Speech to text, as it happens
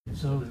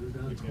So,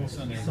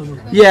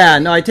 Yeah,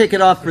 no, I take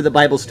it off for the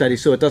Bible study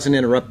so it doesn't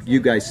interrupt you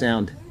guys'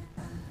 sound.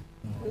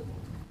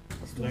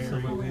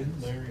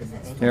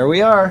 There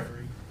we are.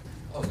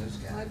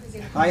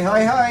 Hi.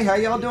 How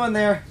y'all doing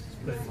there?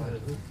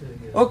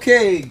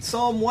 Okay,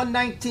 Psalm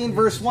 119,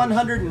 verse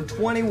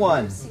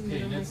 121.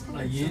 okay, that's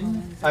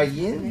Ayin.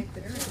 Ayin?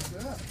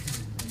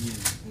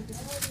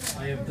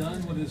 I have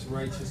done what is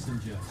righteous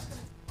and just.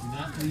 Do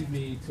not leave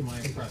me to my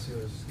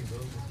oppressors.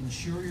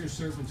 Ensure your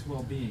servant's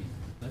well-being.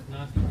 Let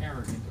not the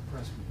arrogant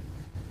oppress me.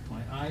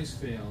 My eyes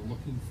fail,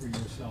 looking for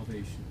your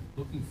salvation,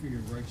 looking for your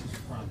righteous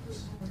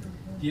promise.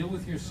 Deal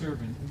with your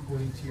servant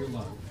according to your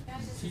love.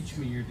 Teach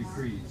me your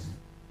decrees.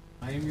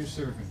 I am your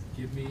servant.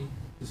 Give me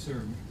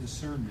discernment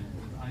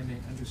that I may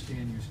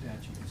understand your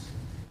statutes.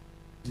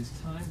 It is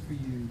time for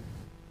you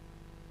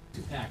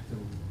to act, O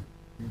Lord.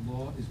 Your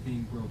law is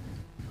being broken,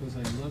 because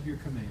I love your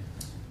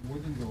commands, more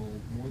than gold,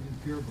 more than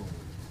pure gold.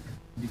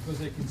 And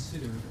because I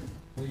consider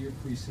all your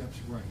precepts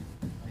right,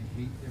 I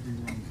hate every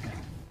wrong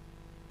path.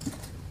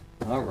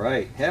 All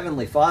right.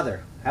 Heavenly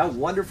Father, how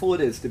wonderful it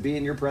is to be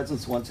in your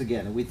presence once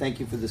again. And we thank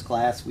you for this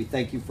class. We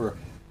thank you for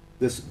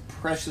this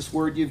precious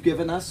word you've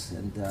given us.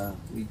 And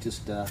we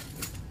just,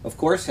 of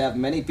course, have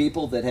many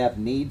people that have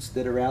needs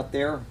that are out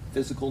there,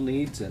 physical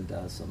needs and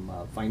some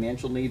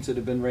financial needs that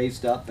have been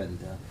raised up. And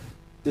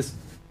just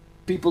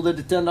people that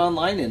attend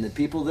online and the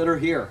people that are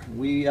here.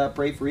 We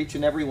pray for each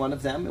and every one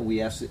of them. And we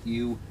ask that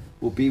you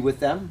will be with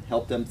them,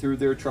 help them through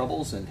their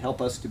troubles, and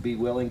help us to be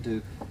willing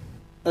to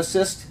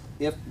assist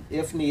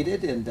if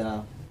needed.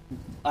 And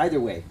either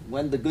way,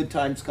 when the good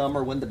times come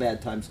or when the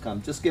bad times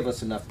come, just give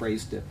us enough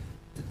praise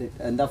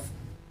enough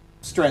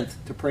strength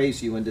to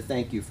praise you and to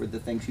thank you for the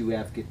things you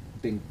have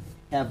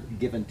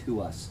given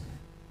to us.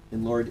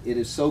 And Lord, it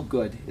is so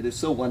good, it is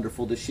so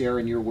wonderful to share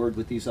in your word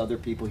with these other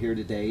people here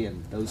today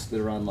and those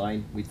that are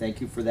online. We thank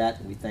you for that,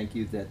 and we thank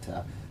you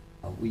that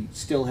we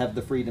still have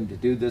the freedom to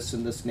do this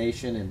in this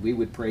nation, and we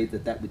would pray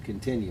that that would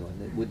continue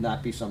and it would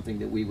not be something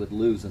that we would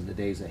lose in the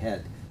days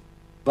ahead.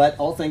 But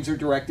all things are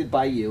directed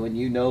by you, and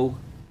you know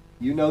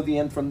the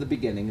end from the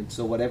beginning, and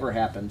so whatever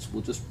happens,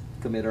 we'll just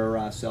commit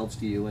ourselves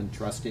to you and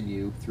trust in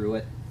you through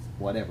it,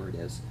 whatever it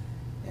is.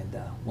 And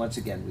once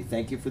again, we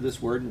thank you for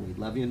this word, and we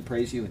love you and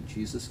praise you in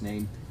Jesus'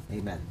 name.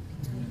 Amen.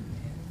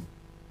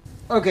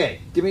 Okay,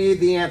 give me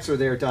the answer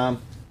there,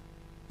 Tom.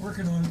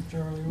 Working on it,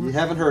 Charlie. You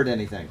haven't heard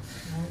anything.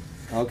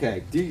 No.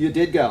 Okay, you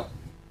did go.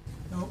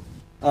 Nope.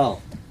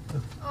 Oh.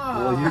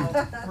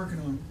 Well, Working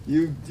on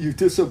you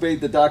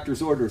disobeyed the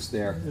doctor's orders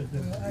there. it.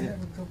 I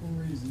have a couple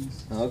of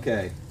reasons.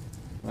 Okay.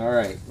 All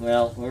right.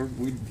 Well,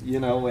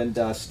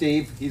 and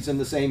Steve, he's in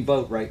the same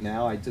boat right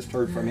now. I just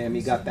heard from him.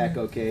 He got back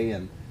okay,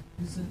 and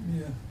He sent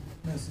me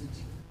a message.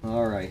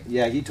 all right.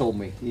 Yeah, he told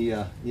me.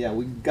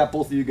 We got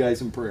both of you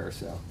guys in prayer.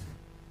 So,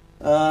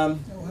 Oh,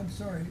 I'm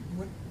sorry.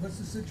 What's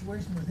the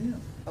situation with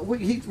him?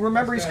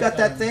 remember he's got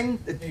that thing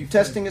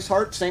testing his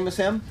heart, same as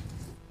him.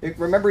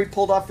 Remember he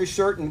pulled off his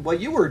shirt, and well,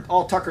 you were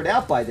all tuckered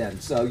out by then,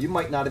 so you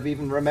might not have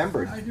even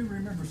remembered. I do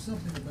remember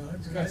something about it.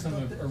 He's got some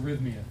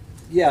arrhythmia.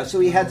 Yeah, so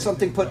he had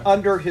something put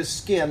under his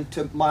skin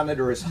to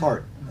monitor his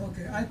heart.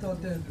 Okay, I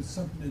thought that was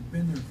something that had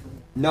been there for a while.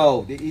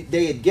 No,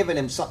 they had given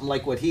him something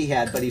like what he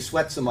had, but he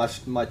sweat so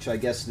much, I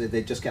guess, that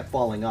they just kept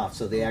falling off,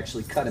 so they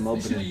actually cut him They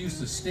open. should have used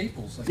the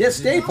staples. Like Yeah,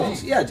 they did in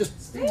staples. the Yeah,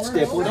 just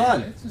staple it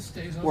on. It just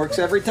stays on. Works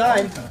every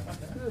time.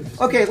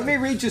 Okay, let me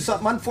read you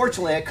something.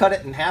 Unfortunately, I cut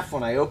it in half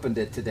when I opened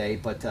it today,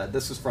 but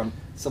this is from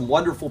some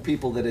wonderful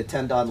people that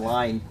attend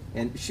online,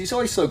 and she's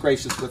always so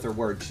gracious with her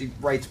words. She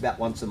writes about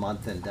once a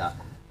month, and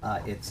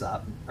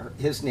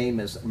his name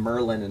is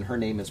Merlin, and her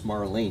name is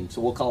Marlene,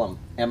 so we'll call them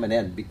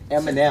M&M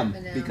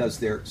because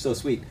they're so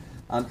sweet.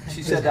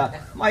 She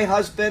said, my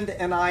husband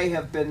and I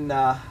have been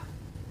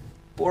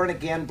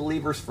born-again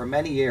believers for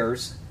many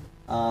years,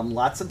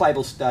 lots of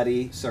Bible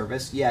study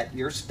service, yet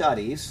your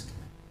studies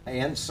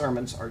and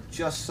sermons are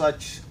just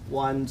such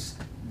ones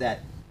that,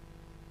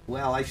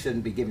 well, I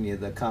shouldn't be giving you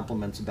the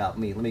compliments about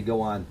me. Let me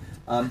go on.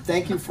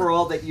 Thank you for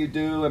all that you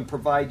do and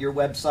provide your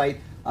website.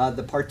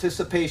 The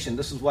participation,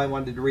 this is why I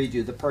wanted to read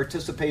you, the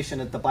participation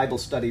at the Bible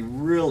study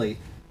really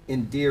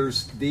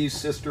endears these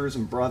sisters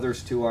and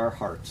brothers to our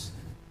hearts.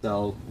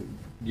 So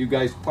you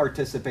guys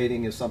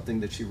participating is something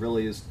that she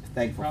really is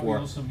thankful Probably for.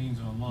 also means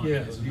online.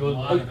 Yeah, There's you a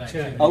lot of chat.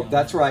 activity Oh, online.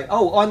 that's right.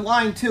 Oh,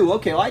 online too.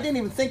 Okay, well, I didn't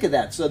even think of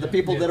that. So the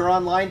people that are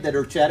online that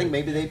are chatting,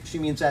 maybe she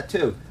means that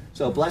too.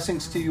 So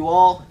blessings to you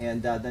all,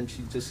 and then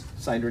she just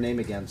signed her name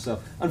again. So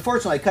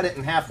unfortunately, I cut it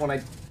in half when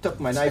I took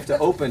my knife to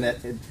open it,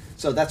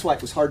 so that's why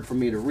it was hard for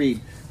me to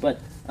read. But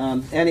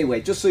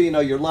anyway, just so you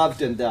know, you're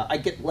loved, and I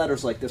get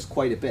letters like this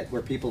quite a bit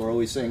where people are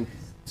always saying,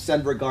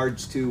 send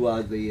regards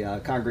to the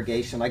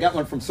congregation. I got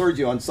one from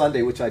Sergio on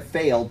Sunday, which I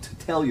failed to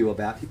tell you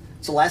about.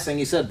 It's the last thing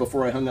he said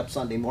before I hung up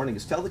Sunday morning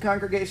is, tell the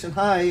congregation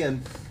hi,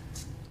 and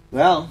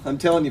well, I'm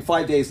telling you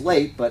 5 days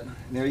late, but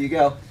there you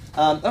go.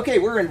 Okay,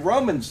 we're in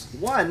Romans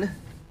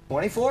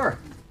 1:24.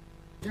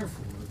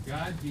 Therefore,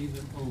 God gave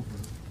them over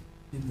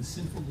in the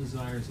sinful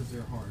desires of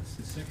their hearts,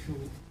 to sexual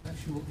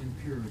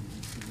impurity,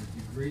 to the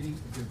degrading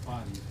of their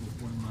bodies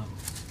with one another.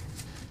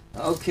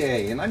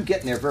 Okay, and I'm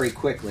getting there very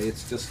quickly.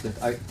 It's just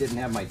that I didn't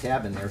have my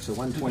tab in there, so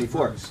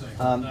 124.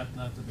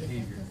 Not the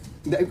behavior.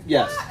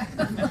 Yes.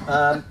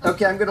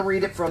 Okay, I'm going to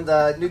read it from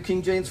the New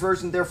King James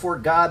Version. Therefore,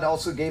 God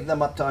also gave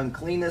them up to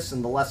uncleanness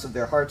and the lust of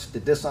their hearts to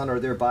dishonor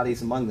their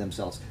bodies among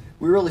themselves.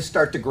 We really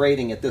start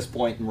degrading at this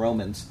point in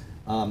Romans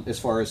as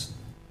far as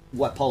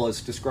what Paul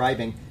is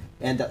describing.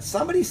 And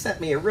somebody sent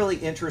me a really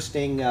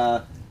interesting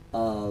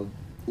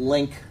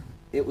link.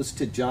 It was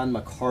to John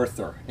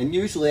MacArthur. And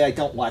usually I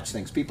don't watch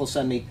things. People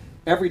send me,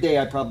 every day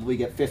I probably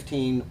get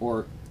 15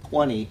 or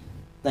 20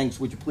 things,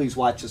 would you please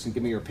watch this and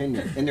give me your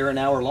opinion? And they're an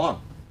hour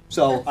long.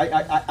 So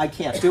I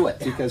can't do it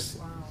because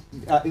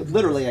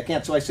literally I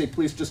can't. So I say,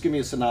 please just give me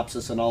a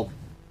synopsis and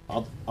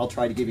I'll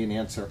try to give you an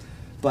answer.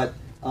 But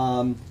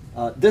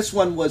this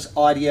one was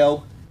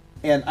audio,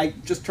 and I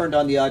just turned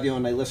on the audio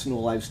and I listened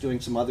while I was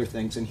doing some other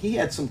things. And he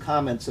had some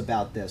comments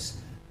about this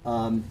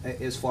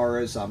as far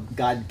as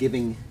God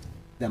giving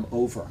them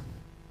over.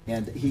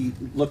 And he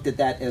looked at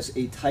that as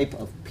a type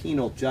of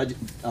penal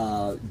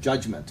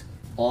judgment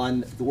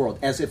on the world,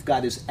 as if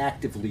God is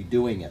actively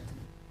doing it.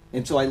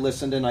 And so I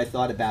listened and I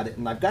thought about it,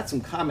 and I've got some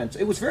comments.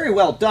 It was very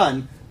well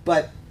done,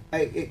 but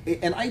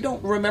I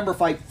don't remember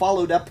if I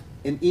followed up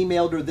and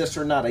emailed her this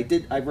or not.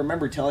 I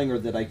remember telling her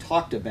that I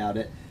talked about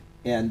it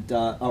and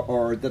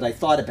or that I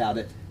thought about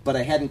it, but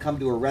I hadn't come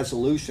to a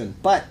resolution.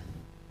 But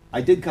I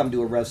did come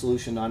to a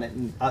resolution on it,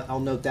 and I'll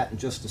note that in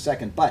just a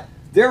second. But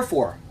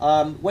therefore,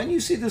 when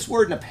you see this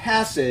word in a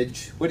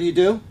passage, what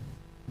do?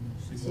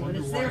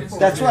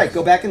 That's right.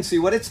 Go back and see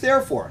what it's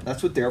there for.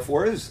 That's what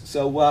therefore is.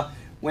 So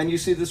when you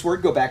see this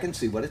word, go back and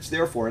see what it's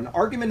there for. An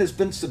argument has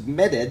been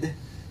submitted,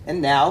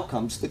 and now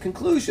comes the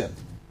conclusion.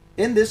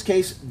 In this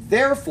case,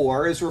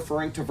 therefore is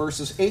referring to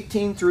verses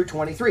 18 through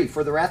 23.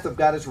 For the wrath of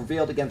God is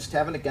revealed against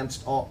heaven,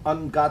 against all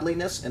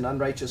ungodliness and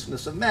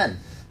unrighteousness of men,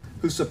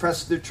 who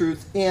suppress the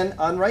truth in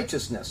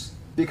unrighteousness.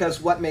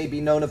 Because what may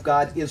be known of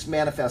God is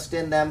manifest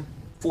in them,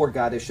 for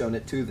God has shown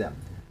it to them.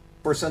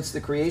 For since the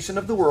creation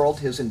of the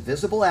world, his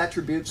invisible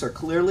attributes are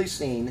clearly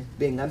seen,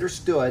 being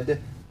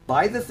understood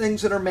by the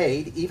things that are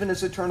made, even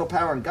his eternal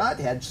power and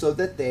Godhead, so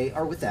that they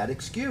are without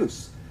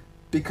excuse.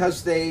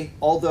 Because they,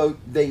 although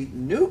they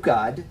knew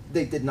God,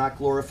 they did not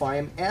glorify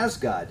him as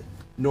God,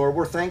 nor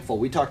were thankful.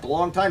 We talked a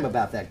long time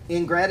about that.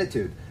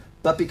 Ingratitude.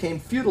 But became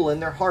futile in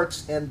their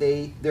hearts, and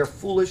their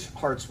foolish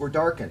hearts were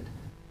darkened.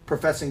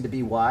 Professing to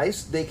be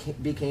wise, they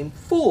became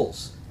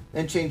fools,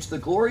 and changed the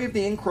glory of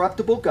the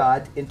incorruptible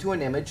God into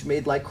an image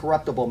made like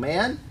corruptible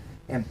man,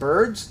 and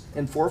birds,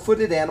 and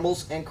four-footed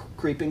animals, and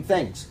creeping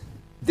things.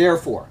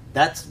 Therefore,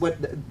 that's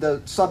what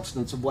the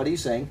substance of what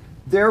he's saying.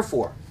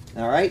 Therefore,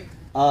 all right?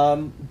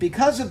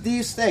 Because of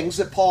these things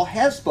that Paul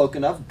has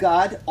spoken of,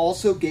 God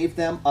also gave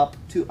them up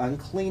to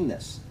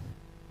uncleanness.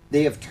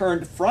 They have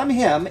turned from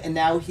him, and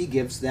now he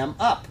gives them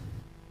up.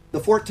 The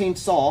 14th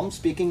Psalm,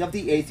 speaking of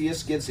the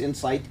atheist, gives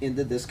insight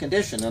into this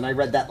condition, and I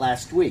read that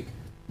last week.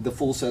 The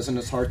fool says in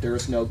his heart, there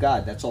is no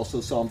God. That's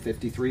also Psalm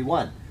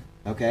 53:1.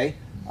 Okay?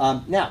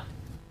 Now,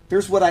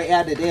 here's what I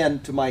added in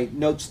to my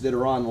notes that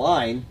are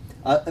online.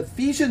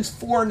 Ephesians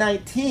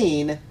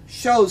 4:19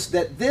 shows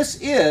that this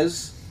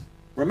is,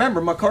 remember,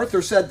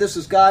 MacArthur said this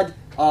is God,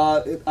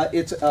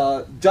 it's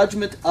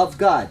judgment of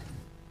God,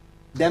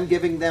 them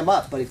giving them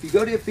up. But if you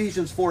go to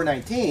Ephesians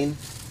 4:19,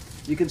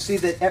 you can see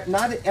that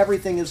not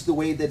everything is the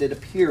way that it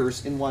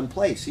appears in one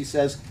place. He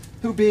says,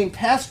 who being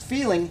past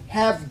feeling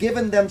have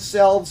given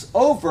themselves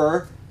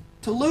over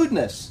to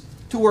lewdness,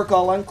 to work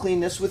all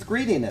uncleanness with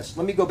greediness.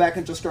 Let me go back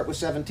and just start with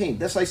 17.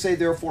 This I say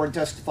therefore and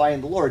testify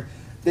in the Lord,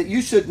 that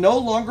you should no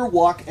longer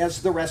walk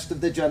as the rest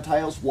of the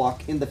Gentiles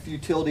walk in the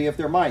futility of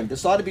their mind.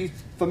 This ought to be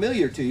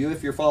familiar to you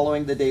if you're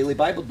following the daily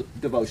Bible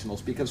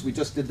devotionals, because we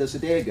just did this a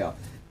day ago.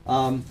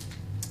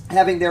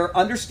 Having their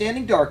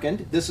understanding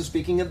darkened, this is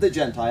speaking of the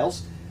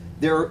Gentiles,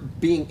 they're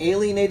being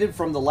alienated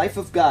from the life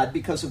of God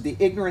because of the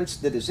ignorance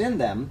that is in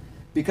them,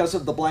 because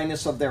of the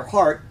blindness of their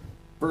heart.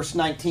 Verse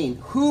 19,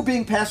 who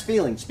being past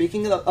feeling,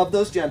 speaking of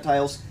those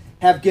Gentiles,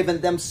 have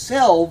given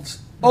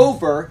themselves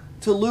over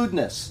to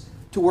lewdness,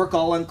 to work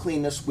all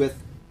uncleanness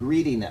with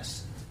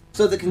greediness.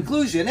 So the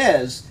conclusion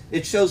is,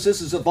 it shows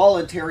this is a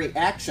voluntary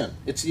action.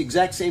 It's the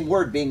exact same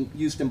word being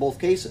used in both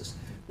cases.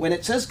 When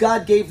it says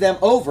God gave them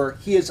over,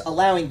 he is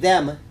allowing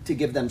them to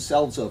give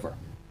themselves over.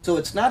 So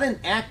it's not an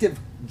active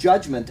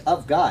judgment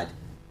of God.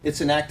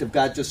 It's an act of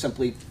God just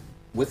simply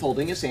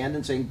withholding his hand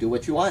and saying, do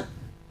what you want.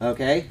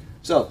 Okay?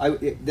 So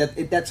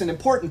that's an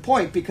important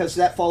point, because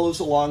that follows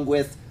along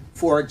with,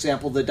 for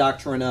example, the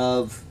doctrine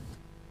of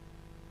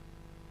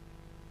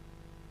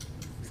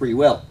free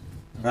will,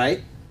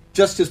 right?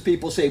 Just as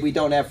people say we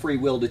don't have free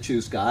will to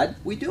choose God,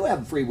 we do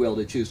have free will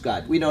to choose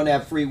God. We don't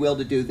have free will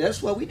to do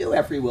this, well, we do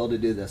have free will to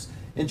do this.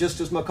 And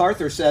just as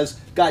MacArthur says,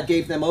 God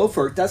gave them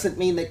over, it doesn't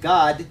mean that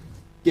God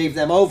gave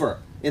them over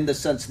in the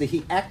sense that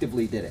he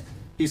actively did it.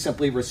 He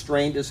simply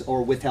restrained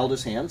or withheld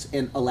his hands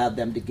and allowed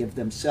them to give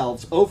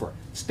themselves over.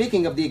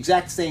 Speaking of the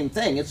exact same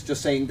thing, it's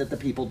just saying that the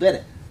people did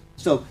it.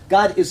 So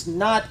God is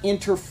not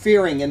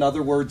interfering, in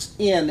other words,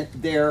 in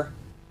their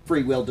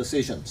free will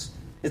decisions.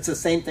 It's the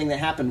same thing that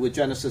happened with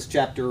Genesis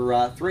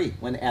chapter 3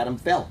 when Adam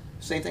fell.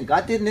 Same thing.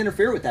 God didn't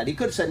interfere with that. He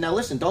could have said, now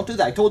listen, don't do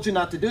that. I told you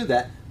not to do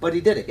that, but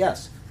he did it.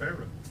 Yes.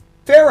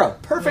 Pharaoh,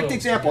 perfect Oh,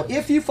 example. yeah.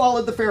 If you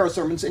followed the Pharaoh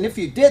sermons, and if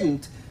you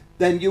didn't,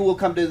 then you will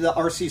come to the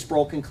R.C.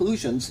 Sproul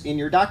conclusions in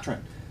your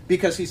doctrine,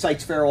 because he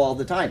cites Pharaoh all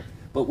the time.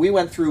 But we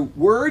went through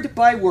word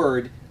by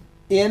word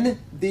in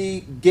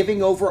the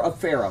giving over of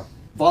Pharaoh,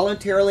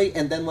 voluntarily,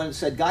 and then when it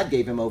said God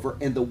gave him over,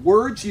 and the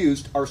words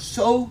used are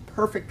so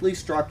perfectly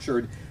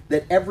structured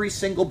that every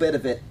single bit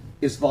of it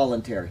is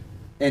voluntary.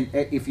 And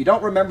if you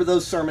don't remember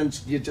those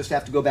sermons, you just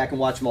have to go back and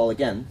watch them all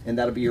again, and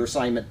that'll be your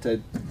assignment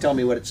to tell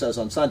me what it says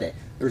on Sunday.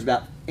 There's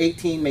about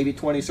 18, maybe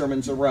 20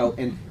 sermons in a row,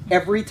 and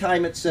every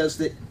time it says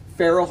that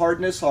Pharaoh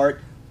hardened his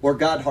heart or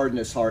God hardened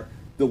his heart,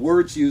 the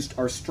words used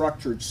are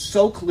structured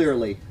so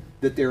clearly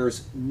that there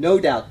is no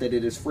doubt that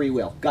it is free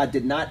will. God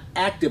did not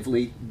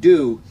actively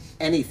do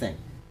anything.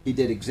 He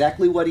did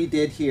exactly what he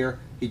did here.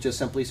 He just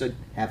simply said,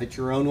 have it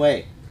your own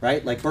way,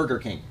 right? Like Burger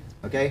King,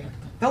 okay?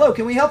 Hello,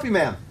 can we help you,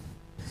 ma'am?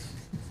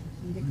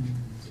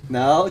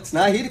 No, it's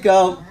not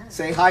Hideko.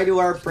 Say hi to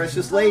our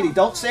precious lady.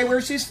 Don't say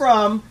where she's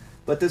from,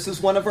 but this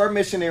is one of our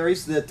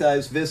missionaries that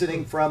is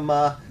visiting from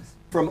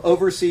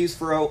overseas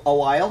for a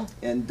while,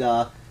 and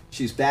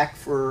she's back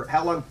for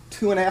how long?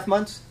 2.5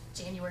 months?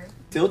 January.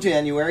 Till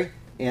January.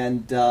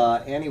 And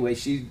anyway,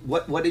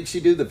 what did she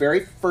do the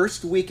very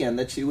first weekend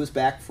that she was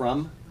back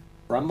from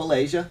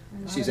Malaysia?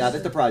 She's out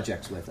at the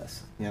projects with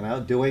us,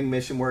 doing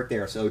mission work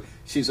there. So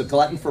she's a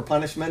glutton for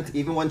punishment.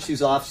 Even when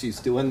she's off, she's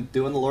doing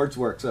the Lord's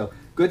work. So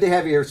good to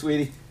have you here,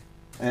 sweetie.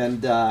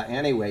 And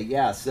anyway,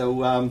 yeah.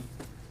 So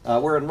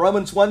we're in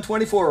Romans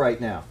 1:24 right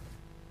now,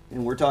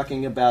 and we're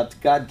talking about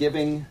God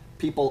giving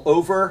people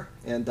over.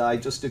 And I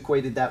just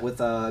equated that with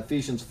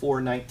Ephesians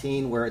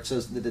 4:19, where it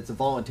says that it's a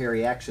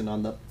voluntary action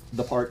on the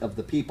part of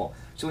the people.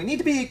 So we need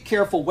to be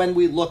careful when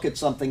we look at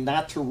something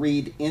not to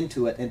read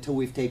into it until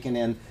we've taken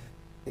in,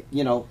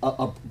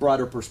 a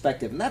broader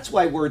perspective. And that's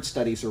why word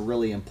studies are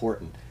really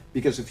important.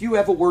 Because if you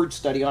have a word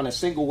study on a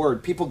single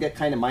word, people get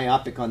kind of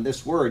myopic on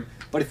this word.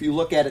 But if you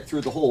look at it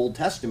through the whole Old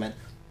Testament,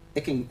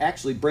 it can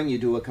actually bring you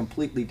to a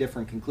completely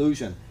different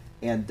conclusion.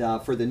 And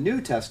for the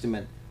New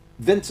Testament,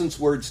 Vincent's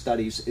word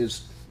studies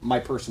is my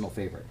personal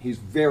favorite. He's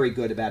very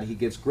good about it. He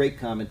gives great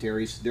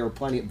commentaries. There are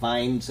plenty of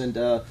Vines and,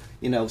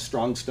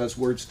 Strong's does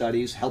word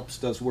studies. Helps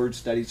does word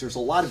studies. There's a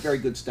lot of very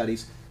good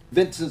studies.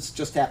 Vincent's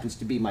just happens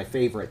to be my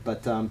favorite,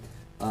 but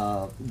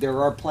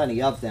there are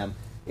plenty of them.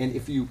 And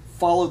if you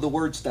follow the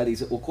word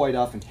studies, it will quite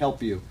often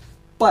help you.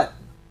 But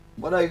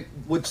what I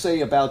would say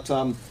about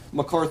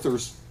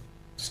MacArthur's,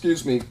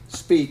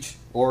 speech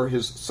or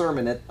his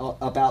sermon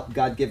about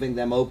God giving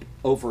them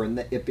over and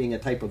it being a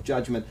type of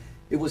judgment,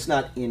 it was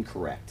not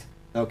incorrect.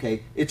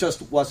 Okay, it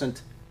just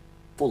wasn't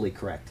fully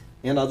correct.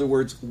 In other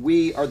words,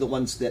 we are the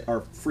ones that are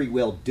free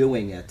will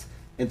doing it,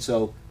 and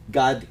so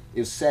God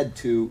is said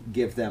to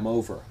give them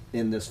over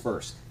in this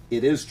verse.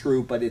 It is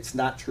true, but it's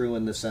not true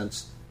in the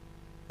sense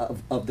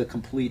of the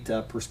complete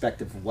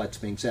perspective of what's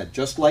being said.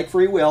 Just like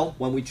free will,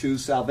 when we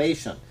choose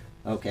salvation,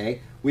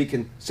 okay, we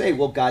can say,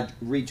 well, God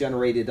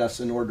regenerated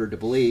us in order to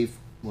believe.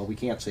 Well, we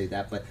can't say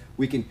that, but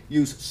we can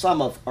use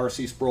some of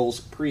R.C. Sproul's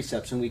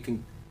precepts, and we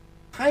can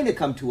kind of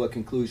come to a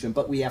conclusion,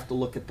 but we have to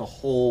look at the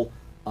whole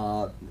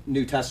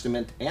New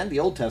Testament and the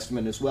Old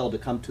Testament as well to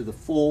come to the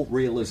full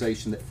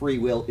realization that free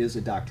will is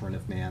a doctrine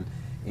of man.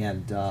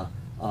 And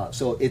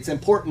so it's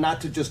important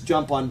not to just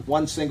jump on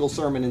one single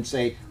sermon and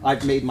say,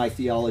 I've made my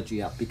theology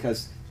up,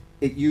 because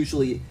it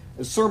usually,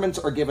 sermons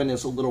are given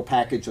as a little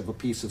package of a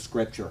piece of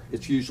scripture.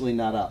 It's usually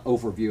not an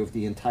overview of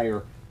the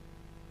entire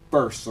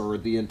verse or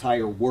the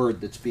entire word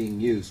that's being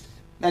used.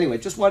 Anyway,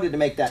 just wanted to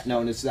make that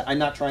known, is that I'm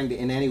not trying to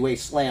in any way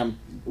slam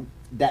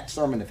that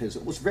sermon of his.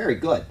 It was very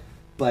good,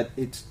 but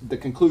it's the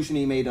conclusion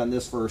he made on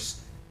this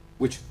verse,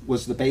 which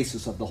was the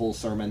basis of the whole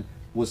sermon,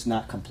 was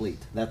not complete.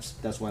 That's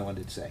what I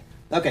wanted to say.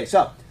 Okay,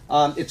 so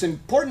it's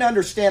important to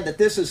understand that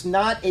this is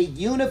not a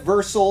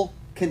universal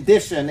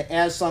condition,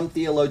 as some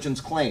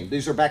theologians claim.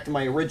 These are back to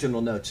my original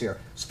notes here,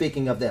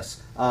 speaking of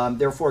this.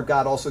 Therefore,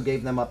 God also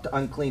gave them up to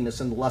uncleanness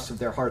and the lust of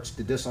their hearts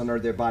to dishonor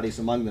their bodies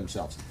among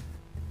themselves.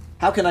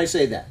 How can I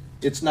say that?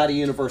 It's not a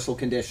universal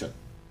condition.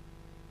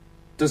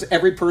 Does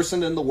every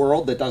person in the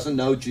world that doesn't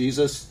know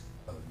Jesus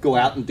go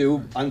out and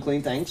do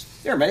unclean things?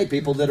 There are many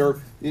people that are,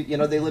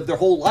 they live their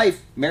whole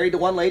life married to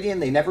one lady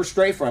and they never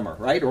stray from her,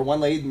 right? Or one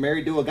lady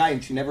married to a guy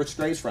and she never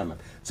strays from him.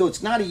 So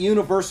it's not a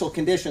universal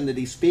condition that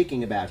he's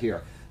speaking about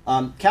here.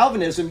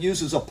 Calvinism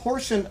uses a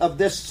portion of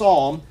this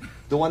psalm,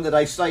 the one that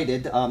I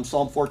cited,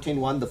 Psalm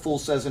 14:1, the fool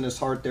says in his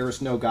heart, there is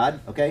no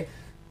God, okay?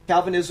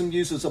 Calvinism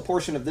uses a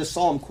portion of this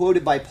psalm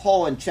quoted by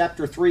Paul in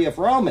chapter 3 of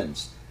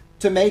Romans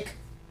to make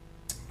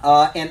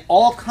an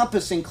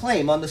all-encompassing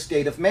claim on the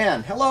state of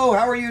man. Hello,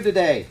 how are you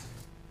today?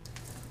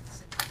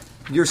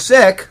 You're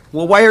sick?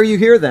 Well, why are you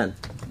here then?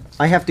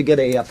 I have to get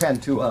a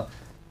pen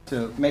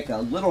to make a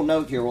little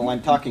note here while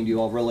I'm talking to you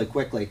all really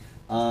quickly.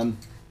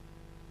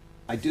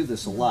 I do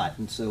this a lot,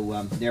 and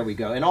so there we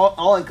go. An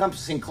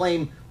all-encompassing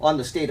claim on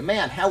the state of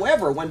man.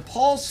 However, when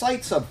Paul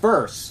cites a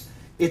verse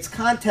its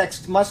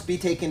context must be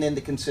taken into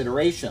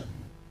consideration.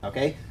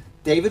 Okay?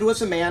 David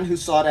was a man who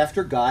sought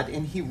after God,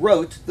 and he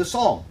wrote the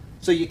psalm.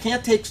 So you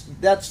can't take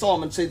that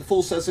psalm and say, the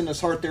fool says in his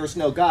heart there is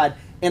no God,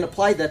 and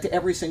apply that to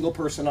every single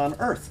person on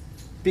earth.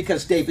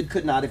 Because David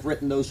could not have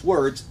written those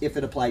words if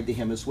it applied to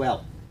him as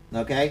well.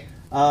 Okay?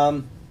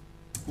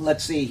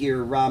 Let's see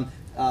here.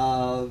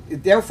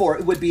 Therefore,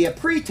 it would be a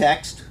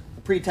pretext.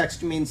 A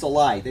pretext means a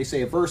lie. They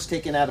say a verse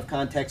taken out of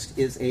context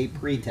is a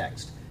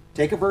pretext.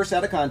 Take a verse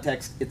out of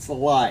context, it's a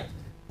lie.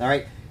 All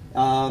right?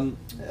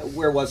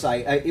 Where was I?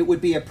 It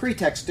would be a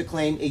pretext to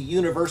claim a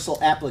universal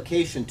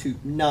application to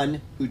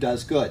none who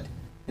does good,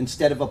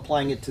 instead of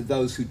applying it to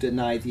those who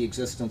deny the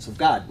existence of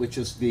God, which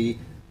is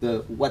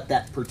what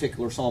that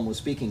particular psalm was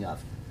speaking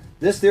of.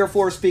 This,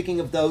 therefore, is speaking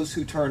of those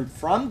who turn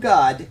from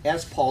God,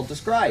 as Paul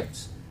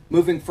describes,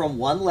 moving from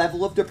one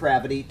level of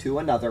depravity to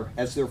another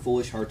as their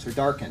foolish hearts are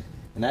darkened.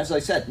 And as I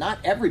said, not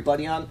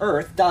everybody on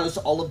earth does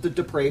all of the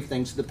depraved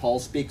things that Paul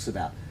speaks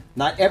about.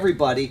 Not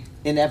everybody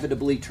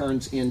inevitably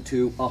turns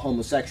into a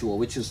homosexual,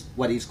 which is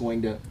what he's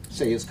going to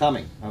say is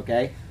coming,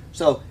 okay?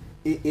 So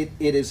it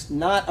is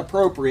not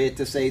appropriate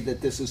to say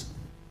that this is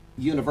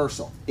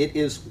universal. It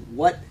is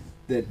what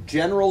the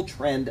general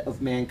trend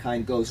of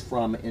mankind goes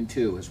from and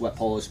to, is what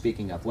Paul is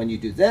speaking of. When you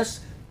do this,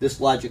 this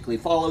logically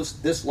follows,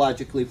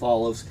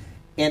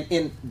 and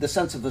in the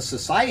sense of a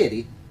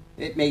society,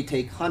 it may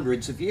take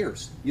hundreds of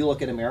years. You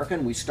look at America,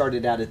 and we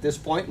started out at this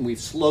point, and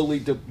we've slowly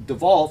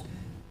devolved.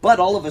 But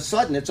all of a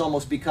sudden, it's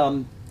almost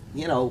become,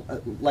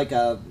 like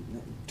a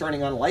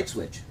turning on a light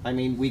switch. I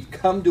mean, we've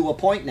come to a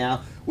point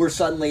now where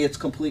suddenly it's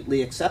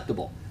completely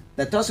acceptable.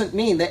 That doesn't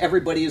mean that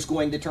everybody is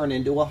going to turn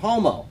into a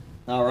homo,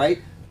 all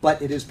right?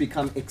 But it has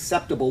become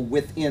acceptable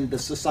within the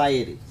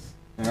society,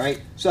 all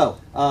right? So,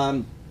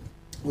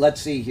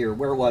 let's see here.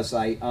 Where was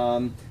I?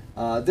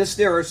 This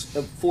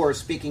therefore is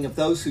speaking of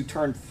those who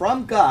turn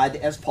from God,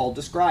 as Paul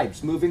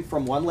describes, moving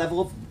from one level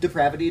of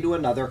depravity to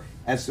another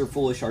as their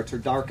foolish hearts are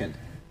darkened.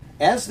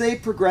 As they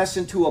progress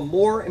into a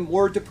more and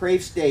more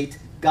depraved state,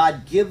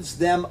 God gives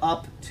them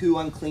up to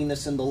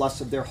uncleanness and the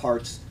lusts of their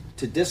hearts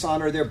to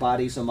dishonor their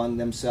bodies among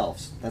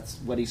themselves. That's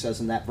what he says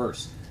in that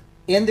verse.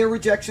 In their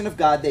rejection of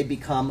God, they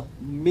become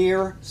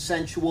mere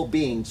sensual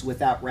beings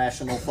without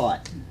rational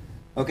thought.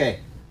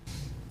 Okay.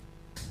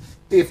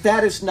 If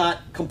that is not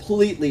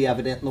completely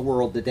evident in the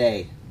world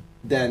today,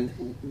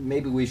 then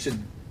maybe we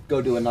should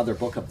go to another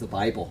book of the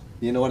Bible.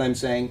 You know what I'm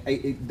saying?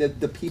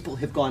 The people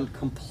have gone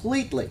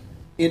completely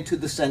into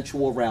the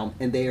sensual realm,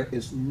 and there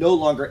is no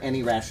longer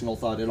any rational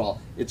thought at all.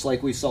 It's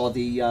like we saw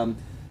the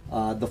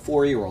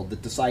 4-year-old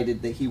that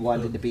decided that he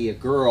wanted to be a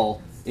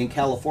girl in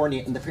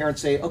California, and the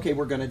parents say, okay,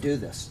 we're going to do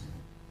this.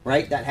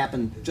 Right? That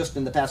happened just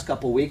in the past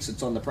couple of weeks.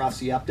 It's on the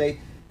Prophecy Update.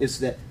 Is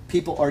that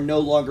people are no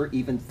longer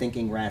even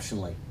thinking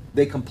rationally.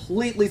 They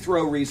completely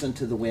throw reason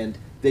to the wind.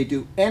 They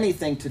do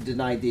anything to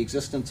deny the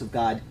existence of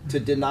God, to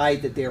deny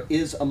that there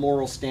is a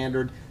moral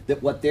standard,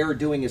 that what they're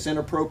doing is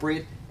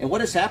inappropriate. And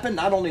what has happened?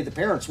 Not only the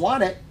parents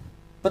want it,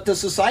 but the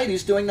society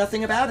is doing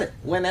nothing about it.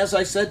 When, as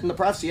I said in the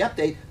Prophecy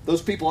Update,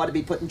 those people ought to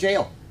be put in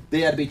jail.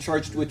 They ought to be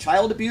charged with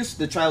child abuse.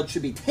 The child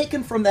should be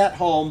taken from that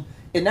home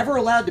and never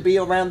allowed to be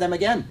around them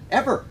again,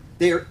 ever.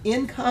 They are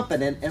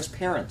incompetent as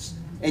parents.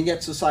 And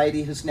yet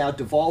society has now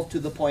devolved to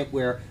the point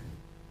where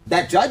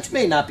that judge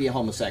may not be a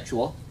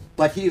homosexual,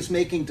 but he is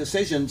making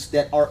decisions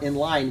that are in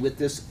line with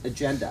this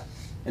agenda.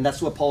 And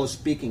that's what Paul is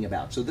speaking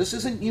about. So this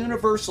isn't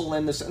universal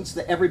in the sense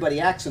that everybody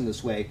acts in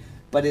this way,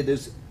 but it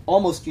is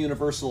almost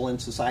universal in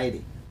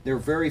society. There are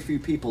very few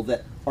people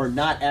that are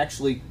not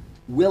actually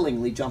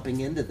willingly jumping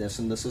into this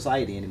in the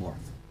society anymore.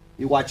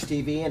 You watch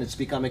TV, and it's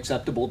become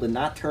acceptable to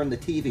not turn the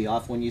TV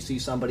off when you see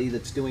somebody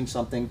that's doing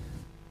something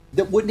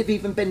that wouldn't have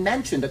even been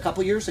mentioned a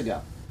couple years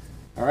ago.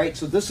 All right,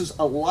 so this is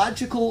a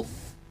logical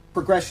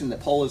progression that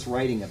Paul is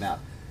writing about,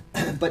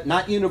 but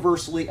not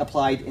universally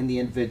applied in the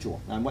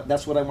individual. And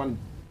that's what I want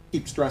to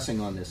keep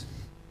stressing on this.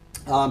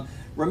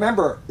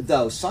 Remember,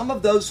 though, some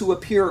of those who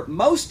appear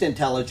most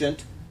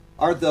intelligent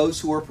are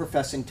those who are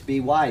professing to be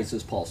wise,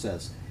 as Paul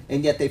says,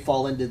 and yet they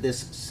fall into this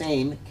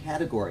same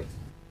category.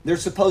 Their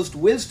supposed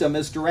wisdom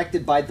is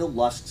directed by the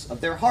lusts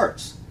of their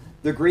hearts.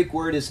 The Greek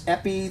word is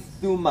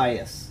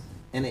epithumaios,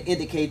 and it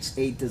indicates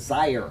a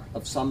desire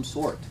of some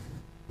sort.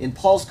 In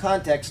Paul's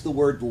context, the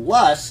word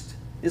lust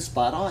is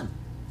spot on.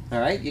 All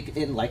right?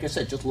 And like I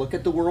said, just look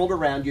at the world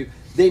around you.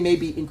 They may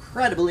be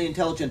incredibly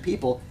intelligent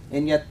people,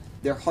 and yet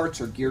their hearts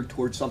are geared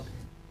towards something.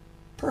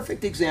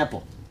 Perfect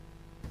example.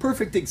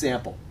 Perfect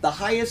example. The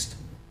highest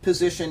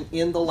position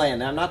in the land.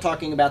 Now, I'm not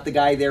talking about the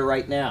guy there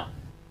right now.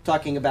 I'm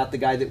talking about the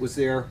guy that was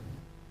there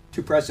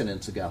 2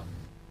 presidents ago.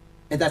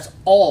 And that's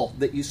all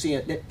that you see.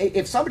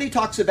 If somebody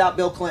talks about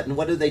Bill Clinton,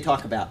 what do they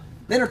talk about?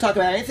 They don't talk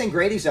about anything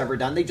great he's ever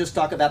done. They just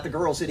talk about the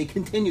girls that he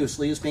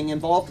continuously is being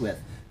involved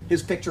with.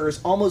 His picture is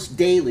almost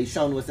daily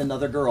shown with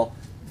another girl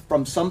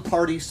from some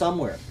party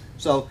somewhere.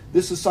 So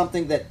this is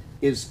something that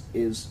is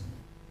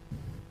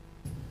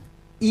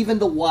even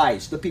the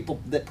wise, the people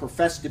that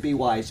profess to be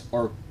wise,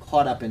 are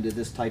caught up into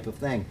this type of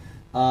thing.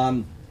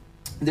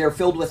 They're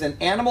filled with an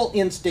animal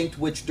instinct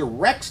which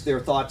directs their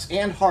thoughts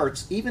and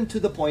hearts, even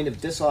to the point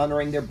of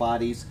dishonoring their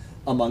bodies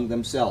among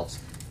themselves.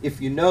 If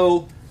you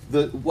know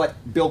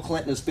what Bill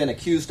Clinton has been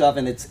accused of,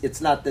 and it's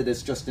not that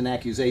it's just an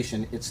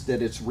accusation, it's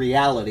that it's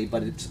reality,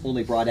 but it's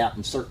only brought out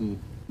in certain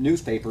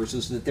newspapers,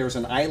 is that there's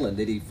an island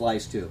that he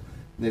flies to.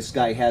 This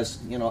guy has,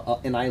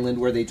 an island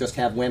where they just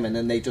have women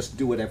and they just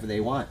do whatever they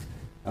want.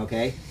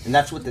 Okay? And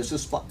that's what this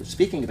is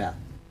speaking about.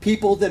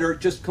 People that are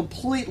just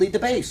completely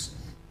debased.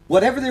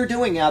 Whatever they're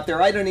doing out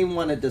there, I don't even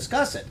want to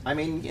discuss it. I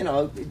mean,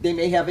 they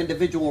may have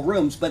individual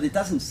rooms, but it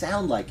doesn't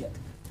sound like it,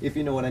 if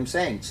you know what I'm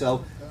saying.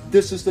 So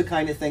this is the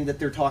kind of thing that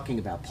they're talking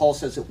about. Paul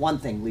says that one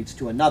thing leads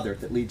to another,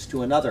 that leads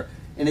to another.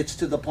 And it's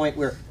to the point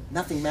where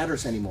nothing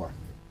matters anymore.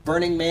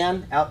 Burning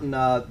Man out in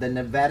the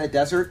Nevada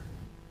desert.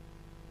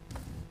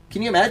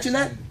 Can you imagine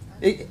that?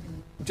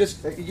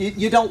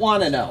 You don't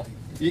want to know.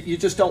 You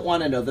just don't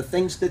want to know. The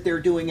things that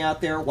they're doing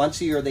out there, once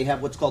a year they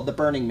have what's called the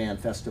Burning Man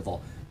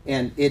Festival.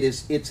 And you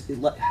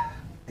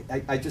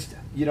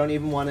don't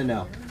even want to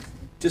know.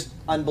 Just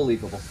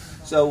unbelievable.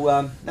 So,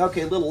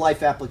 okay, a little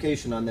life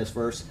application on this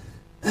verse.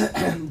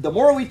 The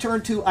more we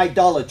turn to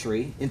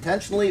idolatry,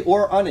 intentionally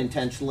or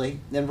unintentionally,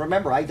 and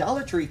remember,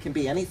 idolatry can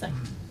be anything.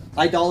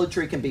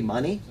 Idolatry can be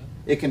money.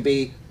 It can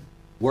be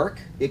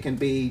work. It can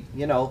be,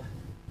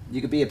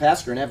 you could be a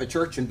pastor and have a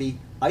church and be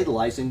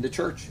idolizing the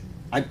church.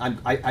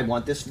 I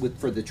want this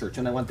for the church,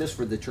 and I want this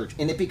for the church.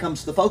 And it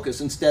becomes the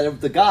focus instead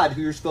of the God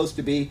who you're supposed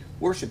to be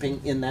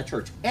worshiping in that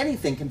church.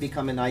 Anything can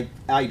become an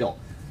idol.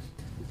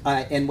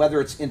 And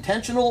whether it's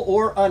intentional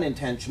or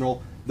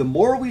unintentional, the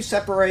more we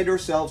separate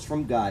ourselves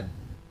from God,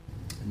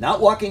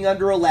 not walking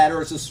under a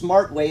ladder is a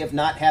smart way of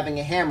not having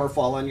a hammer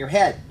fall on your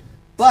head.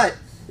 But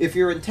if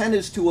your intent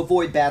is to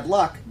avoid bad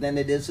luck, then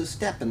it is a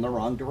step in the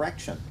wrong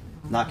direction.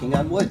 Knocking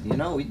on wood,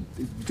 we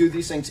do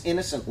these things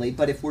innocently,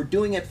 but if we're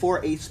doing it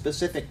for a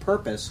specific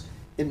purpose,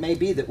 it may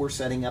be that we're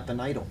setting up an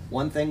idol.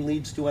 One thing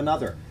leads to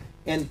another.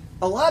 And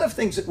a lot of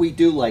things that we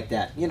do like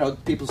that,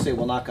 people say,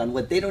 well, knock on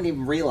wood. They don't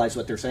even realize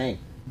what they're saying.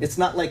 It's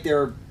not like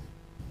they're,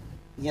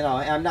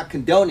 I'm not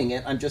condoning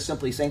it. I'm just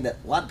simply saying that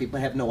a lot of people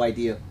have no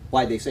idea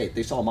why they say it.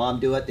 They saw mom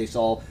do it. They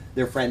saw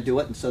their friend do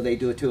it, and so they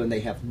do it too, and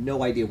they have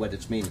no idea what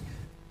it's meaning.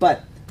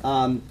 But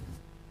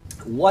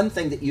one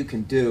thing that you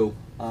can do,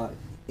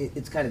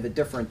 it's kind of a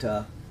different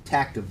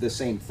tact of the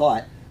same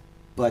thought,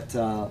 but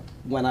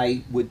when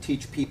I would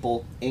teach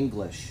people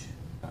English,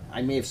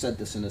 I may have said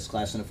this in this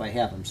class, and if I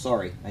have, I'm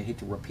sorry. I hate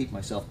to repeat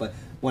myself, but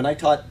when I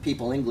taught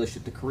people English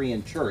at the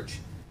Korean church,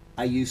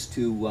 I used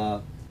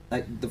to,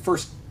 the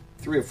first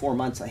 3 or 4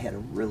 months, I had a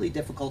really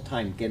difficult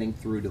time getting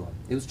through to them.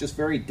 It was just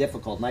very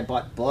difficult, and I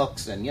bought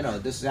books, and,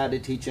 this is how to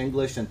teach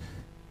English, and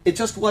it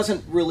just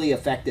wasn't really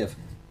effective.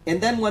 And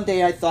then one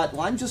day I thought,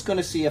 well, I'm just going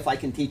to see if I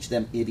can teach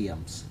them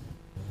idioms.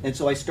 And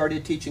so I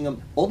started teaching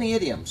them only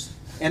idioms.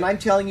 And I'm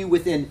telling you,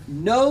 within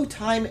no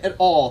time at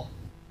all,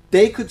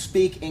 they could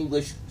speak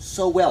English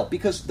so well.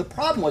 Because the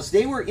problem was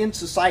they were in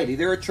society.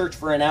 They're at church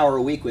for an hour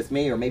a week with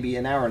me, or maybe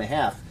an hour and a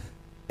half.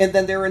 And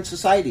then they're in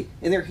society.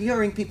 And they're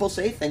hearing people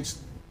say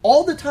things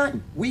all the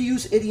time. We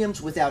use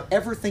idioms without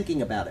ever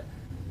thinking about it.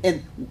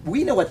 And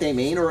we know what they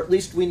mean, or at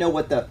least we know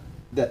what the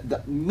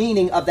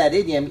meaning of that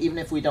idiom, even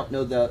if we don't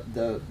know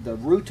the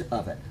root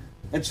of it.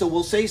 And so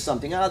we'll say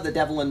something, the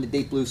devil in the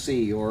deep blue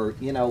sea, or,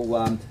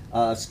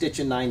 stitch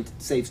in 9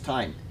 saves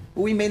time.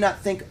 Well, we may not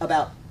think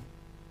about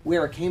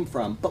where it came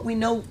from, but we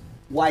know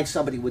why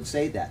somebody would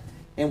say that.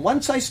 And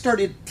once I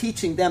started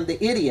teaching them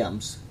the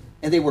idioms,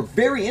 and they were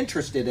very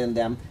interested in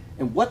them,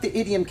 and what the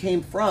idiom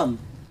came from,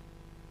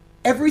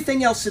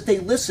 everything else that they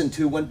listened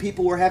to when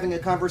people were having a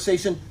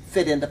conversation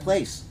fit into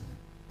place.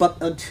 But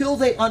until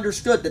they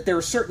understood that there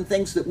are certain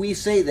things that we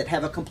say that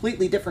have a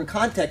completely different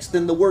context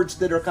than the words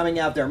that are coming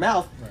out of their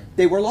mouth, right,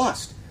 they were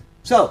lost.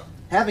 So,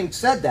 having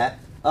said that,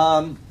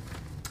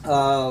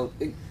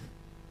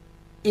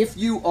 if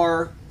you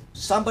are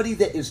somebody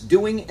that is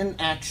doing an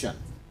action,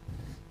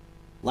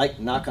 like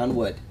knock on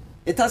wood,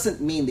 it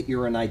doesn't mean that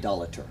you're an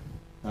idolater.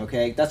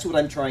 Okay? That's what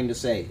I'm trying to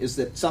say, is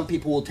that some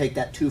people will take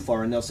that too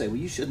far and they'll say, well,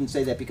 you shouldn't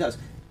say that because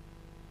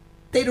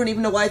they don't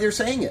even know why they're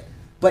saying it.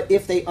 But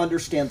if they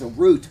understand the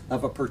root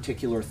of a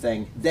particular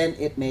thing, then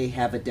it may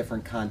have a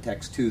different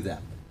context to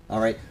them. All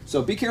right?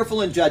 So be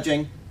careful in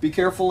judging. Be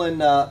careful in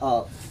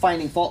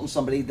finding fault in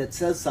somebody that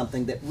says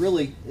something that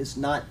really is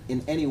not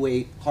in any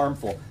way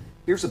harmful.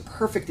 Here's a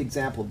perfect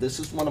example. This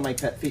is one of my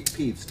pet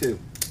peeves, too.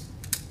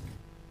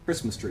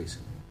 Christmas trees.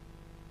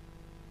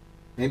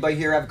 Anybody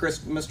here have a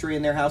Christmas tree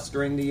in their house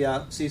during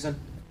the season?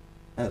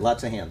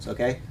 Lots of hands,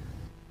 okay?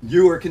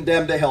 You are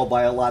condemned to hell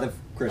by a lot of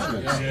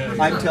Christmas.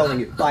 I'm telling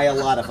you, by a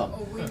lot of them.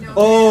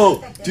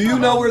 Do you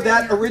know where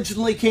that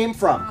originally came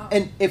from?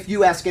 And if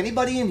you ask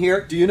anybody in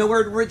here, do you know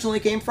where it originally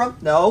came from?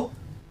 No.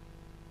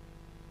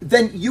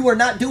 Then you are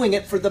not doing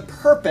it for the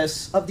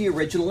purpose of the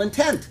original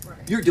intent.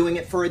 You're doing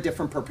it for a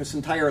different purpose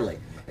entirely.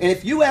 And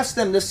if you ask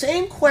them the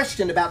same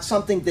question about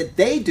something that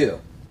they do,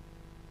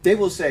 they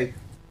will say,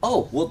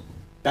 oh, well,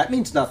 that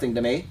means nothing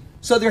to me.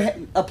 So they're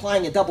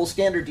applying a double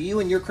standard to you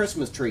and your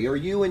Christmas tree, or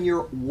you and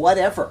your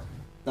whatever,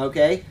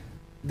 okay?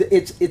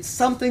 it's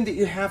something that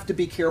you have to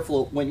be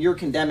careful when you're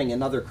condemning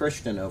another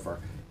Christian over,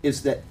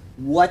 is that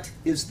what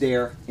is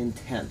their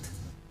intent?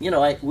 You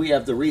know, we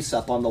have the wreaths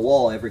up on the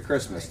wall every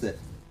Christmas that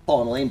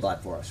Paul and Elaine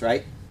bought for us,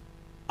 right?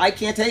 I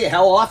can't tell you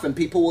how often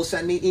people will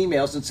send me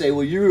emails and say,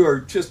 well, you are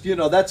just,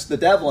 that's the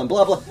devil and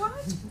blah, blah.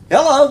 What?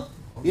 Hello?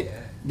 Oh,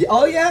 yeah.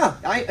 Oh, yeah.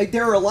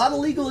 There are a lot of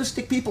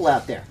legalistic people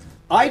out there.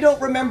 I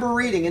don't remember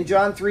reading in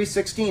John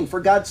 3:16, for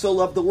God so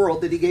loved the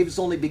world that he gave his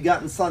only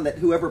begotten Son, that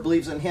whoever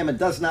believes in him and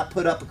does not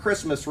put up a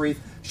Christmas wreath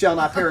shall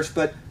not perish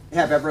but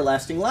have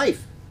everlasting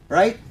life,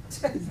 right?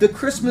 The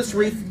Christmas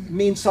wreath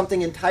means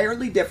something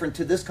entirely different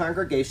to this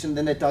congregation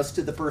than it does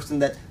to the person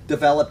that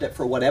developed it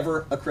for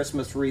whatever a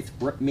Christmas wreath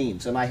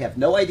means. And I have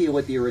no idea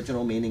what the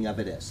original meaning of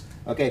it is.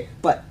 Okay,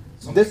 but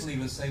Some this... people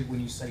even say when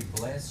you say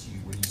bless you,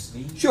 when you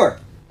sneeze. Sure.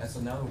 That's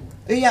another one.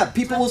 Yeah,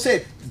 people will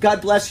say,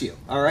 God bless you,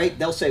 all right?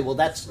 They'll say, well,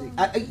 that's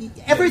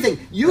everything.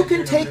 You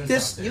can take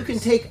this, you can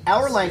take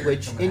our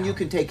language, and you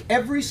can take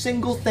every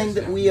single thing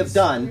that we have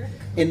done,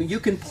 and you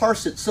can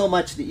parse it so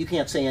much that you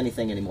can't say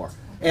anything anymore.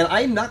 And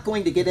I'm not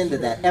going to get into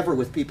that ever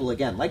with people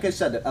again. Like I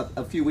said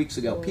a few weeks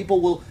ago,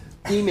 people will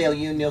email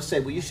you, and they'll say,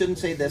 well, you shouldn't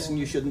say this, and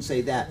you shouldn't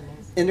say that.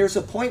 And there's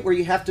a point where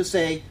you have to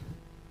say,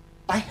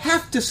 I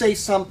have to say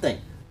something.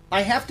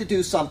 I have to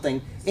do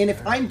something, and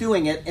if I'm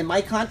doing it and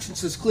my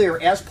conscience is clear,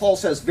 as Paul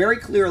says very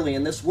clearly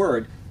in this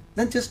word,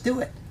 then just do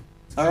it.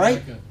 All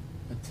right? Like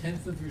a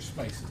tenth of your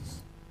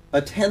spices.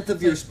 A tenth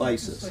of your It's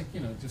spices.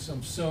 like, just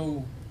I'm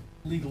so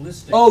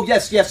legalistic. Oh,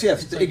 yes,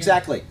 It's like,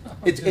 exactly. oh,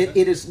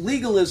 It is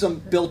legalism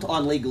built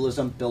on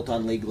legalism, built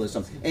on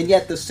legalism. And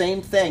yet the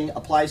same thing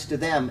applies to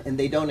them, and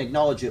they don't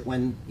acknowledge it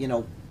when,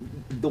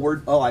 the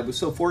word, oh, I was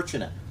so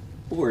fortunate.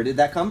 Where did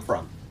that come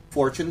from?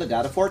 Fortune, the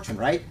god of fortune,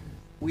 right?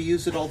 We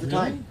use it all the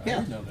time. Really? I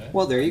didn't know that.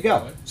 Well, there you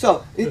go.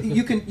 So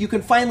you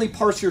can finally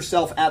parse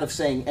yourself out of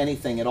saying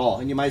anything at all,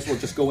 and you might as well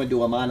just go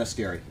into a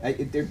monastery.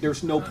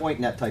 There's no point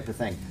in that type of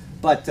thing.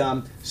 But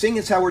seeing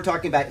as how we're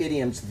talking about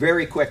idioms,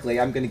 very quickly,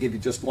 I'm going to give you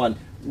just one.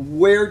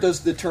 Where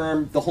does the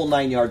term "the whole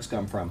 9 yards"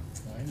 come from?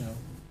 I know.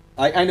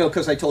 I know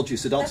because I told you,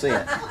 so don't say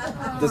it.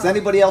 Does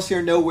anybody else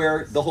here know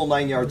where the whole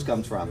 9 yards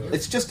comes from?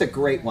 It's just a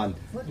great one.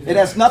 It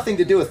has nothing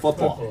to do with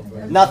football.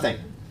 Nothing.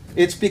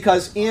 It's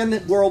because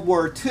in World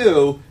War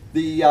II,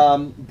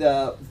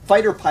 the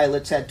fighter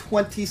pilots had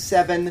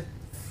 27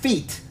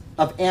 feet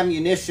of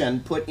ammunition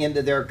put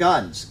into their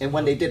guns. And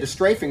when they did a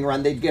strafing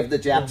run, they'd give the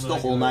Japs the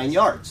whole 9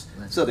 yards.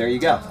 So there you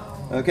go.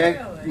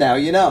 Okay? Now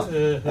you know.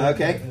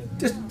 Okay?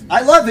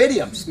 I love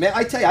idioms. Man,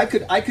 I tell you,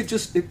 I could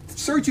just...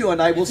 Sergio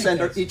and I will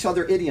send each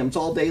other idioms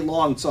all day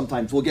long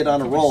sometimes. We'll get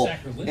on a roll.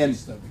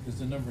 Sacrilegious, though, because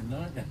the number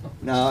 9 now.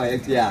 No,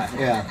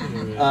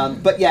 yeah.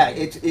 But yeah,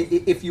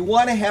 if you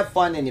want to have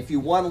fun and if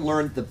you want to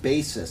learn the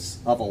basis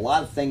of a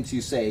lot of things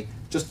you say,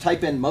 just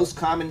type in most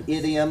common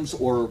idioms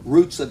or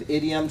roots of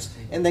idioms,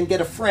 and then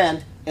get a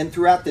friend, and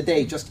throughout the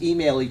day, just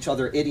email each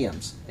other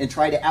idioms and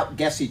try to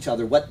outguess each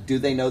other. What do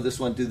they know this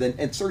one?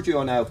 And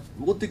Sergio and I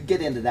will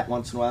get into that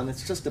once in a while, and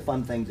it's just a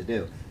fun thing to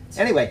do.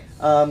 Anyway,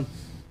 and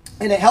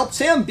it helps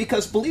him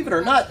because, believe it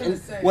or not,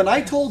 when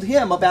I told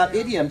him about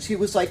idioms, he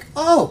was like,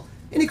 oh,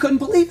 and he couldn't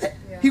believe it.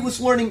 Yeah. He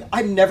was learning,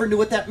 I never knew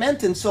what that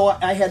meant, and so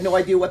I had no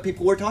idea what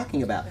people were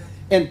talking about.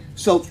 And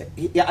so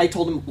I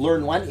told him,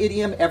 learn one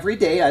idiom every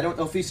day. I don't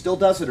know if he still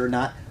does it or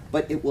not,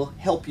 but it will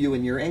help you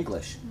in your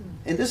English.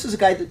 And this is a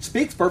guy that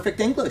speaks perfect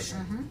English.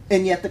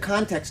 And yet the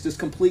context is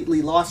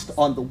completely lost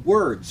on the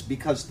words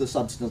because the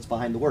substance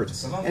behind the words.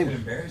 Some of them can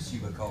embarrass you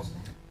because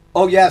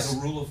oh, yes.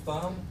 the rule of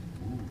thumb.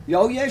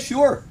 Oh, yeah,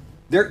 sure.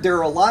 There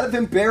are a lot of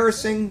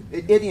embarrassing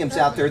idioms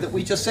out there that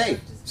we just say.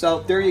 So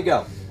there you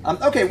go.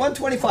 Okay,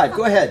 125.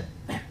 Go ahead.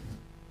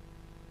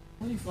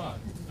 25.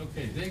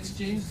 Okay, they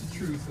exchanged the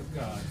truth of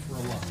God for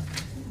a lie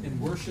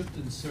and worshipped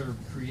and served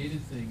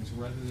created things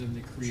rather than the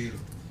Creator,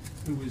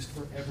 who is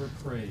forever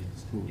praised.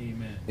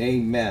 Amen.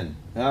 Amen.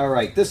 All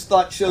right. This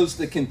thought shows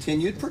the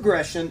continued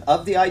progression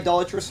of the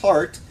idolatrous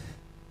heart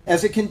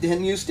as it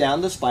continues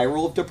down the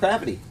spiral of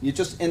depravity.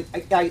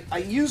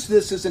 I use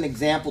this as an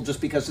example just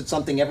because it's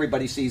something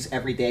everybody sees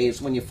every day.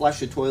 Is when you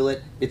flush a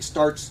toilet, it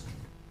starts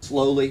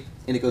slowly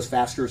and it goes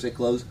faster as it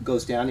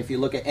goes down. If you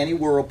look at any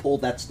whirlpool,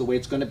 that's the way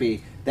it's going to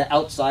be. The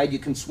outside you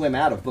can swim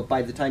out of, but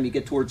by the time you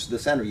get towards the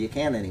center, you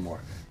can't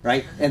anymore,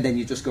 right? And then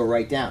you just go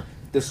right down.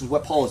 This is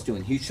what Paul is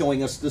doing. He's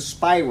showing us the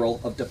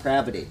spiral of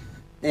depravity.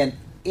 And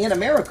in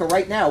America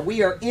right now,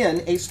 we are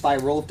in a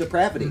spiral of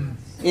depravity.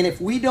 And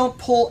if we don't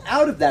pull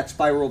out of that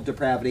spiral of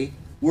depravity,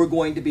 we're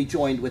going to be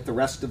joined with the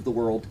rest of the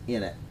world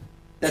in it.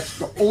 That's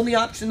the only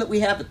option that we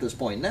have at this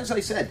point. And as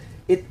I said,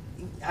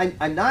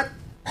 I'm not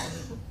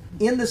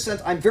in the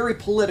sense, I'm very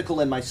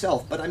political in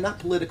myself, but I'm not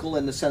political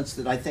in the sense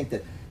that I think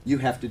that you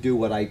have to do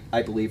what I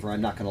believe or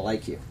I'm not going to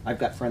like you. I've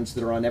got friends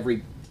that are on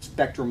every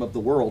spectrum of the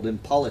world in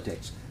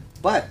politics.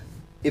 But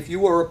if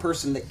you are a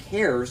person that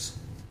cares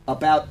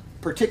about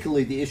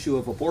particularly the issue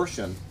of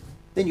abortion,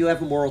 then you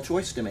have a moral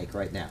choice to make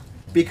right now.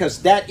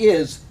 Because that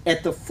is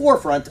at the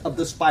forefront of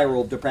the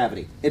spiral of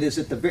depravity. It is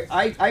at the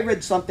I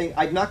read something,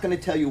 I'm not going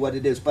to tell you what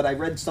it is, but I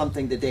read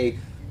something today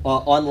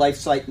on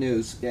LifeSite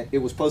News.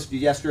 It was posted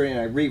yesterday, and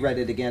I reread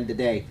it again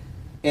today.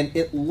 And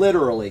it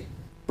literally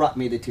brought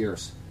me to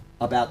tears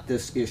about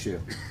this issue.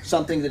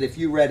 Something that if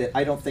you read it,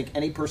 I don't think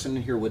any person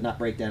in here would not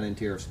break down in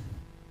tears.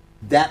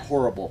 That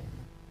horrible,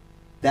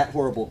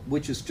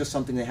 which is just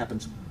something that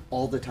happens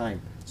all the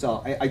time.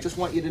 So I just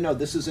want you to know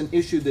this is an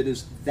issue that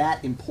is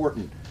that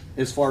important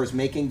as far as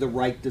making the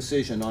right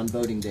decision on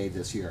voting day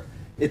this year.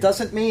 It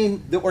doesn't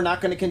mean that we're not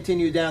going to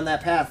continue down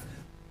that path,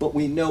 but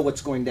we know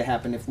what's going to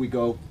happen if we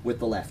go with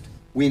the left.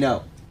 We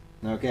know.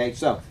 Okay,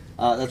 so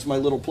that's my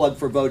little plug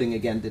for voting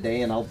again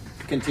today, and I'll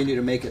continue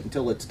to make it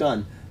until it's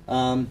done.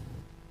 God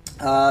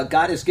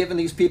has given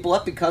these people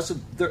up because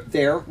of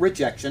their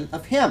rejection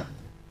of Him.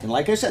 And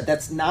like I said,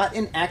 that's not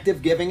an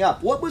active giving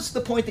up. What was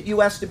the point that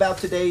you asked about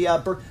today,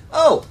 Burke?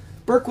 Oh,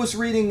 Burke was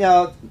reading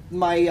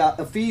my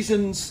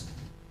Ephesians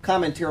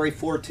commentary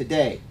for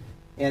today.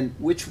 And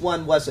which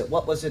one was it?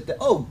 What was it?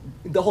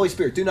 The Holy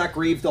Spirit. Do not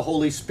grieve the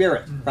Holy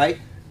Spirit, right?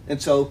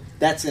 And so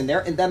that's in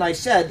there. And then I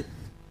said,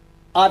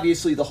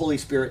 obviously the Holy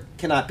Spirit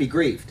cannot be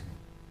grieved.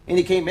 And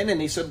he came in and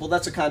he said, well,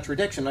 that's a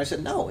contradiction. I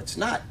said, no, it's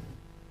not.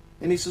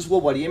 And he says,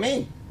 well, what do you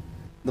mean?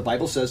 The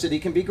Bible says that he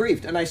can be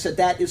grieved. And I said,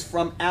 that is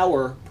from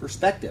our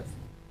perspective.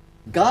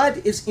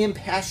 God is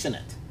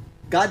impassionate.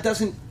 God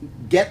doesn't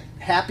get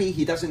happy.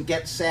 He doesn't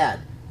get sad.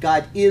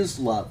 God is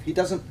love. He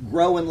doesn't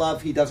grow in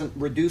love. He doesn't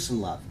reduce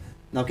in love.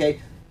 Okay?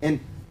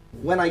 And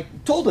when I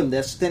told him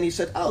this, then he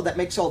said, oh, that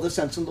makes all the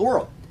sense in the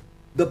world.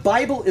 The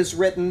Bible is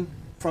written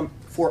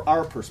for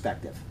our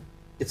perspective.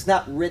 It's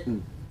not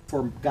written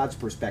from God's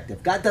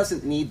perspective. God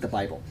doesn't need the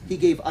Bible. He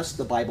gave us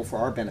the Bible for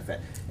our benefit.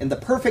 And the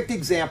perfect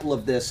example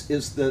of this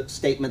is the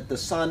statement, the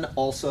sun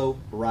also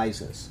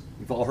rises.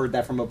 You've all heard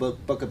that from a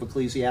book of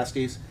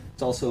Ecclesiastes.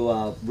 It's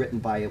also written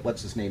by,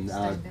 what's his name?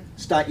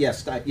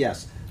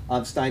 Steinbeck.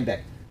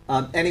 Steinbeck.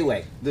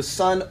 Anyway, the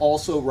sun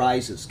also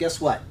rises.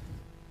 Guess what?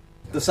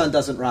 The sun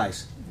doesn't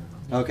rise.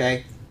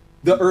 Okay?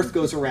 The earth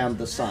goes around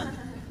the sun.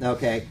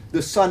 Okay?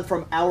 The sun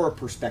from our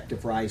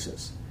perspective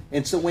rises.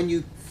 And so when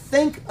you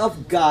think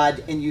of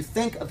God and you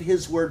think of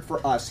His word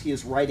for us, He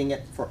is writing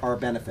it for our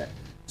benefit.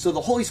 So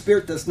the Holy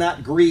Spirit does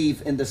not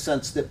grieve in the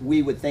sense that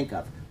we would think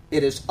of.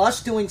 It is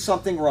us doing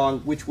something wrong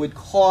which would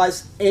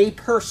cause a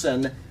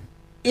person,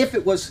 if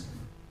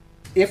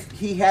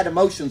he had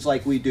emotions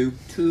like we do,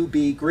 to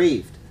be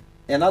grieved.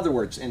 In other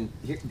words, and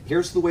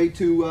here's the way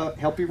to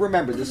help you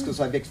remember this, because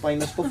I've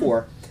explained this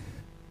before.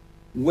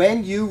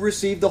 When you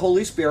receive the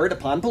Holy Spirit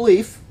upon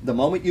belief, the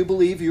moment you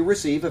believe, you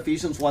receive,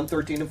 Ephesians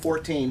 1:13 and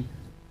 14,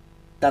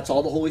 that's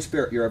all the Holy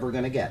Spirit you're ever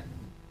going to get.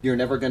 You're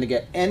never going to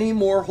get any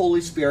more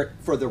Holy Spirit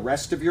for the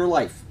rest of your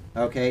life,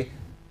 okay?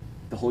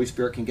 The Holy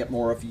Spirit can get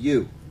more of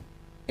you.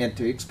 And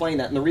to explain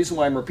that, and the reason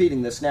why I'm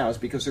repeating this now is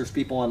because there's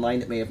people online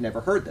that may have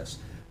never heard this.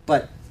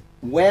 But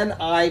when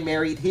I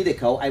married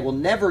Hideko, I will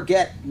never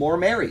get more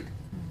married.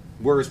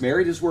 We're as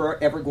married as we're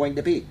ever going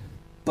to be.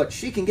 But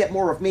she can get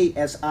more of me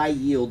as I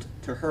yield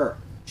to her.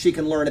 She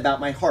can learn about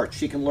my heart.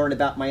 She can learn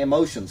about my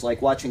emotions,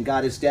 like watching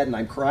God is Dead and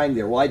I'm crying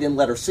there. Well, I didn't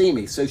let her see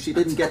me, so she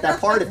didn't get that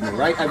part of me,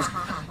 right?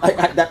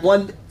 That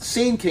one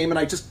scene came and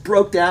I just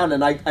broke down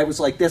and I was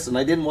like this, and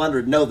I didn't want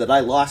her to know that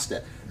I lost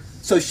it.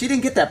 So she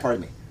didn't get that part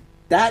of me.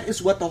 That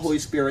is what the Holy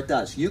Spirit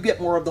does. You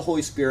get more of the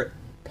Holy Spirit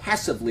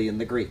passively in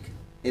the Greek.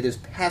 It is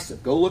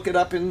passive. Go look it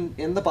up in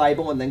the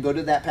Bible and then go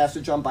to that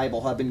passage on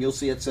Bible Hub and you'll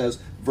see it says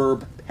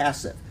verb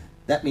passive.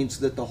 That means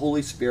that the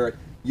Holy Spirit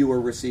you are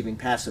receiving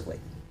passively.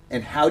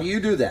 And how do you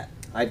do that?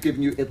 I've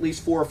given you at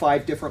least 4 or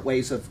 5 different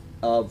ways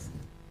of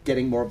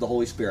getting more of the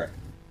Holy Spirit.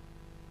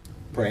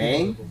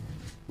 Praying,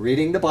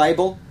 reading the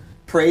Bible,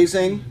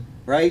 praising,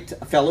 right?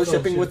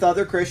 Fellowshipping with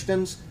other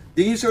Christians.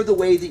 These are the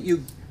way that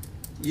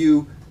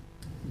you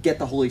get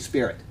the Holy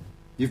Spirit.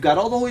 You've got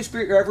all the Holy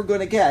Spirit you're ever going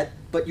to get,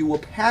 but you will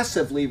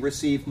passively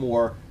receive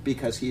more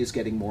because He is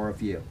getting more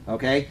of you.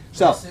 Okay?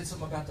 So I said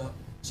something about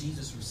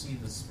Jesus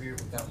received the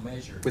Spirit without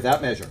measure.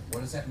 Without measure. What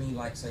does that mean,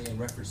 like, say, in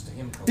reference to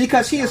Him?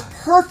 Because He is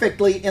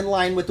perfectly in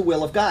line with the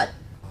will of God.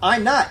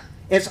 I'm not.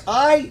 As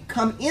I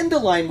come into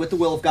line with the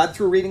will of God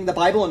through reading the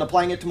Bible and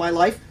applying it to my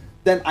life,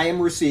 then I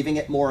am receiving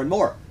it more and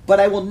more. But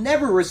I will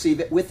never receive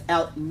it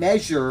without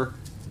measure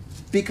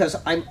because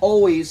I'm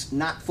always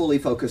not fully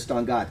focused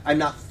on God. I'm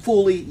not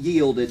fully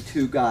yielded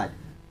to God.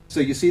 So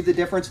you see the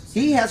difference?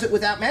 He has it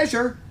without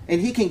measure, and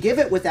He can give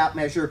it without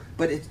measure,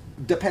 but it's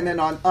dependent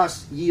on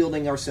us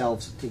yielding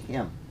ourselves to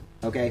Him.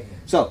 Okay?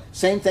 So,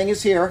 same thing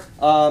is here.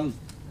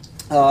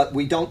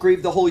 We don't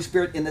grieve the Holy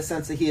Spirit in the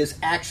sense that He is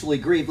actually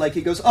grieved. Like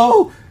He goes,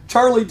 oh,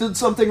 Charlie did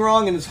something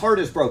wrong and his heart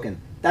is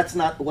broken. That's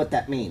not what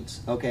that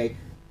means. Okay?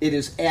 It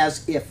is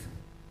as if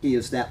He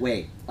is that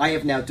way. I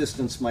have now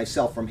distanced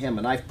myself from Him,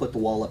 and I've put the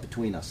wall up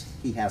between us.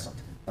 He hasn't.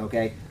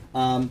 Okay?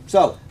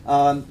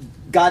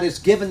 God has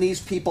given these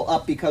people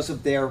up because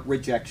of their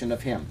rejection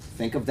of Him.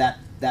 Think of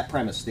that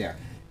premise there.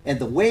 And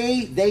the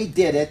way they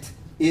did it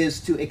is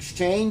to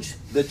exchange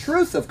the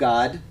truth of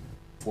God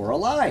for a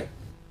lie.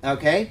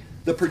 Okay?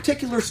 The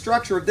particular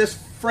structure of this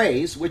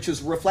phrase, which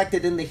is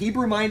reflected in the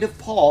Hebrew mind of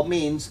Paul,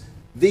 means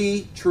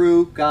the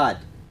true God.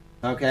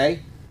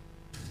 Okay?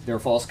 There are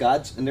false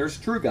gods and there's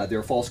true God. There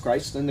are false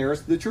Christs and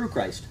there's the true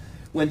Christ.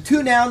 When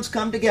two nouns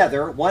come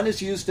together, one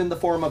is used in the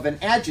form of an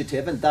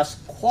adjective and thus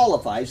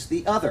qualifies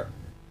the other.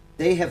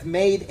 They have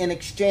made an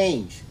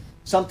exchange,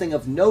 something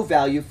of no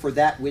value for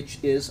that which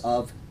is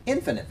of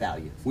infinite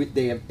value.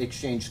 They have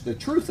exchanged the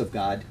truth of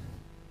God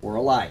for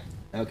a lie.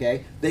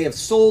 Okay? They have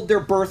sold their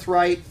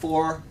birthright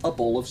for a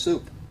bowl of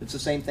soup. It's the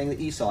same thing that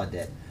Esau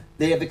did.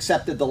 They have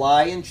accepted the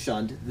lie and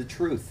shunned the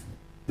truth.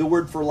 The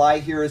word for lie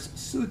here is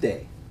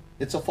pseude.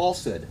 It's a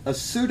falsehood, a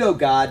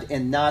pseudo-God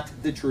and not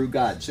the true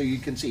God. So you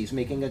can see he's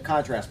making a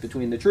contrast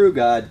between the true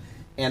God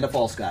and a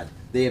false God.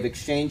 They have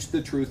exchanged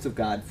the truth of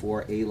God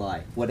for a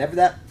lie, whatever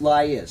that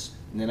lie is.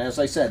 And then, as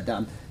I said,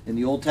 in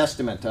the Old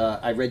Testament,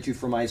 I read you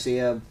from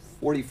Isaiah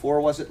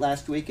 44, was it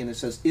last week? And it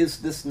says,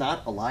 "Is this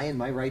not a lie in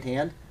my right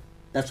hand?"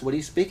 That's what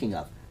he's speaking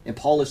of. And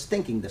Paul is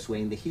thinking this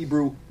way in the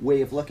Hebrew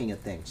way of looking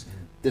at things.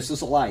 This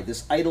is a lie.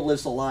 This idol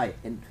is a lie.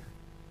 And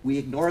we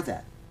ignore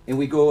that. And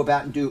we go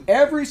about and do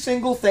every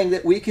single thing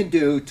that we can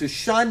do to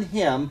shun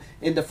him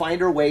and to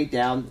find our way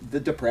down the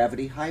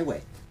depravity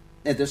highway.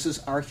 And this is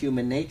our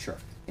human nature.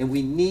 And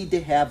we need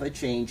to have a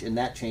change, and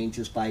that change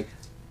is by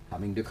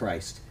coming to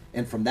Christ.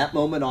 And from that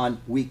moment on,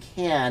 we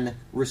can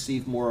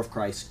receive more of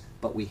Christ,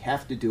 but we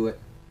have to do it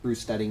through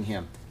studying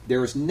him.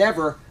 There is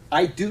never,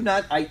 I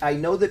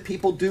know that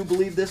people do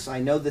believe this. I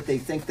know that they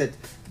think that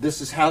this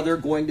is how they're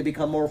going to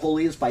become more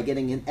holy, is by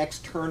getting an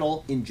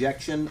external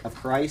injection of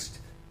Christ.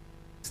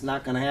 It's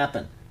not going to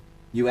happen.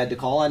 You had to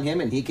call on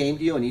him, and he came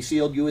to you, and he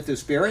sealed you with his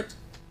Spirit.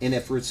 And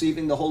if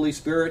receiving the Holy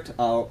Spirit,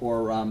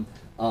 what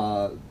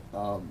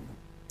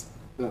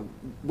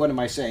am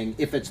I saying?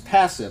 If it's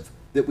passive,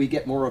 that we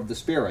get more of the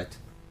Spirit,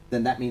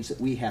 then that means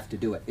that we have to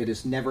do it. It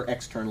is never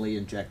externally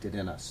injected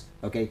in us.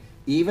 Okay?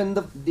 Even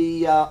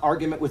the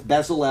argument with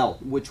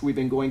Bezalel, which we've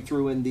been going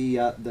through in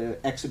the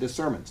Exodus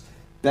sermons.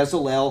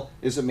 Bezalel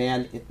is a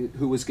man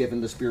who was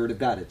given the Spirit of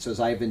God. It says,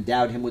 I have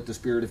endowed him with the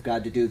Spirit of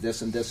God to do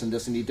this and this and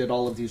this, and he did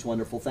all of these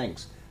wonderful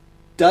things.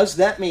 Does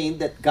that mean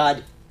that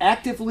God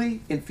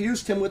actively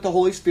infused him with the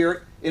Holy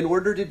Spirit in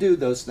order to do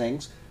those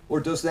things? Or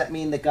does that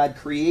mean that God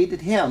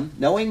created him,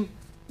 knowing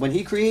when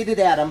he created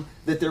Adam,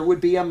 that there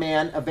would be a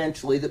man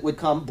eventually that would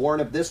come,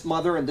 born of this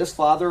mother and this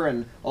father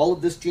and all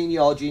of this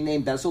genealogy,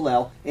 named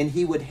Bezalel, and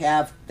he would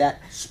have that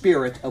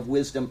spirit of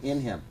wisdom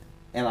in him?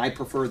 And I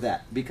prefer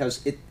that,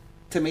 because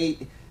to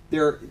me,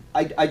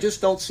 I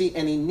just don't see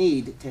any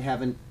need to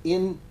have an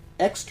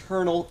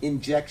external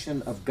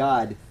injection of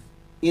God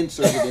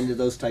inserted into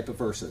those type of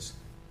verses.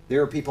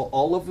 There are people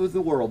all over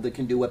the world that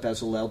can do what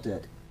Bezalel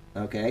did.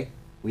 Okay?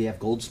 We have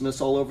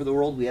goldsmiths all over the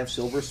world. We have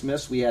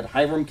silversmiths. We had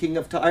Hiram, king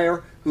of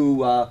Tyre,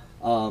 who,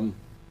 Hiram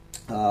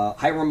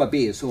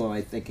Abi is who am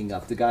I thinking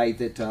of? The guy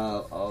that,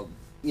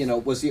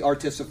 was the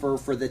artificer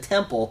for the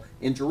temple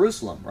in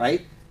Jerusalem,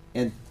 right?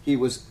 And he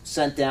was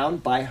sent down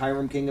by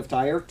Hiram, king of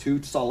Tyre,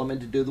 to Solomon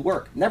to do the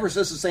work. Never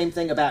says the same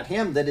thing about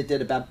him that it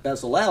did about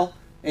Bezalel,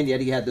 and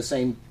yet he had the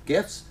same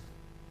gifts.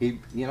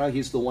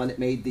 He's the one that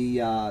made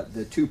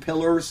the two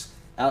pillars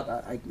out.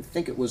 I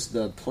think it was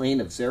the plain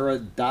of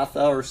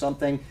Zaradatha or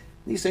something.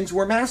 These things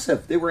were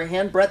massive. They were a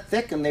handbreadth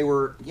thick, and they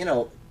were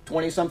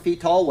 20-some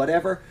feet tall,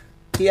 whatever.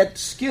 He had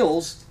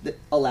skills that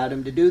allowed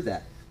him to do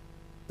that.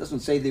 It doesn't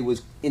say they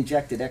was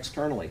injected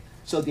externally.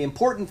 So the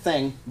important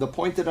thing, the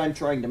point that I'm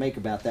trying to make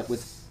about that,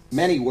 with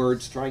many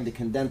words, trying to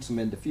condense them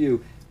into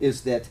few,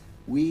 is that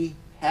we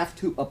have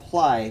to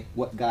apply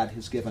what God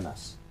has given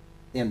us.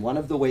 And one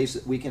of the ways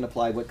that we can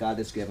apply what God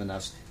has given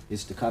us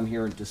is to come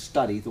here and to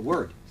study the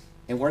Word.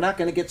 And we're not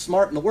going to get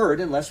smart in the Word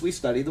unless we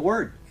study the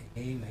Word.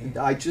 Amen.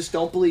 I just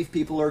don't believe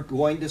people are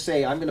going to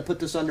say, I'm going to put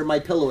this under my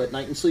pillow at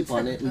night and sleep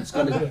on it, and it's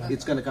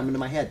going to come into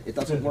my head. It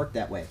doesn't work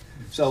that way.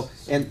 So,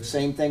 and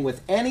same thing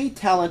with any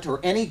talent or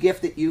any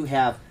gift that you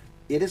have,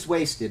 it is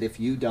wasted if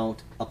you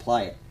don't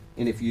apply it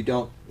and if you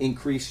don't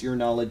increase your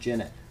knowledge in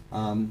it.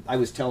 I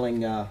was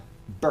telling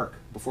Burke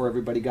before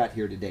everybody got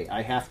here today,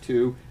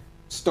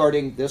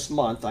 starting this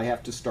month, I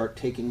have to start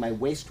taking my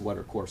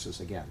wastewater courses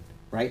again,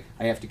 right?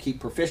 I have to keep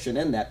proficient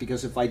in that,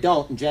 because if I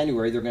don't, in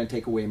January, they're going to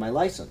take away my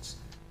license.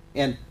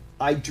 And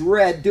I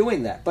dread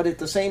doing that. But at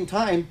the same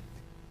time,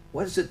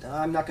 what is it?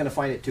 I'm not going to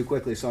find it too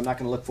quickly, so I'm not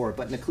going to look for it.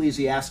 But in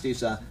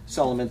Ecclesiastes,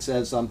 Solomon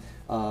says,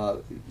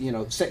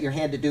 set your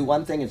hand to do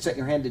one thing and set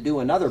your hand to do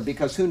another,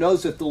 because who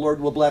knows if the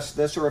Lord will bless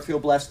this or if he'll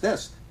bless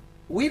this.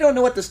 We don't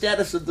know what the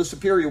status of the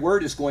superior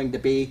word is going to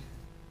be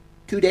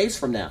 2 days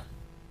from now,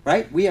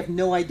 right? We have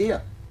no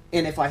idea.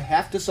 And if I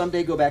have to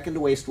someday go back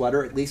into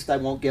wastewater, at least I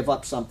won't give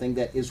up something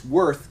that is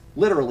worth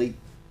literally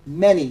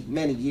many,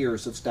 many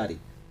years of study,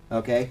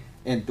 okay?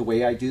 And the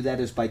way I do that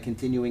is by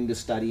continuing to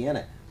study in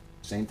it.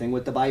 Same thing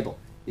with the Bible.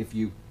 If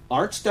you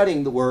aren't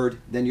studying the Word,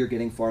 then you're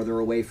getting farther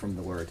away from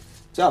the Word.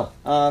 So,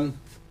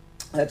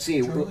 let's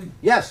see. Charlie?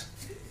 Yes?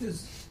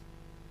 Is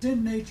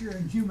sin nature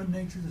and human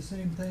nature the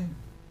same thing?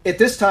 At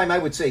this time, I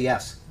would say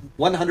yes,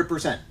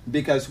 100%,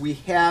 because we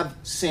have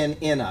sin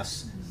in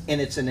us,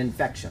 and it's an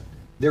infection.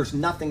 There's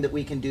nothing that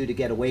we can do to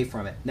get away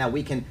from it. Now,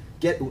 we can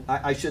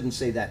I shouldn't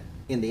say that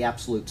in the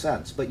absolute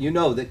sense, but you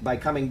know that by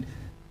coming,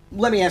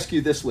 let me ask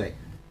you this way.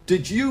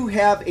 Did you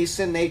have a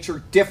sin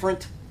nature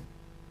different?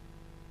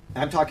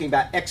 I'm talking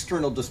about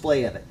external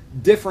display of it.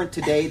 Different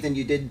today than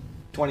you did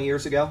 20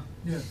 years ago?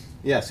 Yes.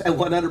 Yes, at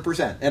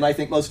 100%. And I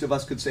think most of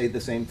us could say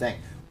the same thing.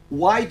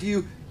 Why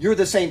do you're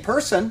the same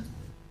person,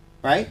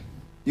 right?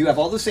 You have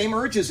all the same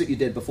urges that you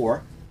did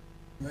before.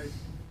 Right.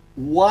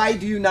 Why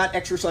do you not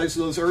exercise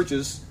those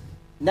urges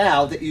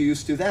now that you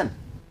used to then?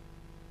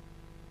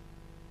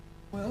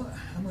 Well,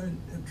 I'm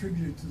going to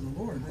attribute it to the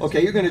Lord. That's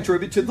Okay, you're going to what-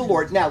 attribute to the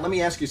Lord. Now, let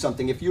me ask you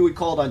something. If you had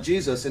called on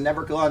Jesus and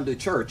never gone to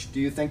church, do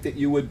you think that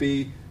you would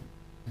be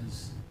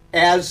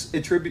as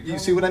attribute? You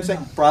see what I'm Probably saying?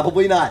 not.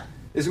 Probably not.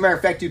 As a matter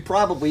of fact, you'd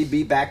probably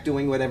be back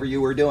doing whatever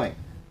you were doing.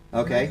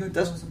 Okay? Very good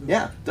Doesn't, possibility.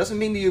 yeah, doesn't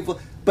mean that you've...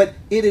 But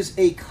it is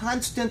a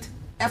constant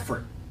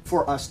effort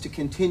for us to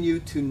continue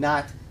to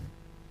not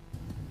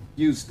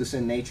use the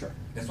sin nature.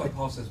 That's why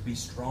Paul says, be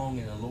strong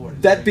in the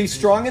Lord. That be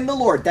strong in the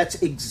Lord.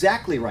 That's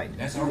exactly right.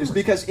 That's our Is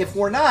because if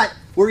we're not,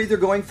 we're either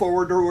going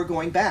forward or we're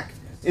going back.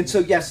 And so,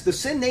 yes, the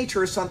sin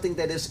nature is something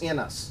that is in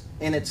us.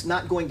 And it's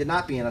not going to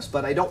not be in us.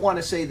 But I don't want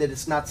to say that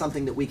it's not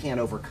something that we can't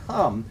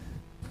overcome.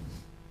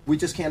 We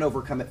just can't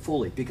overcome it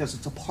fully because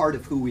it's a part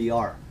of who we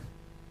are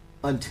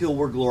until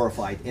we're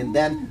glorified. And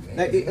then,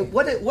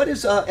 what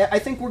is, I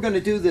think we're going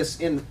to do this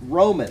in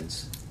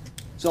Romans.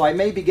 So I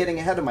may be getting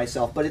ahead of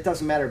myself, but it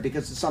doesn't matter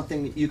because it's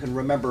something that you can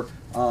remember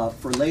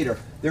for later.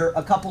 There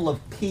are a couple of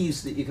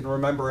P's that you can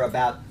remember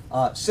about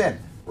sin.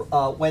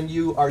 When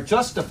you are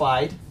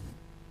justified,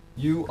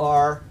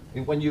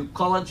 when you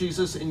call on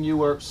Jesus and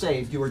you are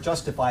saved, you are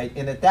justified.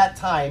 And at that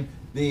time,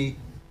 the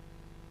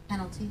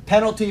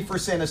penalty for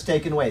sin is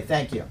taken away.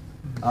 Thank you.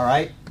 All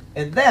right?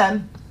 And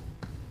then,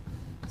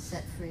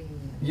 Set free.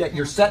 yet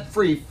you're set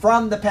free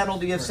from the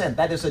penalty of sin.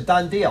 That is a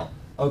done deal.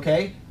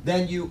 Okay?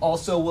 Then you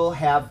also will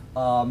have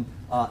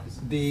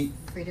the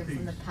Freedom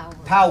from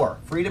the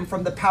freedom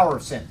from the power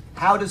of sin.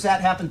 How does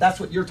that happen? That's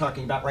what you're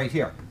talking about right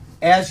here.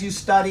 As you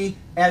study,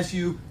 as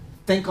you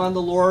think on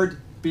the Lord,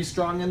 be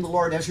strong in the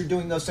Lord, as you're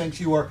doing those things,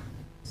 you are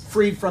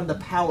freed from the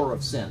power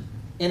of sin.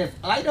 And if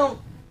I don't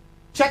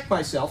check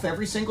myself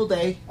every single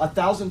day,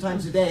 1,000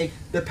 times a day,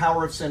 the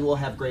power of sin will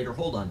have greater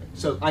hold on me.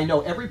 So I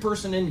know every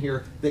person in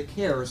here that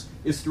cares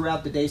is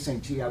throughout the day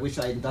saying, gee, I wish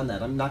I hadn't done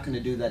that. I'm not going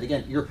to do that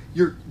again.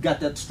 You're got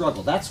that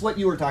struggle. That's what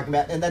you were talking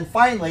about. And then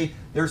finally,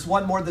 there's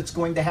one more that's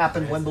going to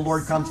happen when the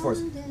Lord comes for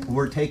us.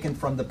 We're taken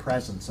from the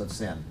presence of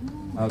sin.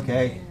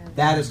 Okay?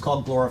 That is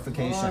called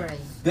glorification. Glory.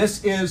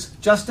 This is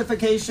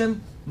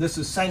justification. This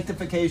is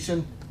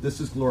sanctification. This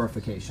is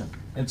glorification.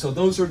 And so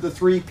those are the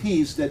three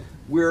P's that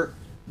we're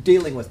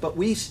dealing with. But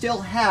we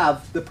still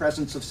have the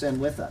presence of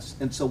sin with us.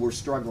 And so we're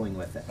struggling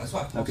with it. That's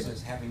why Paul Okay.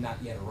 says, having not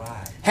yet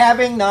arrived.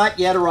 Having not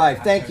yet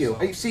arrived. Thank you.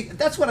 So- You see,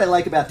 that's what I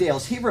like about Dale.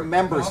 Is he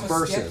remembers I'm a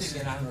verses.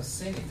 skeptic and I'm a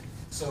cynic,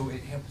 so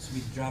it helps me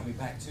to drive me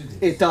back to this.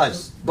 It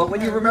does. But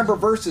when you remember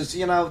verses,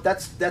 you know,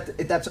 that's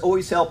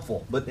always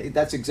helpful. But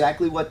that's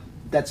exactly.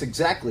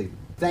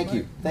 Thank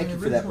you. Thank you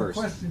for that verse.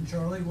 My original question,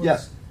 Charlie, was,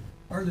 Yes.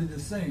 are they the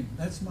same?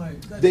 That's my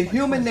The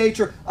human question.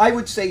 nature, I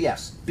would say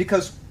yes,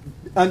 because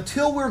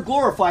until we're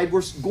glorified,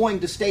 we're going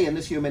to stay in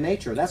this human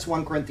nature. That's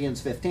 1 Corinthians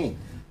 15,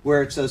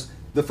 where it says,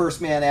 the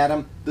first man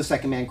Adam, the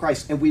second man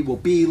Christ, and we will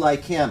be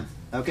like him.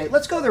 Okay,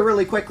 let's go there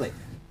really quickly.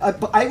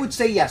 But I would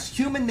say yes,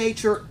 human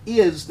nature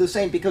is the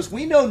same, because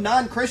we know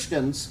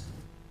non-Christians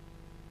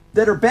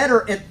that are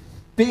better at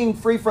being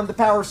free from the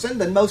power of sin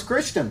than most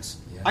Christians.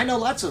 Yeah. I know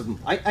lots of them.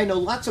 I know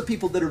lots of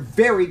people that are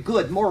very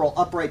good, moral,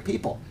 upright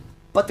people,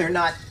 but they're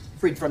not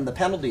freed from the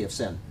penalty of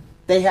sin.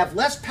 They have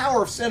less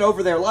power of sin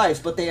over their lives,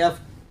 but they have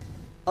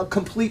a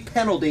complete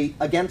penalty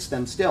against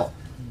them still.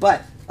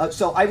 But,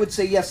 so I would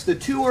say yes, the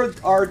two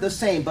are the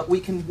same, but we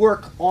can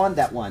work on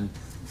that one.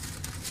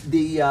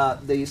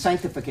 The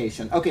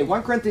sanctification. Okay,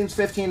 1 Corinthians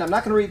 15. I'm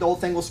not going to read the whole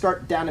thing. We'll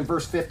start down in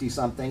verse 50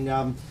 something.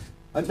 No,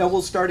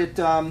 we'll start at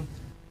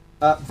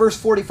verse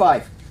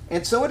 45.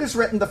 And so it is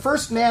written, the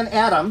first man,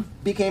 Adam,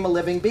 became a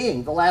living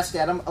being. The last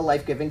Adam, a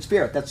life-giving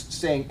spirit. That's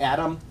saying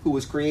Adam, who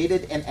was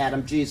created, and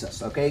Adam,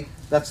 Jesus. Okay?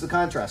 That's the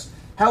contrast.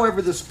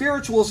 However, the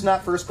spiritual is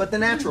not first, but the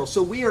natural.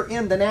 So we are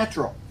in the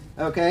natural.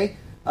 Okay?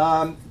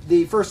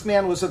 The first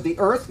man was of the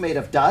earth, made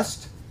of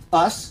dust.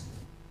 Us.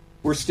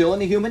 We're still in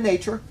the human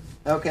nature.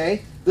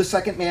 Okay? The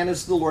second man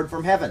is the Lord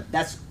from heaven.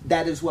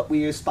 That is what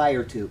we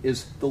aspire to,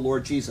 is the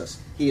Lord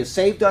Jesus. He has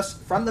saved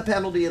us from the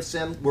penalty of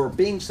sin. We're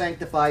being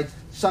sanctified.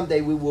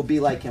 Someday we will be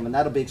like him, and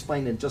that'll be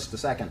explained in just a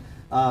second.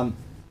 As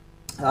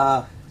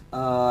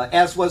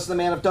was the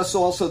man of dust,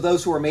 so also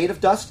those who are made of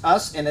dust,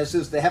 us, and as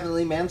is the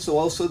heavenly man, so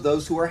also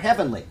those who are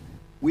heavenly.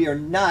 We are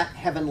not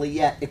heavenly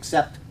yet,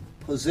 except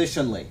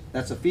positionally.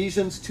 That's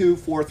Ephesians 2,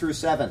 4 through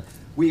 7.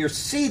 We are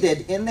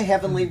seated in the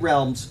heavenly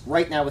realms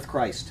right now with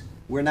Christ.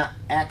 We're not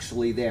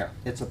actually there.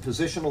 It's a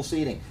positional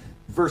seating.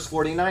 Verse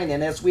 49,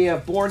 and as we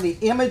have borne the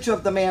image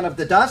of the man of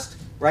the dust,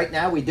 right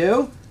now we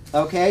do,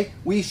 okay,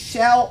 we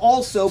shall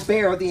also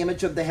bear the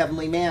image of the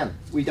heavenly man.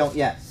 We don't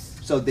yet.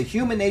 So the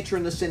human nature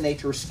and the sin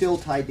nature are still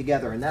tied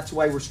together, and that's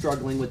why we're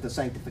struggling with the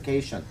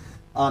sanctification.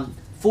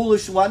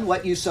 Foolish one,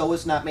 what you sow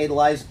is not made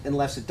alive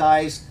unless it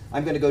dies.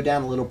 I'm going to go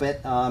down a little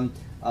bit.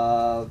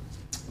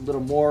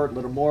 little more.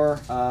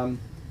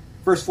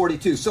 Verse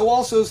 42. So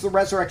also is the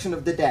resurrection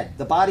of the dead.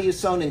 The body is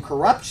sown in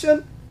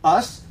corruption,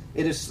 us.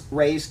 It is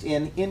raised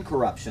in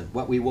incorruption,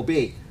 what we will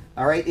be.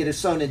 All right. It is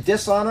sown in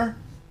dishonor.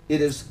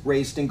 It is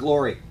raised in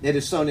glory. It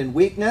is sown in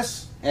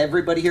weakness.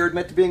 Everybody here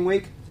admit to being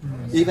weak?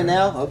 Even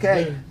now?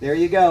 Okay. There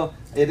you go.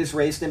 It is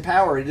raised in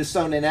power. It is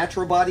sown in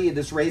natural body. It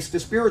is raised a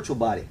spiritual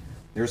body.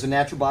 There's a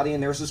natural body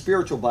and there's a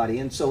spiritual body.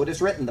 And so it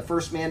is written, the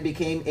first man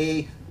became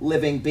a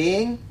living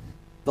being.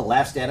 The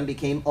last Adam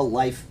became a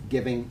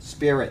life-giving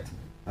spirit.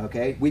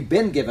 Okay? We've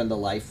been given the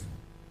life.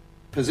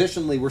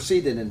 Positionally, we're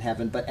seated in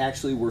heaven, but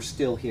actually we're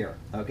still here.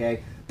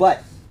 Okay?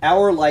 But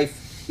our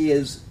life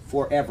is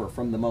forever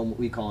from the moment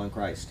we call on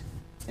Christ.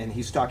 And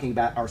he's talking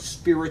about our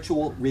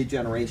spiritual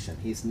regeneration.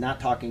 He's not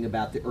talking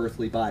about the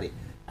earthly body.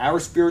 Our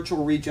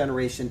spiritual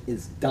regeneration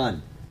is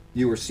done.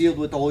 You are sealed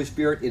with the Holy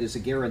Spirit. It is a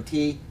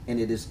guarantee, and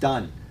it is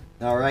done.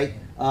 All right?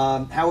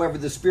 However,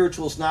 the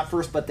spiritual is not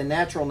first, but the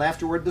natural, and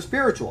afterward the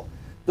spiritual.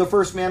 The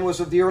first man was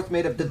of the earth,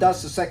 made of the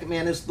dust. The second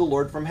man is the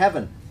Lord from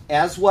heaven.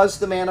 As was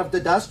the man of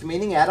the dust,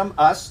 meaning Adam,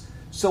 us,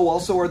 so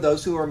also are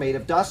those who are made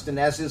of dust. And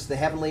as is the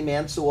heavenly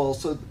man, so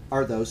also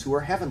are those who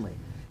are heavenly.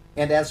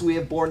 And as we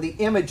have borne the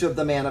image of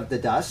the man of the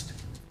dust,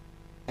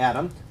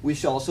 Adam, we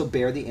shall also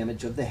bear the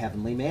image of the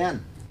heavenly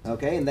man.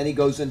 Okay, and then he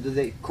goes into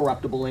the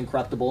corruptible,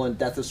 incorruptible, and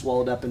death is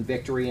swallowed up in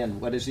victory. And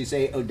what does he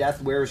say? O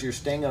death, where is your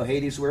sting? O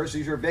Hades, where is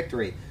your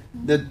victory?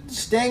 The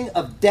sting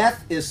of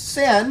death is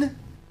sin,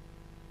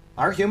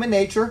 our human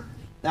nature,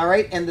 all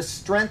right? And the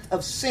strength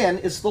of sin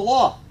is the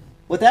law.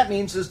 What that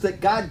means is that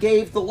God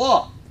gave the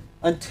law.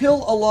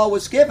 Until a law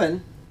was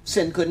given,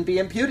 sin couldn't be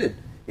imputed.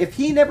 If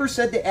he never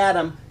said to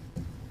Adam,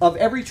 of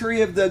every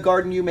tree of the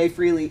garden you may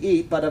freely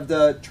eat, but of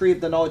the tree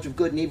of the knowledge of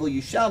good and evil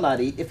you shall not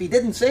eat, if he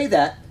didn't say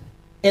that,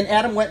 and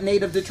Adam went and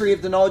ate of the tree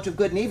of the knowledge of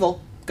good and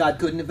evil, God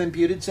couldn't have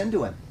imputed sin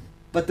to him.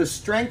 But the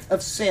strength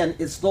of sin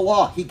is the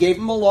law. He gave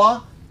him a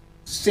law.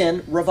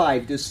 Sin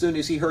revived. As soon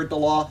as he heard the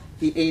law,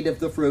 he ate of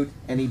the fruit,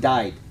 and he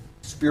died.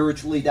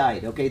 Spiritually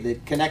died. Okay, the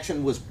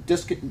connection was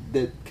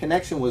disconnected,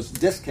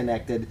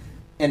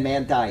 and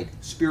man died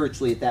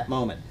spiritually at that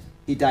moment.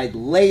 He died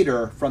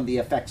later from the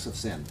effects of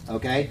sin.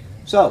 Okay,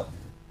 so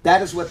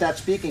that is what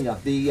that's speaking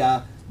of.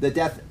 The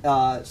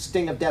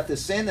sting of death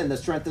is sin, and the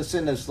strength of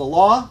sin is the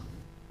law.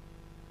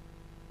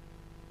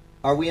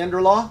 Are we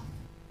under law?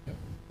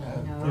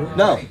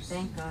 No.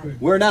 Thank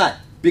God. We're not,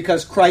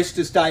 because Christ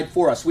has died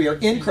for us. We are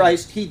in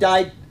Christ. He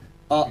died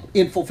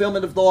in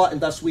fulfillment of the law, and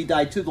thus we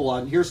died to the law.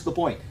 And here's the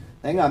point.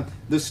 Hang on.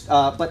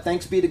 But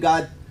thanks be to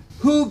God,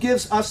 who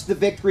gives us the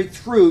victory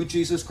through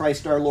Jesus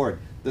Christ our Lord.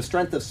 The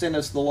strength of sin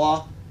is the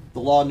law. The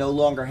law no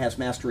longer has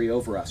mastery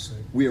over us.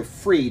 We are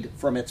freed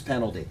from its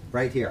penalty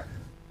right here.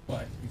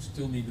 But you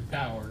still need the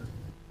power.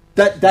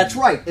 That's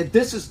right.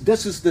 This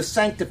is the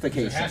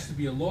sanctification. There has to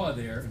be a law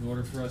there in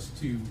order for us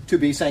to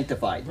be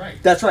sanctified.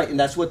 Right. That's right, and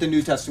that's what the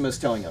New Testament is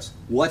telling us.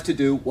 What to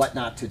do, what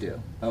not to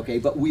do. Okay,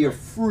 but we are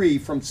free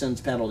from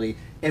sin's penalty,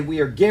 and we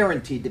are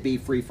guaranteed to be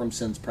free from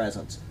sin's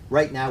presence.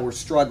 Right now we're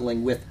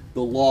struggling with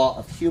the law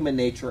of human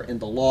nature and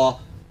the law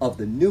of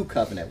the new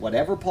covenant.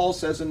 Whatever Paul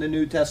says in the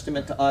New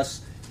Testament to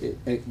us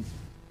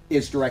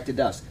is directed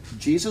to us.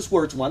 Jesus'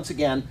 words, once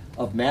again,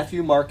 of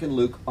Matthew, Mark, and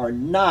Luke are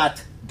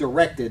not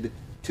directed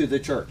to the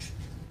church.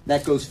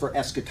 That goes for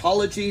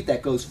eschatology.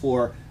 That goes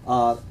for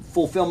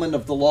fulfillment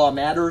of the law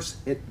matters.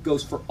 It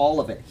goes for all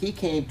of it. He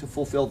came to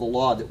fulfill the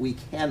law that we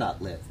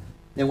cannot live.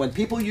 And when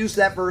people use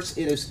that verse,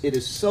 it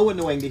is so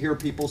annoying to hear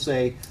people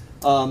say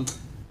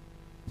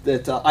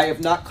that I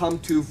have not come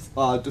to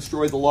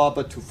destroy the law,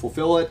 but to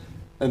fulfill it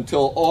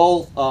until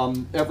all,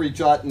 every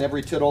jot and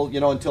every tittle,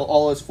 until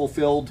all is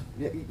fulfilled.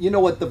 You know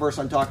what the verse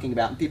I'm talking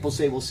about. And people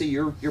say, well, see,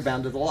 you're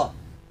bound to the law.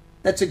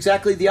 That's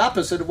exactly the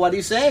opposite of what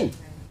he's saying.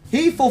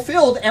 He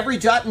fulfilled every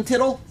jot and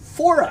tittle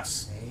for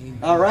us. Amen.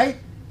 All right?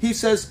 He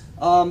says,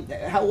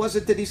 how was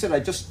it that he said? I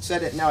just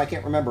said it now, I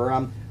can't remember.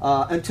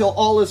 Until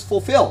all is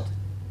fulfilled.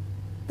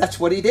 That's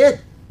what he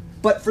did.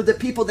 But for the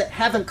people that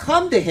haven't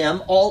come to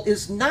him, all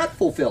is not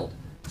fulfilled.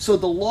 So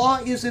the law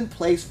is in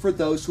place for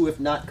those who have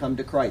not come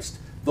to Christ.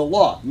 The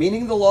law,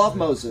 meaning the law of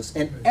Moses,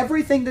 and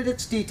everything that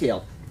it's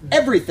detailed,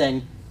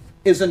 everything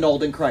is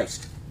annulled in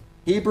Christ.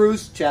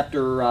 Hebrews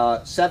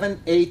chapter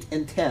 7, 8,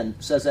 and 10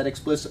 says that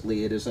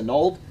explicitly. It is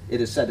annulled, it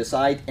is set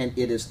aside, and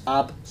it is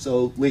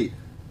obsolete.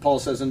 Paul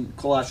says in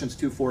Colossians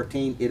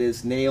 2:14, it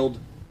is nailed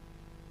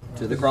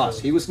to the cross.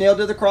 He was nailed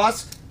to the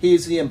cross. He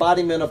is the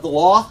embodiment of the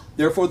law.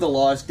 Therefore, the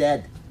law is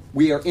dead.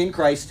 We are in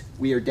Christ.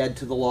 We are dead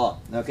to the law.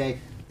 Okay?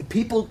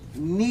 People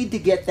need to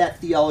get that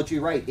theology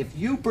right. If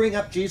you bring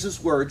up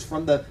Jesus' words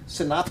from the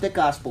Synoptic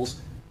Gospels,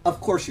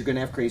 of course you're going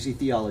to have crazy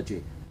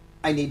theology.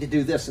 I need to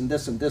do this and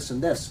this and this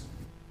and this.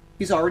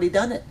 He's already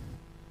done it.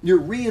 You're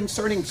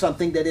reinserting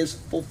something that is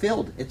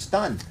fulfilled. It's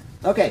done.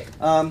 Okay.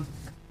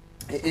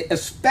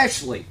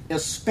 Especially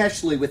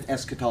with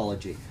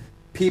eschatology.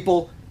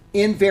 People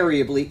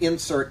invariably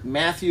insert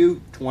Matthew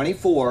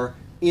 24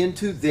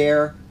 into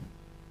their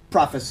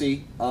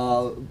prophecy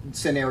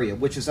scenario,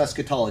 which is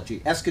eschatology.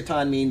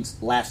 Eschaton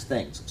means last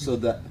things. So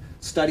the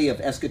study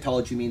of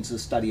eschatology means the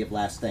study of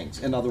last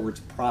things. In other words,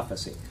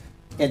 prophecy.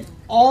 And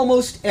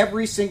almost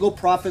every single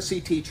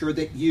prophecy teacher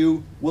that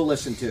you will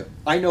listen to,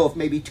 I know of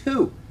maybe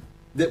two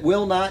that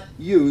will not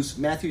use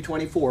Matthew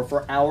 24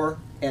 for our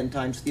end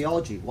times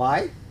theology.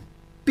 Why?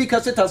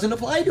 Because it doesn't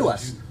apply to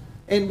us.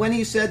 And when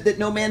he said that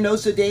no man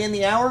knows the day and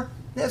the hour,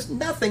 it has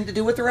nothing to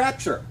do with the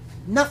rapture.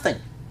 Nothing.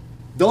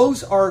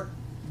 Those are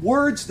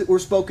words that were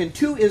spoken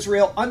to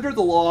Israel under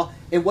the law.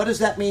 And what does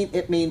that mean?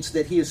 It means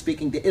that he is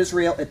speaking to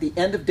Israel at the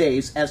end of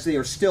days as they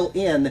are still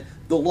in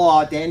the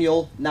law,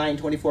 Daniel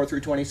 9:24 through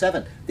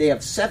 27. They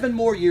have 7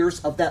 more years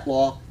of that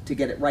law to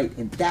get it right.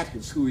 And that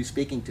is who he's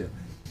speaking to.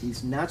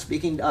 He's not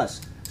speaking to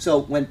us. So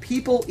when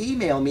people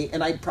email me,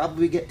 and I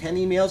probably get 10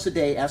 emails a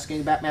day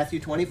asking about Matthew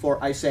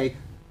 24, I say,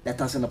 that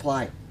doesn't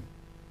apply.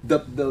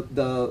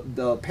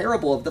 The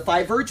parable of the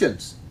 5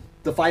 virgins,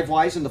 the 5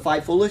 wise and the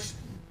 5 foolish,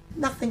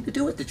 nothing to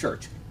do with the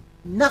church.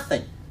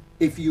 Nothing.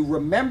 If you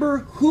remember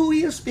who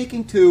he is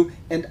speaking to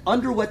and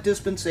under what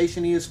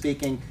dispensation he is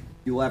speaking,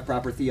 you will have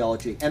proper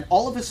theology. And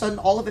all of a sudden,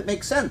 all of it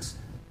makes sense.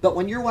 But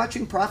when you're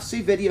watching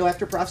prophecy video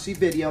after prophecy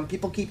video, and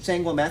people keep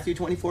saying, well, Matthew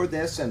 24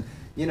 this, and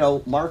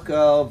Mark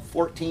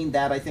 14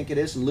 that, I think it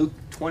is, and Luke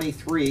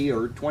 23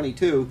 or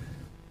 22,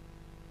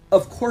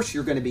 of course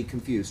you're going to be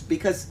confused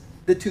because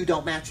the two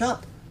don't match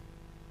up.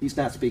 He's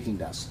not speaking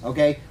to us,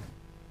 okay?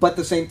 But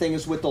the same thing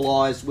is with the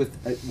law as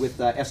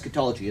with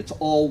eschatology. It's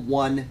all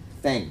one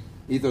thing.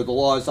 Either the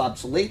law is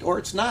obsolete or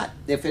it's not.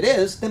 If it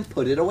is, then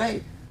put it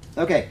away.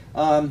 Okay,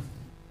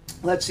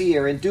 let's see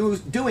here. In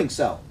doing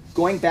so,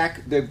 going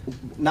back, they're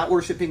not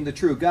worshiping the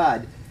true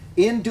God.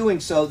 In doing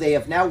so, they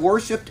have now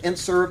worshipped and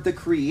served the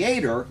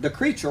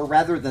creature,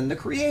 rather than the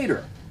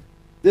Creator.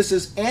 This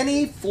is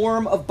any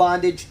form of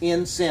bondage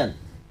in sin.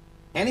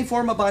 Any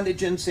form of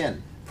bondage in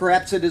sin.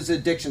 Perhaps it is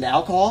addiction to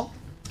alcohol,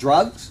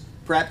 drugs.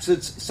 Perhaps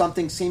it's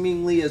something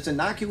seemingly as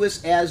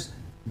innocuous as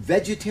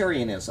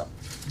vegetarianism.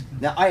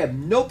 Now, I have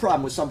no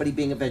problem with somebody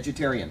being a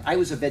vegetarian. I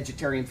was a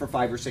vegetarian for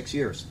 5 or 6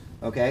 years,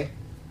 okay?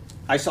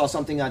 I saw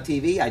something on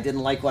TV. I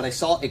didn't like what I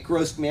saw. It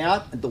grossed me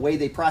out, the way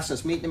they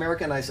process meat in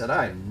America, and I said,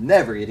 I'm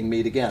never eating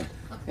meat again.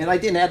 And I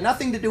didn't have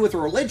nothing to do with a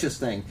religious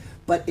thing,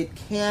 but it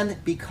can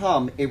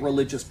become a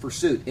religious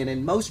pursuit. And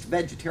in most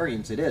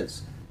vegetarians, it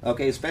is.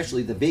 Okay,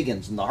 especially the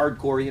vegans and the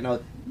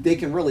hardcore, they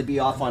can really be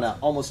off on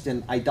almost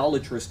an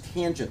idolatrous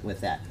tangent with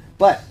that.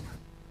 But,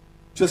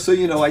 just so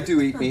you know, I do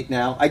eat meat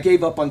now. I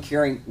gave up on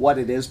caring what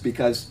it is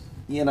because,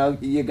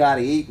 you got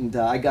to eat. And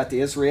I got to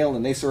Israel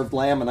and they served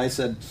lamb and I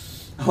said,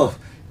 oh,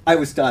 I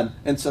was done.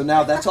 And so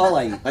now that's all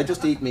I eat. I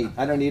just eat meat.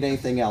 I don't eat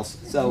anything else.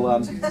 So,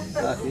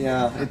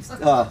 it's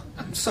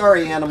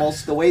sorry,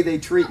 animals. The way they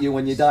treat you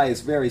when you die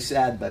is very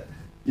sad, but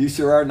you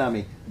sure are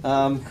nummy.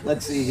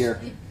 Let's see here.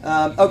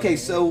 Okay,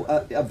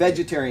 so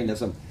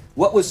vegetarianism.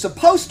 What was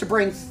supposed to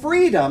bring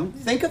freedom,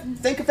 think of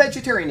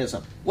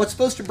vegetarianism. What's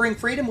supposed to bring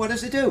freedom, what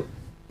does it do?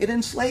 It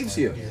enslaves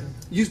you.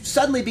 You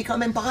suddenly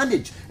become in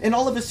bondage. And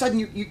all of a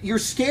sudden you're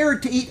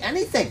scared to eat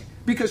anything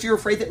because you're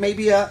afraid that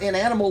maybe an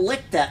animal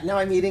licked that. Now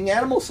I'm eating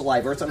animal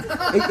saliva or something.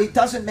 It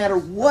doesn't matter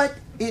what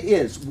it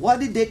is,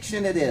 what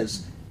addiction it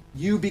is,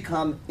 you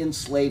become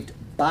enslaved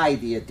by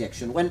the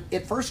addiction. When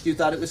at first you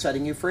thought it was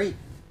setting you free.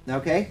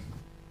 Okay?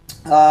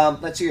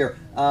 Let's see here.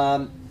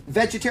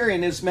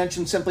 Vegetarian is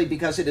mentioned simply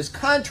because it is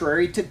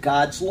contrary to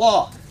God's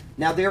law.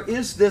 Now there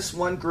is this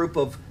one group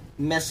of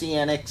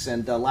Messianics,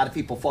 and a lot of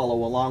people follow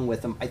along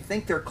with them. I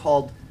think they're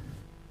called,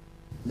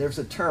 there's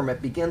a term,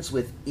 it begins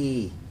with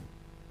E.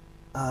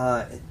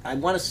 I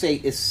want to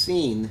say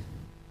Essene.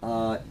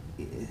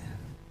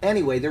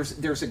 Anyway,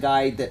 there's a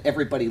guy that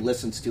everybody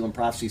listens to in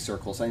prophecy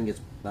circles. I think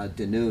it's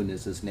Danoon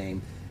is his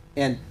name.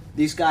 And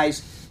these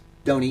guys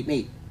don't eat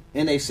meat.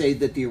 And they say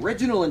that the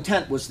original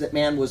intent was that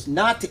man was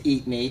not to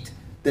eat meat,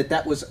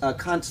 that was a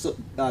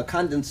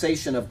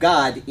condensation of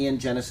God in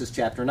Genesis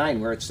chapter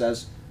 9, where it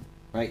says,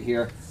 right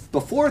here,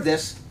 before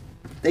this,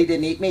 they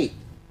didn't eat meat.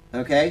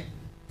 Okay?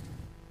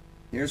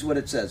 Here's what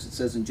it says. It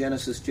says in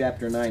Genesis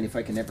chapter 9, if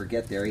I can ever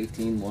get there,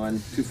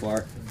 18:1, too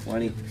far,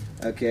 20.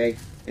 Okay?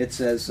 It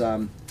says,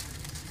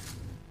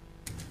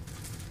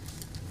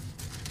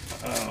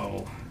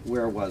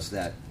 where was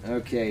that?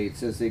 Okay, it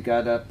says they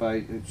got up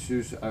by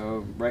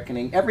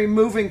reckoning every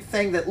moving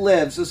thing that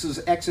lives. This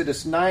is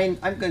Exodus 9.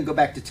 I'm going to go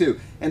back to 2.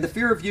 And the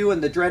fear of you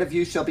and the dread of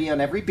you shall be on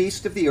every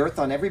beast of the earth,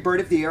 on every bird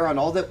of the air, on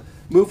all that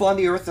move on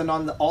the earth, and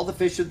on all the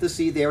fish of the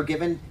sea. They are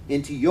given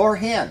into your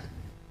hand.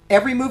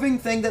 Every moving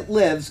thing that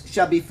lives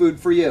shall be food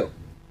for you.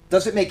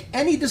 Does it make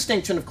any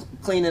distinction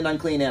of clean and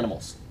unclean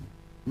animals?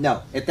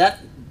 No. At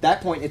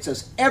that point, it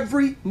says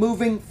every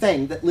moving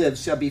thing that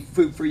lives shall be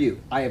food for you.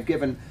 I have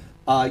given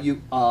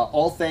you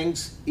all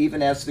things,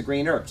 even as the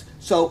green herbs.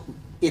 So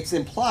it's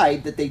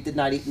implied that they did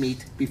not eat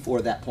meat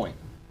before that point.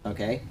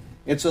 Okay?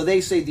 And so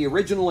they say the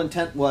original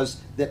intent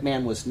was that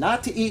man was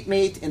not to eat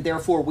meat, and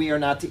therefore we are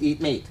not to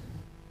eat meat.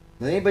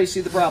 Does anybody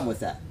see the problem with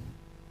that?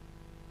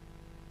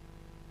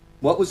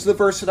 What was the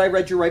verse that I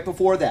read you right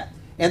before that?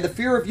 And the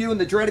fear of you and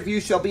the dread of you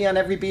shall be on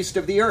every beast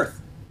of the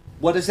earth.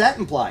 What does that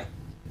imply?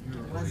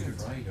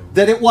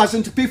 That it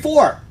wasn't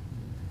before.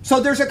 So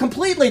there's a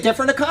completely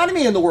different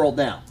economy in the world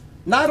now.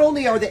 Not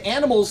only are the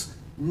animals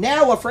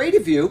now afraid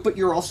of you, but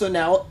you're also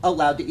now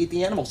allowed to eat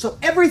the animals. So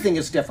everything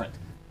is different.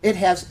 It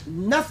has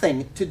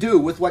nothing to do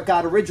with what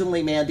God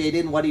originally mandated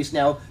and what he's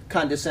now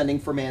condescending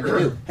for man to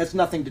do. Has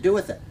nothing to do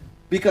with it.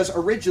 Because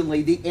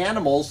originally the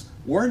animals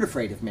weren't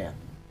afraid of man.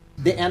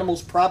 The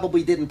animals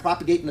probably didn't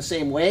propagate in the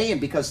same way, and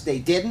because they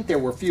didn't, there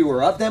were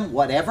fewer of them,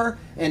 whatever,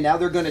 and now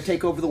they're going to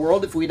take over the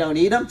world if we don't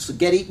eat them, so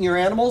get eating your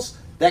animals.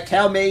 That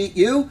cow may eat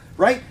you,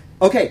 right?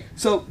 Okay,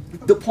 so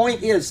the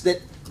point is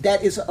that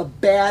that is a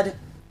bad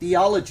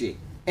theology.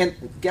 And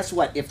guess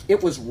what? If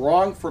it was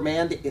wrong for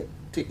man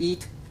to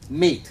eat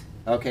meat,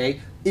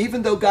 okay,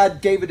 even though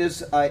God gave it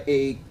as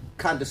a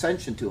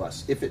condescension to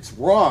us, if it's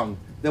wrong,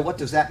 then what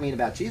does that mean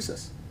about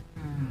Jesus?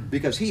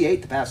 Because he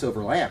ate the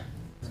Passover lamb,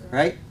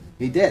 right?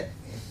 He did.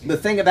 The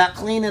thing about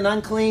clean and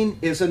unclean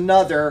is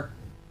another.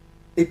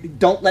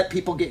 Don't let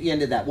people get you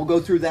into that. We'll go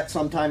through that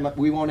sometime.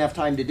 We won't have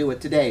time to do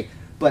it today.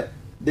 But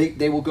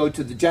they will go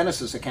to the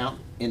Genesis account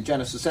in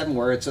Genesis 7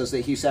 where it says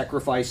that he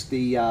sacrificed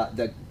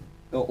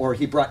or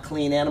he brought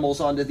clean animals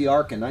onto the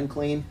ark and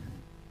unclean.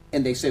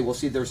 And they say, well,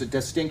 see, there's a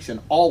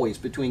distinction always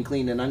between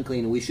clean and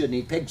unclean, and we shouldn't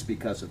eat pigs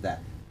because of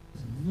that.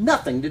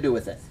 Nothing to do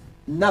with it.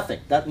 Nothing.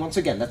 That, once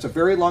again, that's a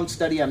very long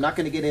study. I'm not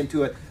going to get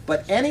into it.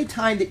 But any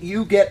time that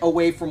you get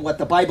away from what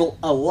the Bible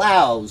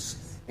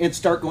allows and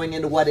start going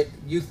into what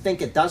you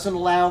think it doesn't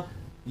allow,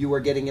 you are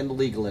getting into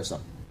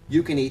legalism.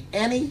 You can eat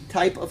any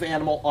type of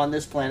animal on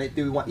this planet.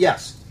 Do you want?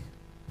 Yes.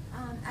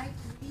 I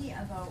agree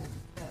about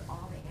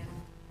all the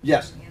animals.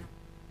 Yes.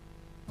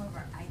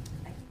 However, I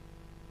think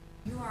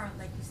you are,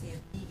 like you say,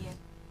 a vegan.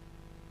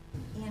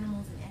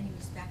 Animals in any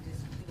respect is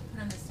they were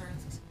put on this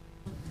earth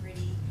to look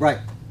pretty. Right.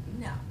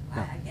 No,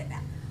 I get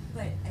that.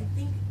 But I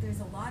think there's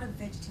a lot of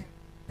vegetarians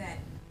that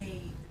the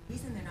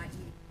reason they're not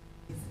eating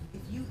is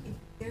if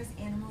there's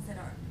animals that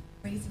are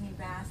raising in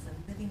grass and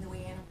living the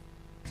way animals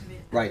do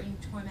it, Right. being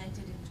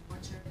tormented and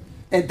tortured.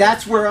 And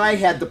that's where I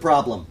had the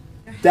problem.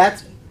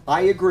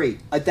 I agree.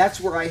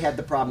 That's where I had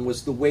the problem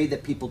was the way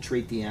that people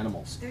treat the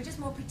animals. They're just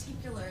more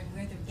particular in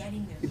where they're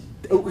getting their meat.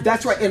 They Oh, wanna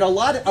that's make right. And a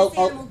lot of this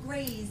animal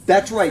grazed,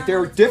 that's and right. some There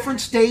are attacked.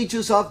 different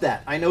stages of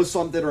that. I know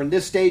some that are in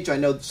this stage. I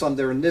know some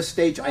that are in this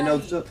stage. I know,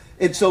 Right.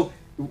 and so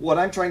what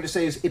I'm trying to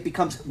say is, it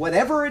becomes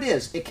whatever it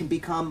is. It can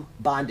become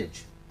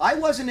bondage. I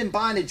wasn't in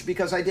bondage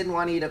because I didn't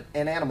want to eat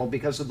an animal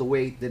because of the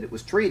way that it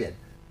was treated.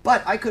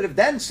 But I could have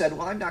then said,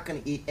 well, I'm not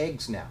going to eat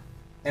eggs now,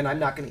 and I'm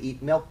not going to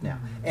eat milk now.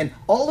 And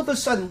all of a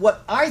sudden,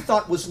 what I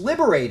thought was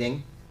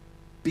liberating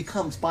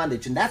becomes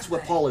bondage, and that's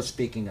what Paul is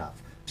speaking of.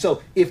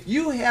 So if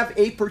you have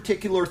a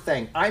particular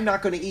thing, I'm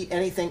not going to eat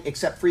anything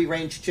except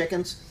free-range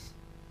chickens,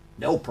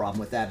 no problem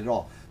with that at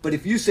all. But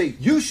if you say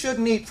you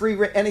shouldn't eat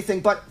anything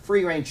but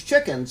free-range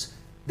chickens,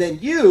 then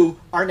you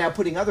are now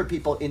putting other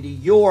people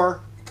into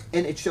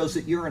and it shows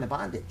that you're in a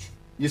bondage.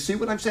 You see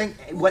what I'm saying?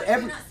 Well,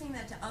 Whatever. You're not saying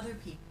that to other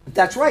people.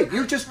 That's right.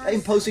 You're I just personally-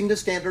 imposing the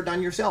standard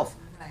on yourself.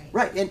 Right.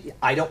 Right. And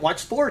I don't watch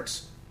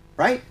sports.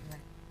 Right? Right.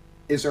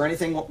 Is there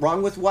anything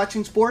wrong with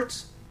watching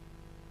sports?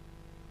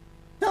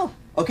 No.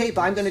 Okay,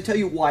 but I'm going to tell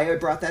you why I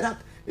brought that up.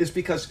 Is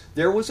because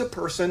there was a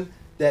person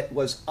that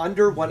was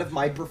under one of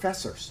my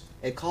professors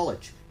at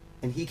college,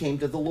 and he came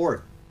to the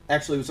Lord.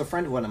 Actually, he was a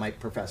friend of one of my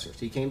professors.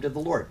 He came to the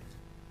Lord.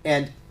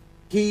 And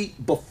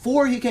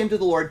before he came to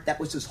the Lord, that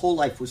was his whole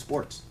life was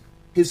sports.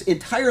 His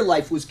entire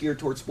life was geared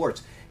towards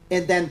sports.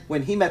 And then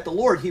when he met the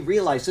Lord, he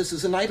realized this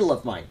is an idol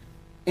of mine.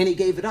 And he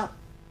gave it up.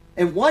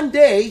 And one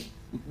day,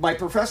 my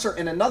professor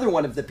and another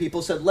one of the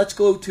people said, let's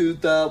go to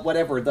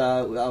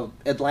the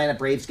Atlanta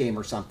Braves game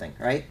or something,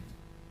 right?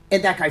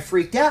 And that guy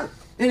freaked out.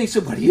 And he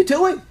said, what are you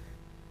doing?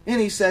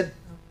 And he said,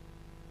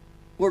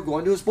 we're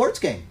going to a sports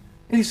game.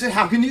 And he said,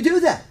 how can you do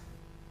that?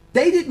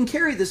 They didn't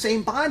carry the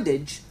same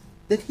bondage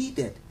that he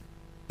did.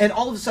 And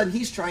all of a sudden,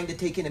 he's trying to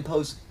take and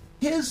impose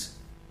his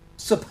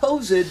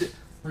supposed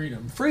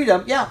freedom,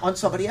 on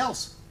somebody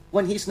else,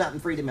 when he's not in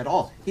freedom at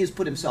all. He has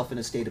put himself in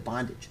a state of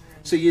bondage.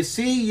 So you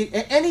see,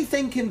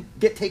 anything can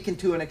get taken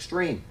to an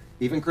extreme,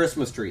 even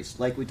Christmas trees,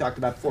 like we talked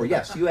about before.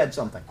 Yes, you had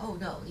something. Oh,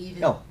 no,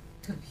 even No.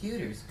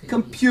 computers.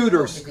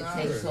 Computers. If it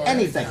takes all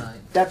Anything. the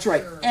time. That's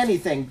right.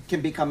 Anything can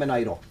become an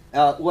idol.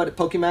 What,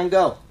 Pokemon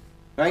Go?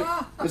 Right?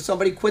 If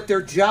somebody quit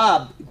their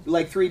job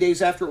like 3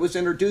 days after it was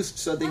introduced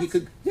so that he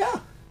could,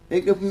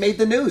 it made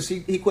the news.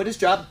 He quit his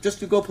job just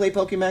to go play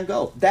Pokemon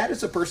Go. That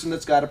is a person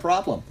that's got a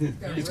problem.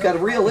 He's got a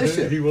real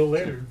issue. He will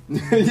later.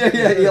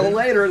 He'll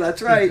later.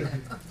 That's right.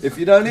 If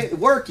you don't eat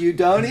work, you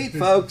don't eat,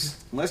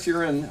 folks. Unless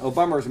you're in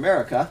Obama's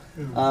America,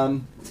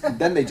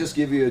 then they just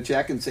give you a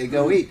check and say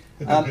go eat.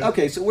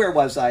 Okay, so where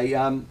was I?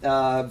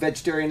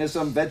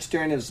 Vegetarianism.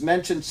 Vegetarianism is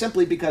mentioned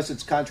simply because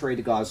it's contrary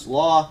to God's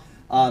law.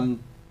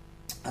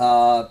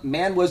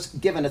 Man was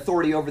given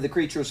authority over the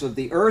creatures of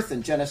the earth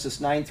in Genesis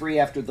 9:3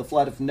 after the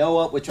flood of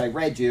Noah, which I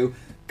read you.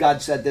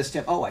 God said this to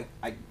him. Oh,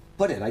 I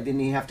put it. I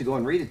didn't even have to go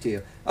and read it to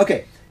you.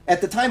 Okay. At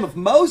the time of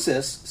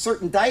Moses,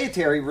 certain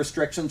dietary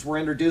restrictions were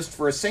introduced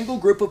for a single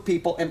group of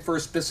people and for a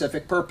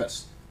specific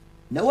purpose.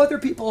 No other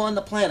people on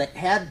the planet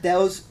had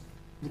those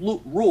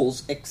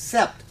rules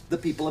except the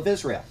people of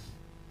Israel.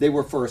 They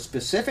were for a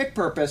specific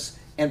purpose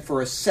and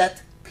for a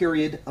set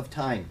period of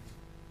time.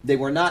 They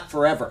were not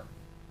forever.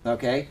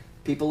 Okay?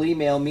 People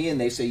email me and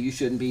they say you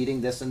shouldn't be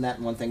eating this and that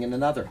and one thing and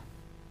another.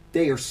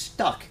 They are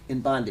stuck in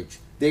bondage.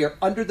 They are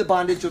under the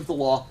bondage of the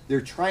law.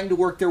 They're trying to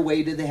work their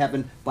way to the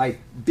heaven by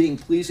being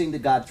pleasing to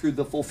God through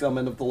the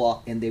fulfillment of the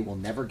law, and they will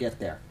never get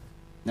there.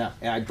 Now,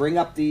 I bring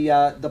up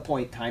the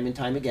point time and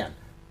time again.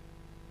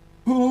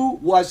 Who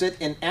was it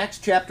in Acts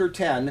chapter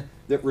 10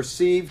 that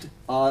received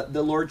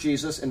the Lord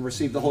Jesus and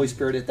received the Holy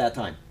Spirit at that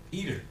time?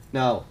 Peter.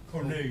 No.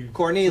 Cornelius.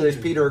 Cornelius,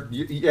 Peter.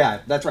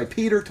 Yeah, that's right.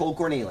 Peter told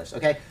Cornelius,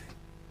 okay?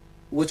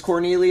 Was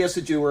Cornelius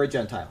a Jew or a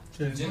Gentile?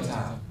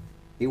 Gentile.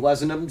 He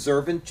was an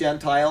observant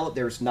Gentile.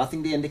 There's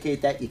nothing to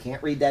indicate that. You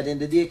can't read that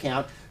into the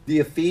account. The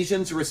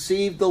Ephesians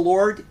received the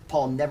Lord.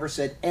 Paul never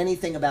said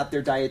anything about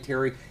their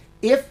dietary.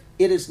 If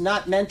it is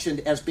not mentioned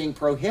as being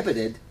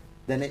prohibited,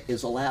 then it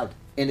is allowed.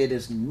 And it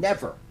is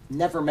never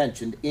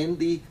mentioned in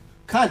the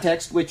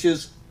context, which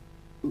is,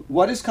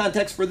 what is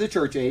context for the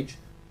church age?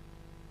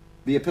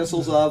 The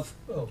epistles of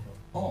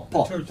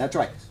Paul. That's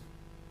right.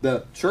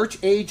 The church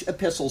age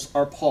epistles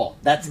are Paul.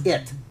 That's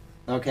it.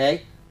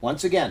 Okay?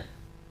 Once again,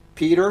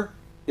 Peter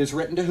is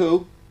written to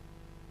who?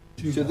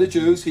 To the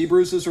Jews.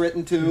 Hebrews is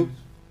written to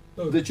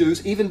the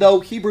Jews. Even though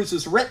Hebrews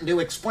is written to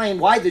explain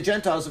why the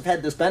Gentiles have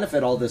had this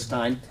benefit all this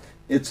time,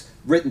 it's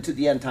written to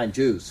the end-time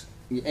Jews.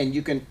 And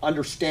you can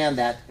understand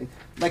that.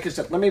 Like I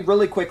said, let me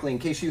really quickly, in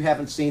case you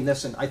haven't seen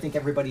this, and I think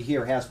everybody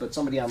here has, but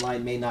somebody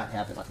online may not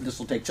have it. This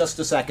will take just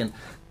a second.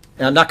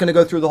 And I'm not going to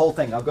go through the whole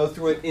thing. I'll go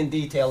through it in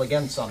detail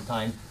again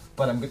sometime,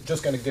 but I'm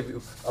just going to give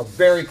you a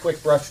very quick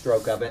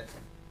brushstroke of it,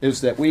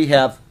 is that we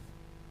have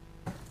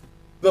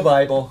the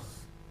Bible,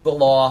 the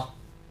law.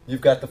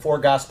 You've got the 4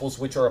 Gospels,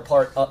 which are a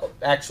part of,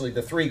 actually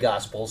the 3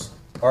 Gospels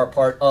are a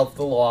part of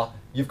the law.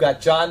 You've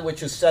got John,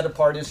 which is set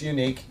apart as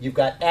unique. You've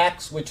got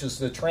Acts, which is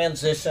the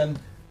transition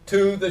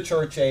to the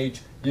church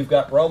age. You've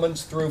got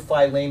Romans through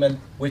Philemon,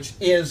 which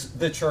is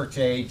the church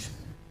age.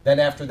 Then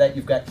after that,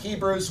 you've got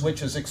Hebrews,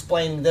 which is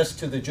explaining this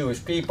to the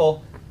Jewish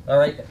people. All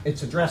right,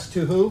 it's addressed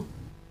to who?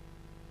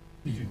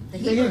 The The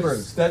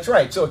Hebrews. That's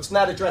right. So it's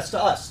not addressed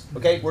to us.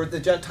 Okay, we're the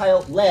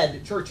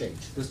Gentile-led church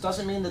age. This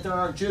doesn't mean that there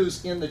aren't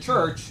Jews in the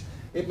church.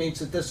 It means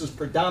that this is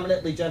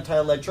predominantly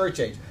Gentile-led church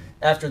age.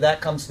 After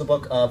that comes the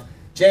book of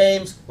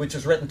James, which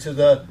is written to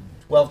the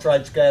 12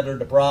 tribes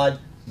scattered abroad.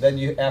 Then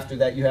after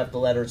that, you have the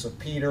letters of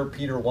Peter,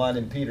 Peter 1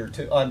 and Peter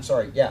 2.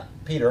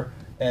 Peter.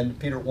 And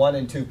Peter 1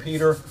 and 2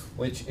 Peter,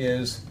 which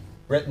is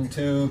written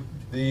to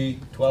the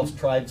 12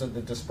 tribes of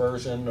the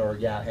dispersion,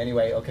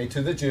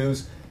 to the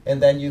Jews.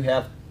 And then you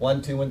have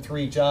 1, 2, and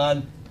 3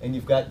 John, and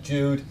you've got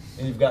Jude,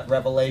 and you've got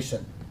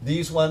Revelation.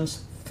 These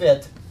ones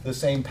fit the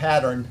same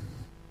pattern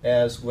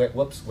as,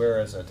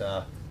 where is it?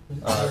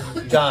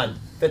 John.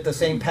 Fit the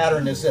same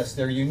pattern as this.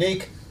 They're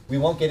unique. We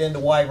won't get into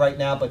why right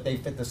now, but they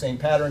fit the same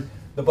pattern.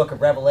 The book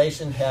of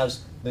Revelation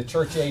has the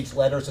church age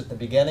letters at the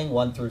beginning,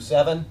 1 through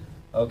 7.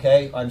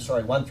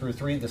 1 through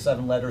 3, the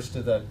 7 letters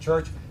to the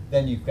church.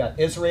 Then you've got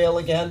Israel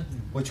again,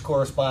 which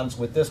corresponds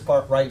with this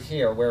part right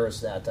here. Where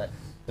is that?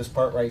 This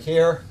part right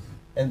here.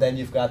 And then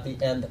you've got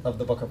the end of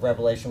the book of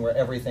Revelation where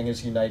everything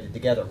is united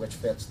together, which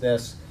fits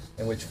this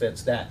and which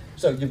fits that.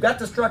 So you've got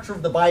the structure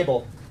of the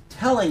Bible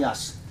telling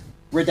us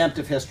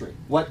redemptive history,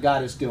 what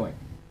God is doing.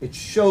 It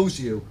shows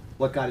you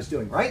what God is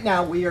doing. Right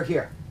now, we are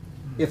here.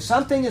 If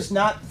something is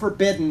not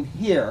forbidden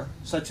here,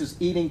 such as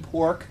eating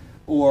pork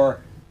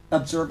or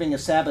observing a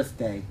Sabbath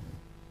day,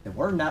 then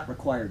we're not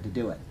required to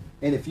do it.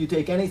 And if you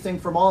take anything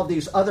from all of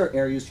these other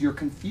areas, you're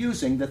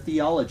confusing the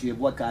theology of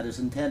what God has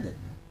intended.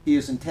 He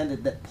has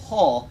intended that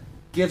Paul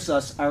gives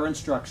us our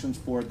instructions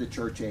for the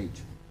church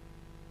age.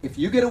 If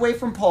you get away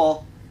from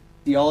Paul,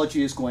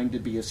 theology is going to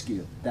be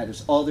askew. That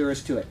is all there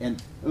is to it. And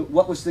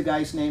what was the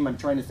guy's name? I'm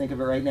trying to think of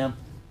it right now.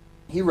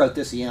 He wrote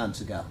this eons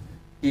ago.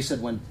 He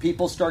said when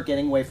people start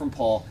getting away from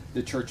Paul,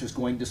 the church is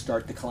going to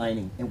start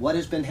declining. And what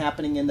has been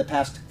happening in the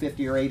past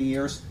 50 or 80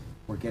 years?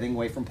 We're getting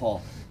away from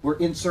Paul. We're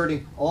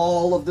inserting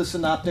all of the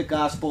synoptic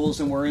gospels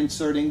and we're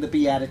inserting the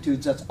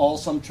Beatitudes. That's all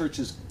some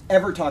churches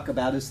ever talk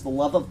about is the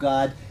love of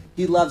God.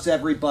 He loves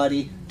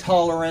everybody,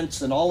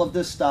 tolerance, and all of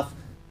this stuff.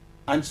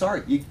 I'm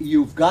sorry,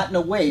 you've gotten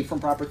away from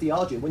proper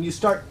theology. When you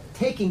start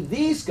taking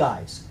these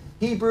guys,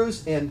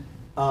 Hebrews and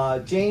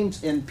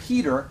James and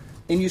Peter,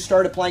 and you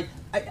start applying...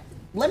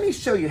 let me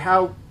show you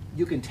how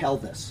you can tell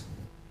this.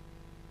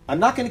 I'm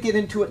not going to get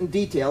into it in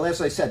detail, as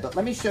I said, but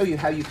let me show you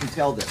how you can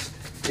tell this.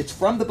 It's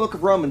from the book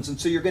of Romans, and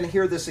so you're going to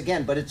hear this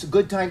again, but it's a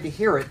good time to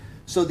hear it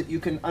so that you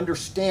can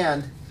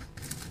understand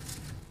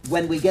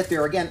when we get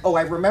there again. Oh,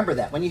 I remember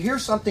that. When you hear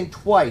something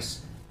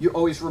twice, you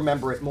always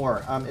remember it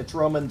more. It's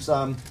Romans,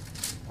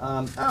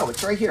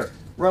 it's right here.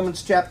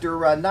 Romans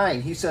chapter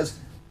 9. He says,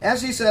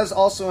 as he says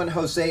also in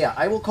Hosea,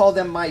 I will call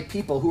them my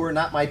people who are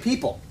not my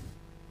people.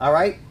 All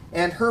right?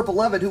 And her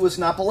beloved who was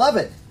not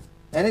beloved.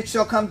 And it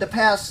shall come to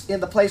pass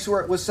in the place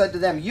where it was said to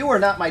them, you are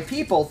not my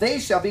people, they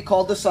shall be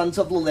called the sons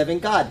of the living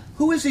God.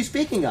 Who is he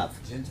speaking of?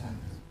 Gentiles.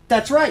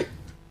 That's right.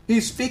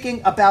 He's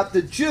speaking about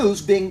the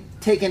Jews being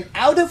taken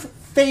out of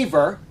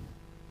favor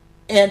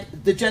and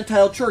the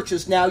Gentile church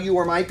is now you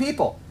are my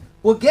people.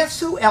 Well, guess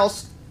who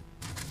else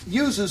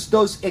uses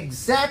those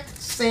exact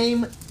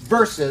same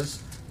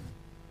verses,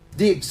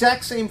 the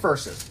exact same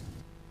verses,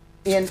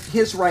 in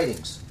his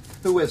writings?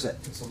 Who is it?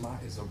 It's a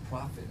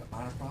prophet, a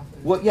minor prophet.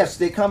 Well, yes,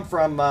 they come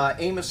from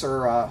Amos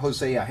or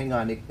Hosea. Hang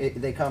on.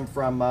 They come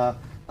from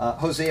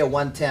Hosea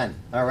 1:10.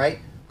 All right?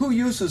 Who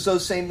uses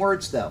those same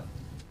words, though?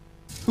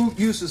 Who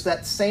uses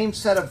that same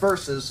set of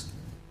verses,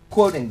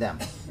 quoting them?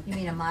 You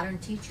mean a modern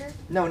teacher?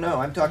 No,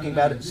 I'm talking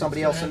about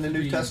somebody else in the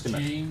New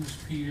Testament. James,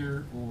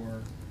 Peter,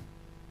 or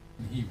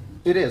in Hebrews.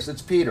 It is.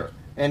 It's Peter.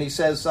 And he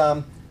says,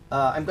 I'm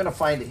going to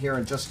find it here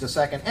in just a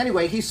second.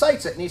 Anyway, he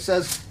cites it, and he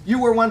says,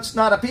 you were once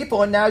not a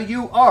people, and now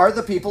you are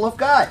the people of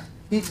God.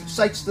 He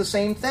cites the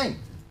same thing.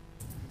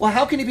 Well,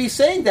 how can he be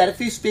saying that if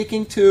he's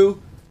speaking to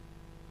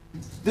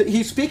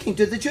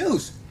the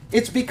Jews?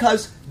 It's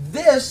because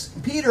this,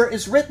 Peter,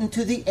 is written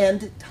to the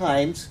end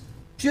times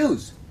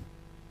Jews.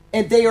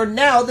 And they are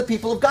now the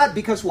people of God.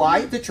 Because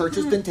why? The church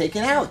has been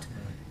taken out.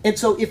 And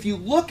so if you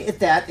look at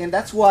that, and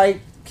that's why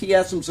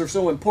chiasms are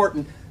so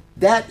important,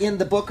 that in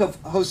the book of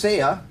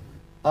Hosea,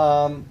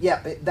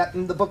 that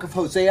in the book of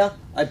Hosea,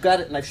 I've got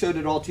it and I've showed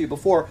it all to you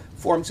before,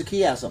 forms a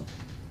chiasm.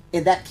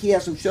 And that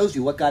chiasm shows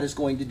you what God is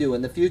going to do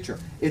in the future.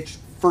 It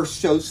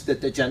first shows that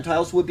the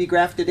Gentiles would be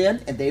grafted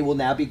in, and they will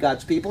now be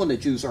God's people, and the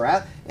Jews are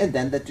out, and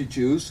then that the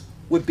Jews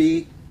would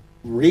be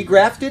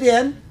regrafted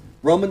in,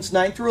 Romans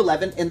 9 through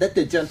 11, and that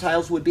the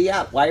Gentiles would be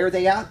out. Why are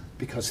they out?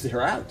 Because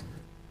they're out.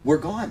 We're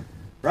gone,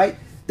 right?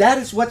 That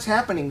is what's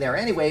happening there.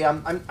 Anyway,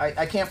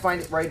 I can't find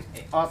it right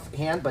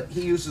offhand, but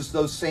he uses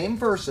those same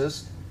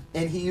verses,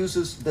 and he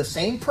uses the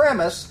same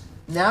premise.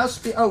 Now,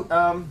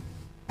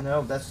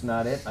 no, that's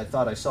not it. I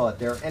thought I saw it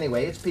there.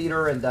 Anyway, it's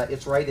Peter, and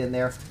it's right in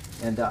there.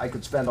 And I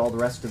could spend all the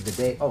rest of the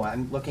day. Oh,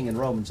 I'm looking in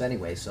Romans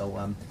anyway. So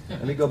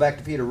let me go back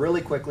to Peter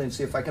really quickly and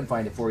see if I can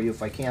find it for you.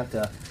 If I can't,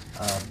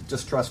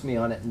 just trust me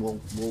on it, and we'll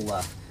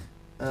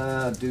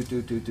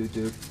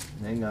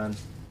Hang on.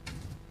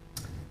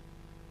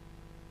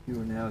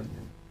 You are now.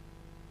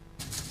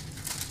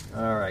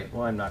 All right.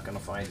 Well, I'm not going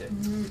to find it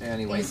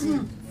anyway. Is it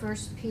 1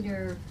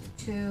 Peter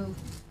 2?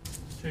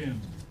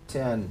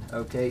 10,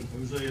 okay.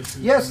 Hosea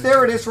 2. Yes,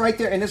 there it is right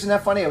there. And isn't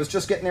that funny? I was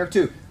just getting there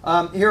too.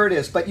 Here it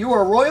is. But you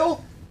are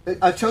royal,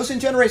 a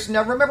chosen generation.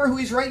 Now remember who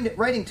he's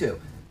writing to.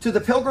 To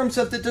the pilgrims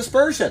of the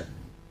dispersion.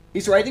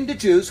 He's writing to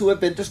Jews who have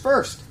been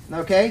dispersed.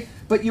 Okay?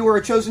 But you are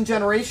a chosen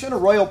generation, a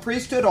royal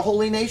priesthood, a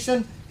holy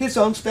nation, his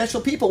own special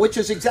people, which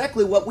is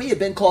exactly what we have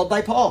been called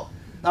by Paul.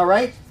 All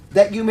right?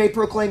 That you may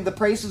proclaim the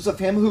praises of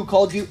him who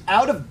called you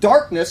out of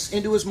darkness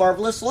into his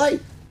marvelous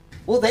light.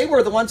 Well, they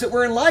were the ones that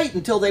were in light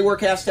until they were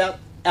cast out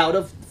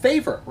of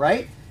favor,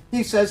 right?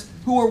 He says,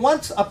 who were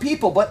once a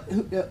people, but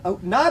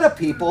not a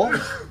people,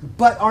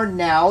 but are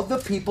now the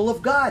people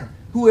of God,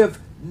 who have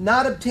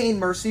not obtained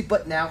mercy,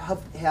 but now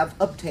have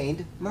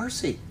obtained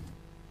mercy.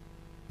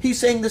 He's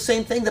saying the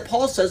same thing that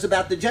Paul says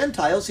about the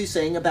Gentiles, he's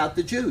saying about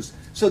the Jews.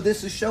 So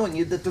this is showing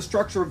you that the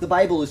structure of the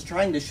Bible is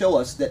trying to show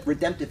us that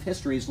redemptive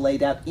history is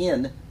laid out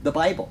in the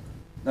Bible.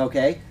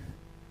 Okay?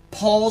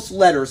 Paul's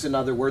letters, in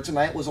other words, and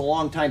it was a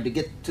long time to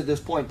get to this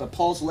point, but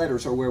Paul's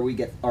letters are where we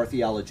get our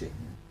theology.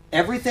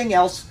 Everything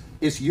else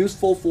is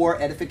useful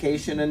for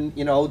edification and,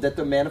 that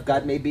the man of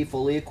God may be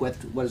fully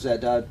equipped. What is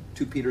that?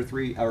 2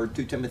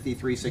 Timothy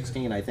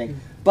 3:16, I think.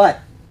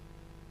 But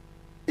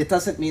it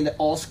doesn't mean that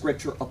all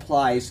Scripture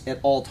applies at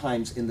all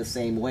times in the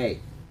same way.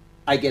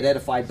 I get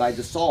edified by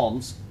the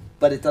Psalms,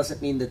 but it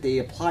doesn't mean that they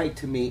apply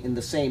to me in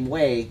the same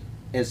way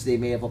as they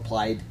may have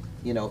applied,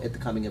 at the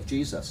coming of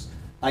Jesus.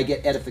 I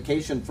get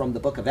edification from the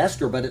book of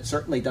Esther, but it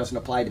certainly doesn't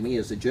apply to me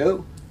as a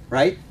Jew,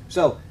 right?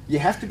 So you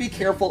have to be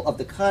careful of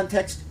the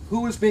context,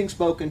 who is being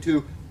spoken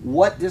to,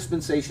 what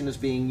dispensation is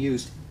being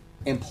used,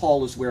 and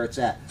Paul is where it's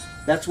at.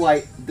 That's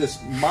why this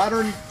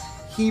modern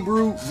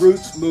Hebrew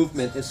roots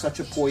movement is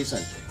such a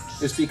poison.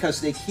 It's because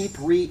they keep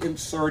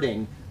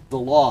reinserting the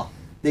law.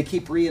 They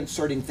keep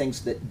reinserting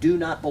things that do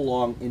not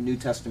belong in New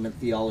Testament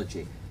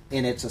theology.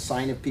 And it's a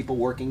sign of people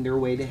working their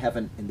way to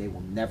heaven, and they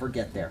will never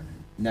get there.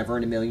 Never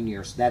in a million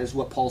years. That is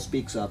what Paul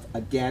speaks of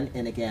again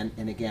and again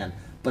and again.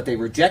 But they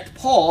reject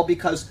Paul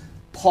because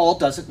Paul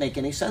doesn't make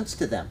any sense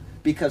to them.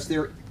 Because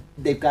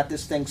they've got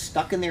this thing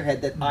stuck in their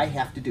head that I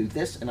have to do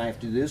this and I have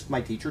to do this.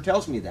 My teacher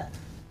tells me that.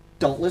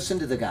 Don't listen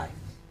to the guy.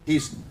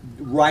 He's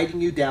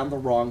riding you down the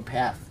wrong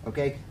path.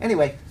 Okay?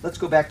 Anyway, let's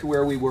go back to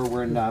where we were.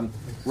 We're in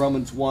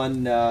Romans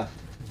 1.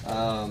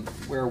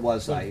 Where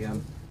was I?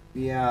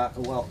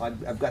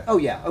 I've got...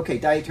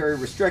 dietary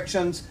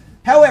restrictions.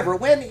 However,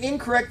 when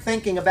incorrect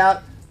thinking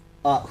about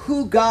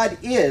who God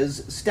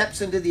is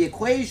steps into the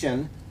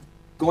equation,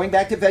 going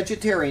back to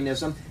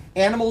vegetarianism,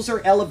 animals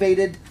are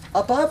elevated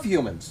above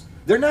humans.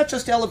 They're not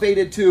just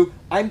elevated to,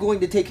 I'm going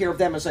to take care of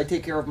them as I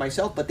take care of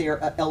myself, but they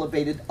are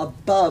elevated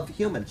above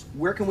humans.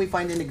 Where can we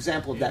find an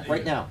example of that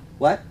right now?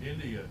 What?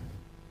 India.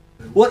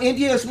 Well,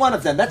 India is one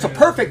of them. That's a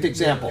perfect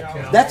example.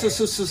 That's a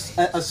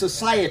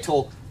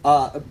societal,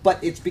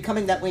 but it's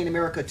becoming that way in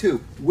America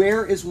too.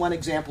 Where is one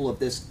example of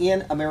this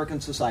in American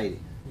society?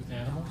 With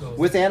animals?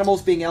 With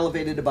animals being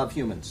elevated above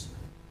humans.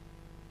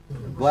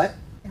 What?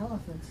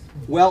 Elephants.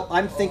 Well,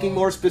 I'm thinking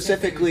more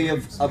specifically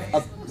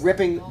of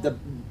ripping the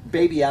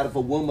baby out of a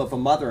womb of a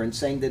mother and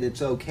saying that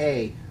it's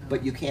okay,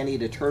 but you can't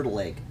eat a turtle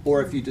egg.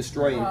 Or if you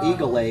destroy an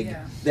eagle egg,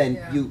 then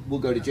you will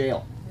go to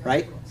jail,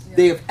 right?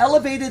 They have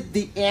elevated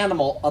the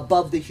animal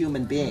above the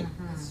human being.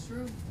 That's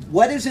true.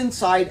 What is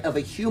inside of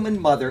a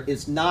human mother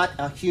is not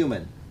a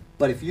human.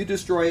 But if you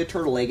destroy a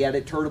turtle egg out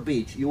at Turtle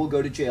Beach, you will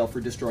go to jail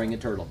for destroying a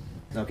turtle.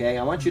 Okay,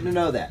 I want you to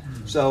know that.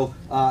 So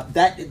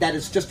that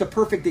is just a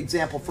perfect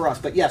example for us.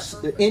 But yes,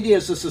 India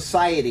as a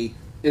society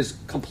is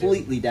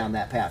completely down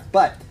that path.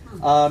 But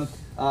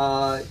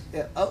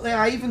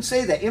I even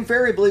say that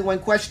invariably when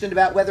questioned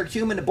about whether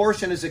human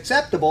abortion is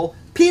acceptable,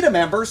 PETA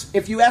members,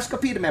 if you ask a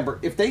PETA member,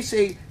 if they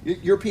say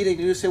you're PETA and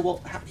you say,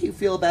 well, how do you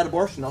feel about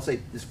abortion? I'll say,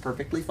 it's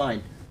perfectly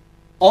fine.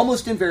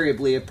 Almost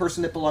invariably, a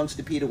person that belongs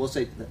to PETA will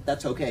say,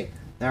 that's okay.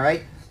 All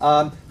right?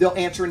 They'll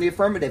answer in the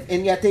affirmative.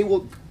 And yet they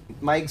will,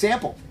 my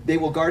example, they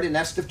will guard a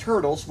nest of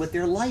turtles with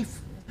their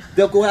life.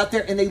 They'll go out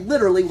there and they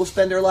literally will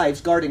spend their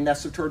lives guarding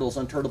nests of turtles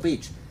on Turtle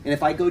Beach. And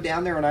if I go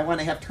down there and I want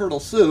to have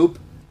turtle soup,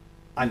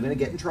 I'm going to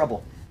get in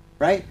trouble.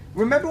 Right?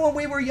 Remember when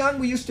we were young,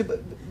 we used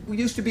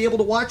to be able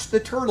to watch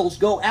the turtles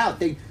go out.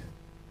 They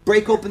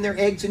break open their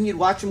eggs and you'd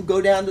watch them go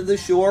down to the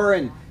shore.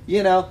 And,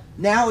 you know,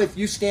 now if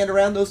you stand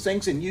around those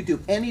things and you do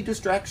any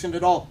distraction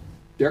at all,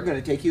 they're going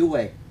to take you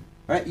away.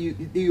 Right?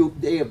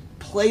 They have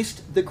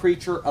placed the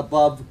creature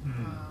above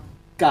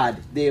God.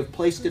 They have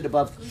placed it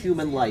above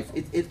human life.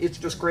 It's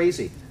just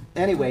crazy.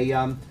 Anyway,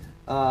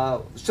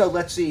 so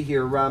let's see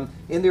here.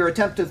 In their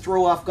attempt to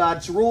throw off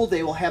God's rule,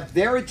 they will have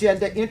their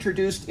agenda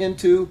introduced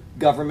into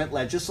government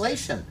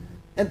legislation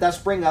and thus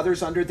bring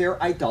others under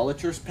their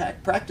idolatrous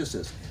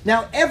practices.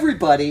 Now,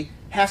 everybody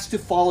has to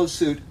follow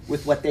suit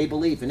with what they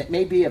believe, and it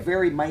may be a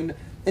very minor.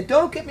 And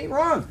don't get me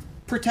wrong,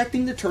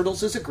 protecting the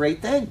turtles is a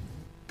great thing,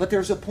 but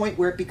there's a point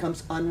where it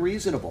becomes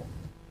unreasonable.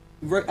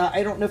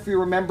 I don't know if you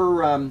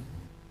remember,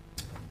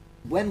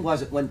 when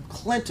was it? When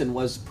Clinton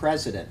was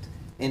president,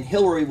 and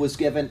Hillary was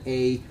given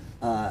a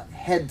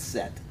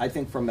headset, I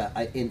think from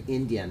an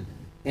Indian,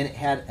 and it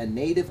had a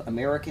Native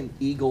American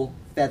eagle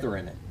feather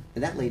in it.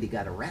 And that lady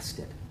got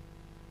arrested.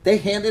 They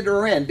handed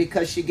her in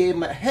because she gave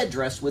him a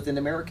headdress with an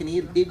American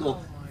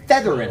eagle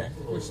feather in it.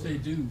 Which they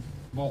do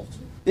molt.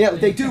 Yeah,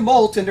 they do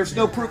molt, and there's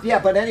no proof. Yeah,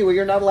 but anyway,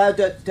 you're not allowed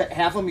to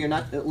have them. You're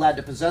not allowed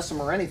to possess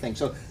them or anything.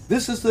 So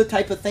this is the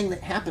type of thing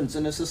that happens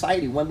in a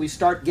society when we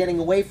start getting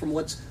away from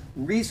what's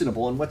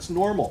reasonable and what's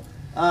normal.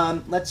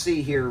 Let's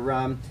see here.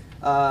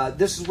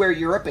 This is where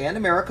Europe and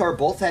America are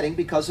both heading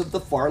because of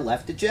the far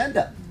left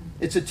agenda.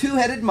 It's a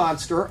two-headed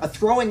monster, a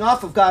throwing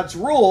off of God's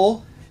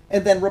rule,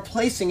 and then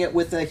replacing it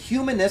with a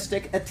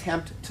humanistic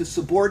attempt to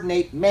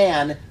subordinate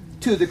man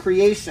to the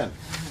creation.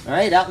 All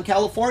right, out in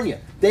California,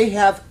 they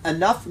have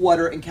enough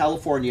water in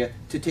California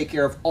to take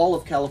care of all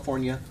of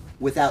California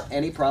without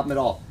any problem at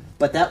all.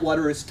 But that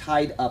water is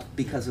tied up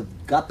because of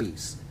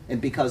guppies and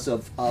because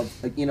of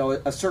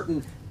a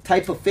certain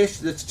type of fish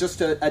that's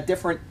just a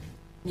different,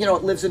 it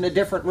lives in a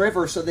different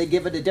river, so they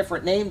give it a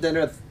different name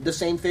than the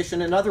same fish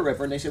in another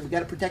river. And they said, we got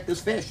to protect this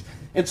fish.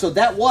 And so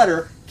that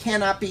water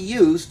cannot be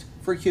used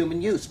for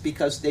human use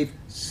because they've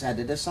set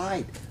it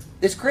aside.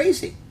 It's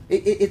crazy.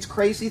 It's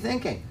crazy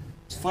thinking.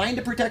 It's fine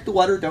to protect the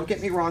water, don't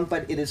get me wrong,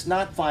 but it is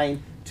not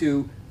fine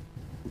to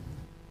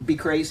be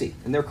crazy.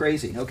 And they're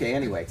crazy. Okay,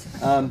 anyway.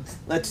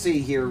 Let's see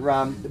here.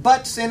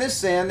 But sin is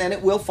sin, and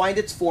it will find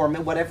its form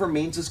in whatever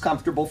means is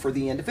comfortable for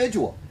the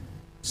individual.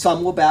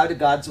 Some will bow to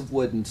gods of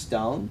wood and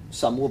stone.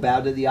 Some will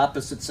bow to the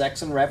opposite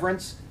sex in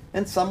reverence.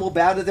 And some will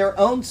bow to their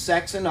own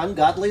sex in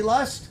ungodly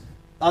lust.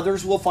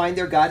 Others will find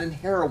their God in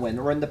heroin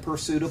or in the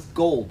pursuit of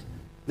gold.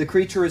 The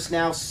creature is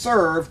now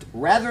served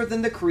rather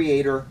than the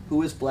Creator,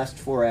 who is blessed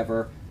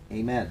forever.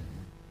 Amen.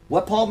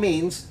 What Paul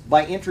means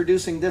by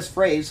introducing this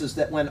phrase is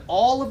that when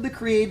all of the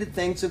created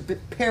things have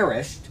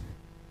perished,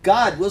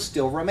 God will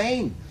still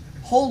remain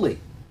holy,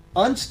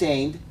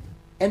 unstained,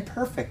 and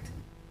perfect.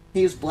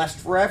 He is blessed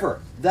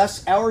forever.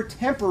 Thus, our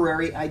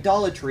temporary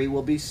idolatry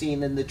will be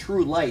seen in the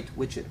true light,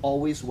 which it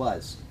always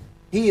was.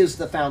 He is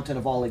the fountain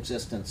of all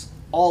existence,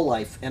 all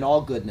life, and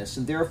all goodness.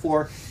 And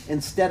therefore,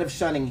 instead of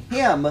shunning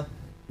Him,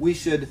 we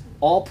should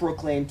all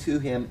proclaim to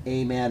Him,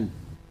 Amen.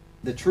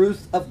 The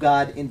truth of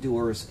God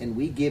endures, and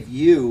we give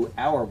you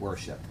our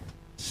worship.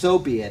 So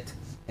be it,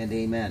 and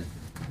Amen.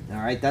 All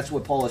right, that's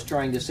what Paul is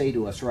trying to say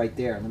to us right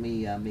there. Let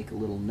me make a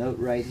little note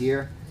right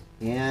here.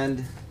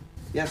 And,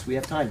 yes, we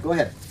have time. Go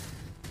ahead.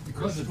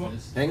 Because of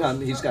this. Hang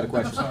on, he's got a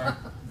question. Sorry.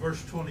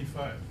 Verse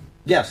 25.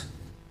 Yes.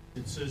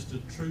 It says the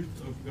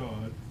truth of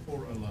God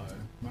for a lie.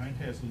 Mine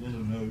has a little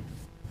note,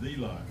 the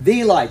lie.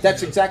 The lie.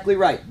 That's exactly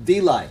right.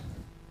 The lie.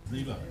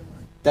 The lie.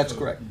 That's So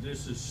correct.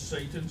 This is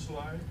Satan's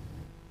lie?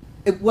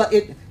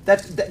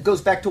 That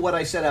goes back to what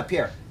I said up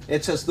here.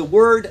 It says the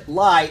word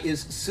lie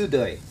is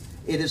pseudoi.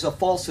 It is a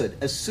falsehood,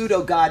 a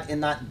pseudo-God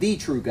and not the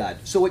true God.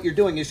 So what you're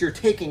doing is you're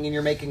taking and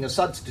you're making a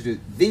substitute.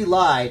 The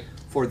lie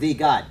for the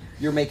God.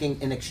 You're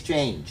making an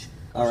exchange.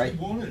 All right? He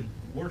wanted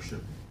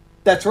worship.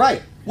 That's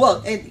right.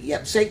 Well, and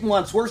yeah, Satan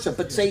wants worship,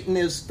 but Satan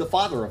is the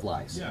father of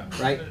lies. Yeah.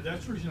 Right?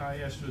 That's the reason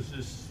I asked, was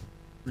this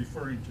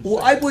referring to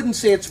Well, Satan? I wouldn't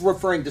say it's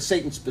referring to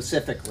Satan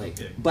specifically,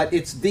 Okay. but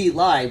it's the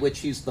lie, which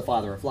he's the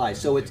father of lies.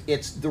 So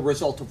it's the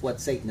result of what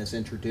Satan has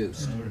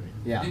introduced.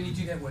 Yeah, Didn't he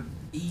do that with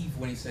Eve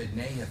when he said,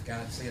 "Nay, hath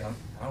God said"?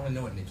 I only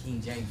know it in the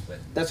King James, but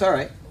that's all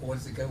right. what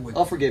does it go with?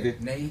 I'll forgive you.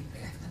 Nay,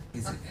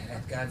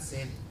 hath God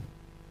said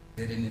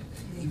that?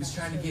 He was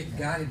trying to get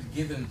God had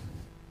given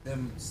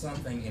them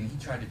something, and he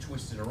tried to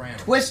twist it around.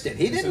 Twist it.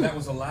 He And so didn't. that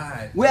was a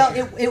lie. Well,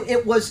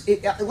 it was.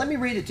 Let me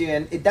read it to you,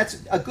 and that's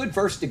a good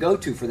verse to go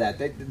to for that.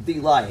 The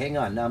lie. Hang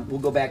on. We'll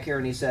go back here,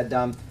 and he said,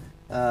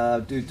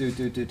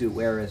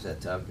 Where is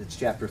it? It's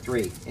chapter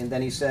 3, and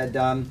then he said,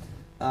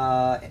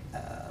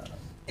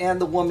 and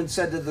the woman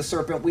said to the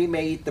serpent, "We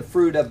may eat the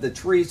fruit of the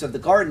trees of the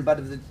garden, but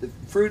of the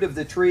fruit of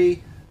the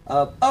tree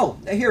of..." Oh,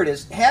 here it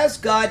is. "Has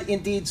God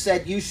indeed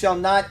said, 'You shall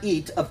not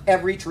eat of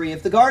every tree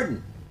of the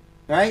garden'?"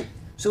 Right.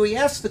 So he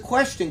asked the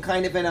question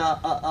kind of in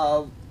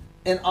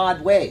an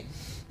odd way,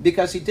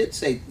 because he did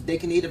say they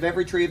can eat of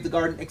every tree of the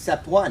garden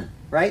except one,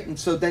 right? And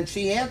so then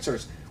she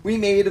answers, "We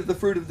may eat of the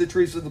fruit of the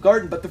trees of the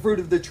garden, but the fruit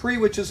of the tree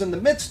which is in the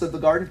midst of the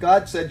garden,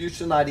 God said, 'You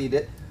shall not eat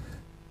it,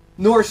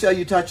 nor shall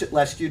you touch it,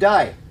 lest you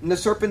die.' And the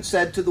serpent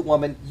said to the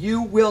woman,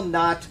 'You will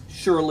not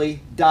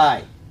surely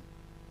die.'"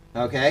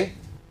 Okay?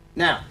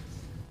 Now,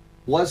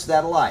 was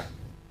that a lie?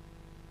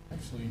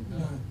 Actually,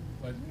 no,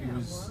 but it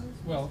was,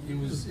 well, it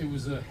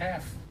was a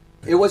half.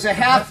 It was a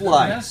half The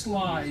lie. best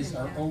lies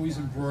are always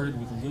embroidered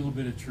with a little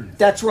bit of truth.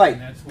 That's right.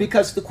 And that's what-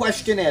 Because the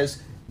question is,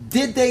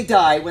 did they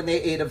die when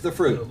they ate of the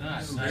fruit?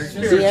 Not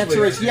The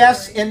answer is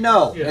yes and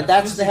no, Yeah. and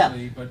that's the half.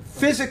 Physically, but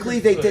Physically,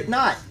 they did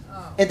not.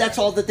 And that's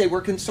all that they were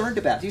concerned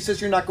about. He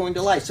says, "You're not going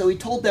to lie." So he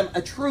told them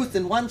a truth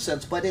in one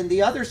sense, but in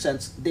the other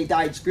sense, they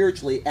died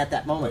spiritually at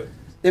that moment.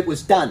 It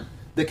was done.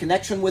 The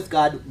connection with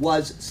God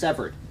was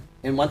severed.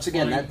 And once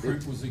again, fine that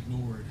print was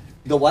ignored.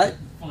 the what?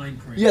 Fine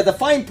print. Yeah, the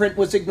fine print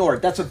was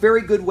ignored. That's a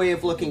very good way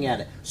of looking at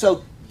it.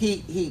 So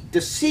he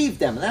deceived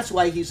them, and that's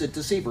why he's a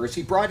deceiver. Is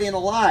he brought in a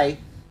lie,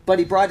 but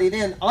he brought it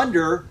in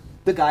under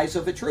the guise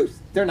of a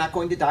truth. They're not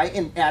going to die,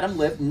 and Adam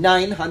lived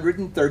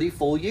 930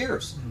 full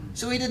years.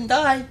 So he didn't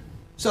die.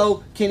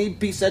 So can he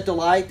be said to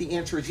lie? The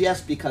answer is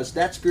yes, because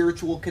that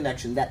spiritual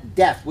connection, that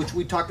death, which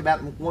we talked about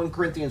in 1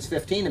 Corinthians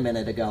 15 a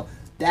minute ago,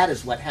 that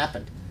is what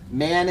happened.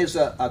 Man is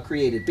a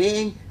created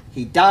being.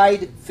 He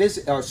died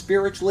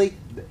spiritually.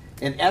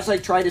 And as I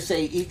try to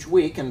say each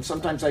week, and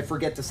sometimes I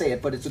forget to say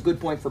it, but it's a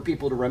good point for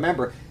people to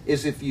remember,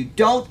 is if you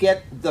don't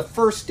get the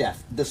first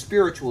death, the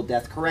spiritual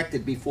death,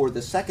 corrected before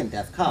the second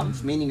death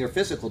comes, meaning your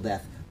physical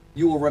death,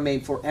 you will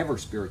remain forever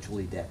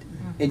spiritually dead.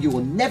 And you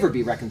will never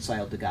be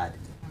reconciled to God.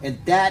 And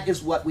that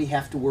is what we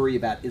have to worry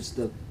about, is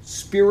the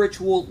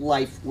spiritual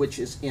life which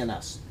is in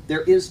us.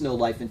 There is no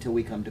life until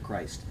we come to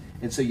Christ.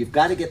 And so you've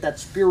got to get that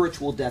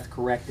spiritual death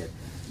corrected.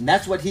 And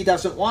that's what he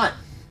doesn't want,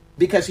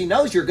 because he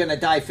knows you're going to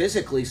die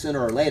physically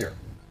sooner or later.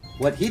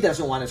 What he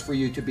doesn't want is for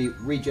you to be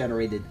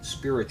regenerated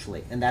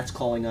spiritually, and that's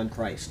calling on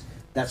Christ.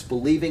 That's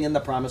believing in the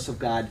promise of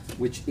God,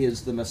 which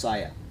is the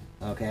Messiah.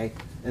 Okay?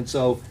 And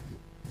so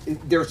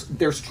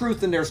there's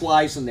truth and there's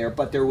lies in there,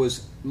 but there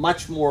was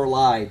much more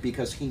lie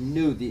because he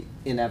knew the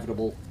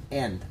inevitable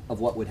end of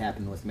what would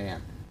happen with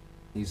man.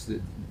 He's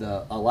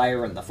a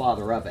liar and the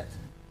father of it.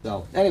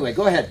 So anyway,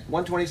 go ahead.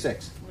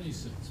 126.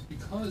 26.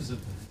 Because of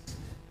this,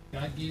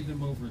 God gave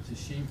them over to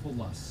shameful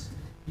lusts.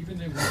 Even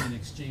their women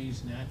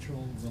exchanged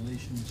natural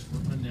relations for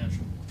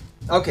unnatural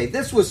ones. Okay,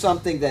 this was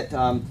something that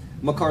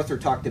MacArthur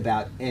talked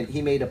about, and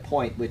he made a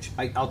point, which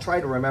I'll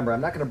try to remember.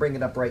 I'm not going to bring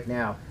it up right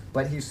now,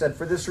 but he said,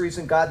 "For this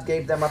reason God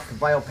gave them up to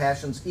vile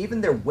passions,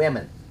 even their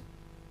women."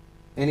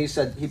 And he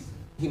said,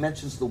 he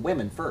mentions the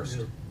women first.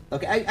 Yeah.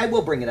 Okay, I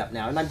will bring it up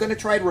now, and I'm going to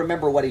try to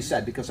remember what he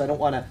said, because I don't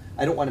want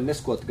to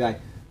misquote the guy.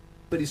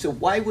 But he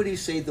said, why would he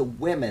say the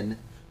women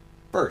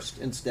first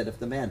instead of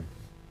the men?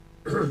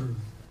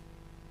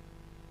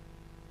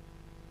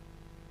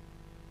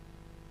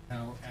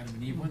 How Adam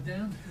and Eve went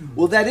down?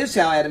 Well, that is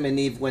how Adam and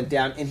Eve went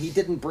down, and he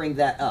didn't bring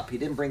that up. He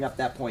didn't bring up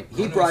that point.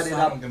 He brought it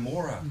up. Sodom and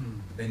Gomorrah.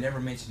 They never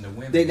mentioned the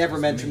women. They never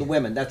mentioned the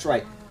women. That's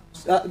right.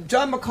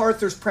 John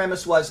MacArthur's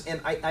premise was, and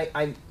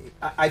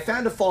I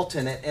found a fault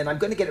in it, and I'm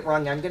going to get it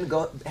wrong. I'm going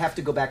to have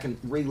to go back and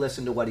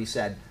re-listen to what he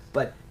said.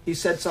 But he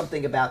said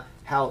something about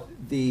how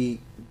the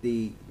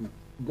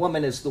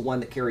woman is the one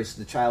that carries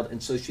the child,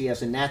 and so she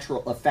has a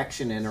natural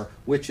affection in her,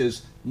 which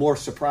is more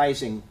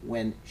surprising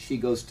when she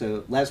goes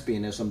to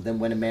lesbianism than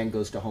when a man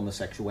goes to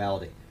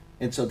homosexuality.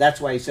 And so that's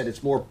why he said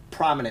it's more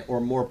prominent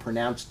or more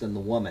pronounced than the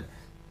woman.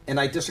 And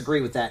I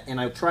disagree with that, and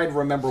I'll try to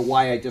remember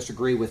why I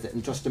disagree with it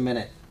in just a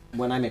minute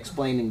when I'm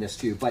explaining this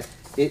to you. But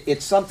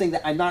it's something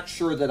that I'm not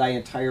sure that I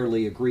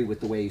entirely agree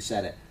with the way he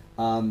said it.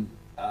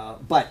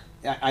 But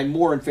I'm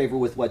more in favor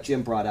with what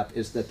Jim brought up,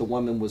 is that the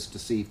woman was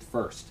deceived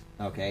first.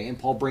 Okay, and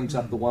Paul brings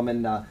up the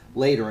woman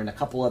later in a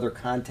couple other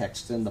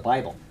contexts in the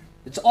Bible.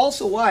 It's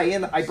also why,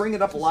 and I bring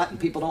it up a lot and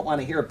people don't want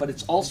to hear it, but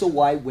it's also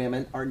why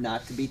women are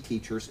not to be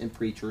teachers and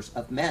preachers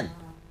of men.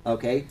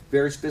 Okay,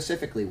 very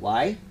specifically.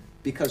 Why?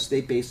 Because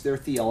they base their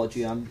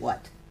theology on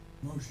what?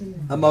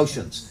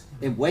 Emotions.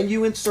 And when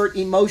you insert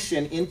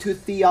emotion into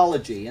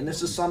theology, and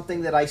this is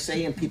something that I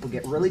say and people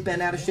get really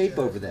bent out of shape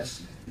over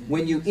this,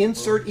 when you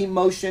insert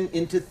emotion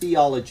into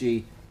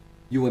theology,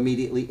 you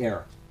immediately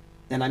err.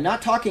 And I'm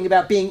not talking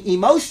about being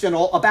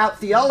emotional about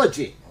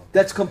theology.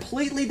 That's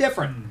completely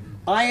different.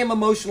 I am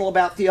emotional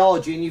about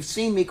theology, and you've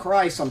seen me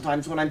cry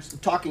sometimes when I'm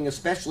talking,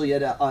 especially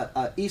at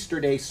a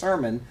Easter Day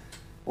sermon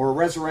or a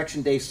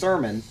Resurrection Day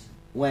sermon,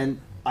 when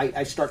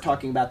I start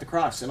talking about the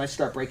cross and I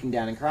start breaking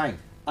down and crying.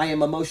 I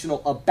am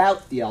emotional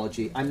about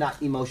theology. I'm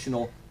not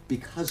emotional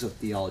because of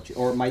theology,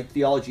 or my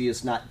theology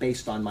is not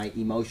based on my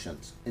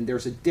emotions. And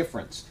there's a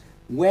difference.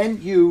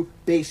 When you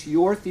base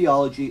your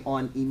theology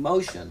on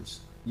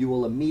emotions, you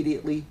will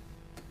immediately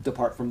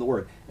depart from the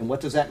Word. And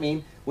what does that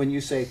mean? When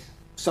you say,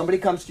 somebody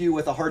comes to you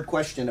with a hard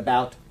question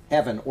about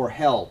heaven or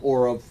hell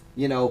or of,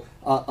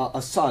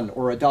 a son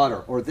or a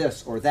daughter or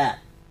this or that,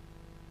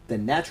 the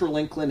natural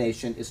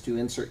inclination is to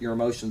insert your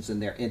emotions in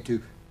there and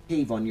to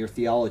cave on your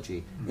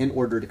theology in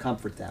order to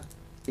comfort them.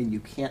 And you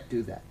can't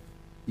do that.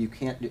 You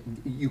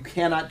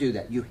cannot do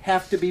that. You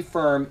have to be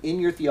firm in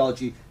your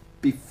theology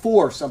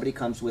before somebody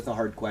comes with a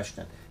hard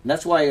question. And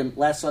that's why in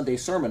last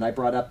Sunday's sermon I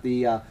brought up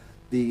the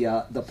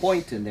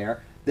point in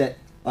there that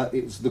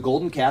it was the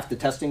golden calf, the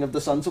testing of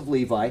the sons of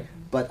Levi,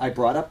 but I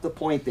brought up the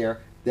point there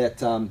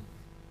that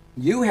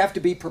you have to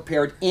be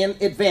prepared in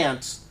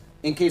advance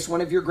in case one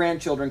of your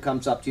grandchildren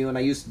comes up to you, and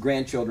I use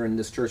grandchildren in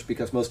this church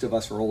because most of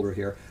us are older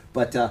here,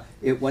 but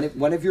when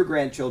one of your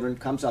grandchildren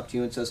comes up to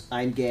you and says,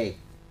 I'm gay,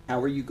 how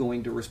are you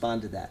going to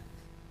respond to that?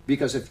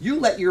 Because if you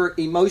let your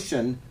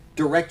emotion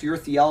direct your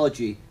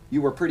theology,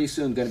 you are pretty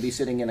soon going to be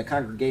sitting in a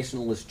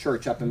Congregationalist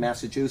church up in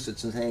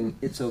Massachusetts and saying,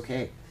 it's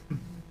okay.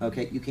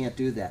 Okay, you can't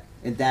do that.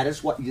 And that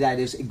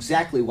is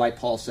exactly why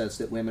Paul says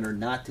that women are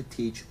not to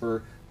teach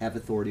or have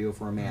authority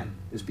over a man,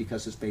 is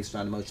because it's based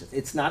on emotions.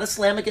 It's not a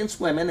slam against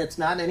women. It's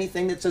not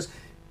anything that says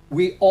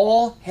we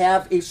all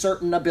have a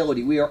certain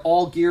ability. We are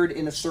all geared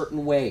in a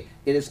certain way.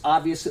 It is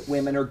obvious that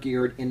women are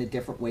geared in a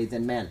different way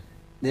than men.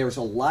 There's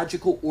a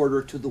logical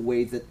order to the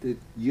way that the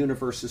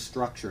universe is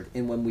structured.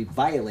 And when we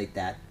violate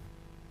that,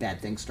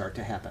 bad things start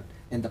to happen.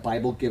 And the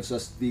Bible gives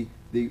us the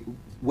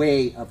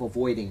way of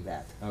avoiding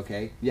that.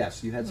 Okay?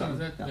 Yes, you had something?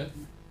 That of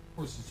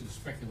course, is just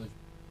speculation.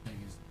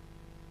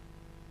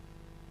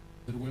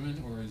 Is it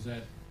women, or is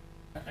that...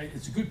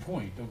 it's a good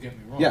point, don't get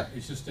me wrong. Yeah.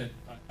 It's just that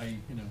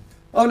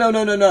Oh,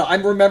 no.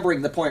 I'm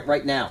remembering the point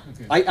right now.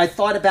 Okay. I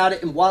thought about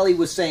it, and while he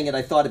was saying it,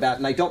 I thought about it,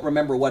 and I don't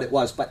remember what it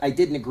was, but I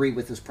didn't agree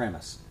with his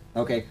premise.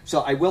 Okay,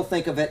 so I will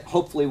think of it,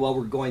 hopefully, while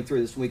we're going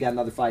through this, and we got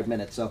another 5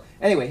 minutes. So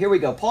anyway, here we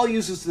go. Paul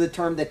uses the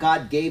term that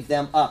God gave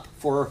them up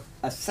for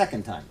a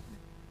second time.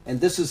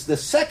 And this is the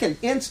second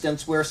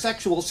instance where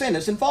sexual sin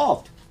is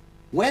involved.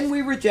 When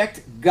we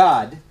reject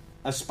God,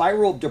 a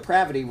spiral of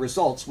depravity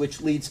results,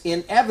 which leads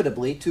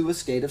inevitably to a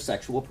state of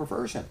sexual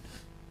perversion,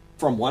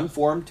 from one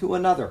form to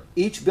another,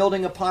 each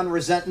building upon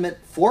resentment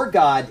for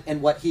God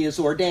and what he has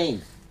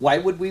ordained. Why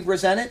would we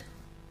resent it?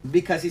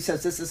 Because he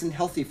says, this isn't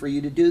healthy for you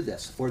to do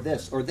this, or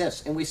this, or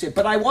this. And we say,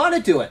 but I want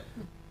to do it.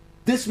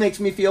 This makes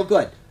me feel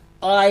good.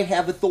 I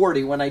have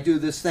authority when I do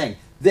this thing.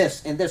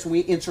 This and this. We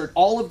insert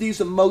all of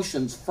these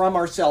emotions from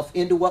ourselves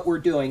into what we're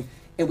doing,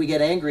 and we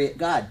get angry at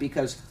God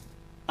because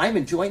I'm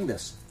enjoying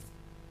this.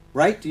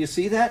 Right? Do you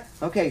see that?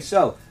 Okay,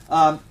 so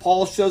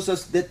Paul shows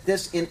us that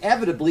this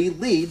inevitably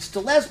leads to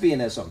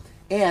lesbianism.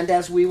 And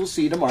as we will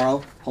see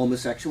tomorrow,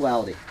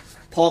 homosexuality.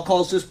 Paul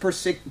calls this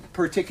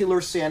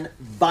particular sin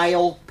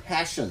vile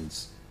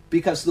passions,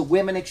 because the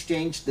women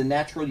exchanged the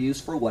natural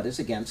use for what is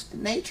against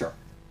nature.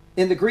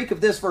 In the Greek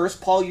of this verse,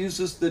 Paul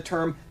uses the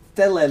term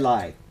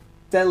thelei,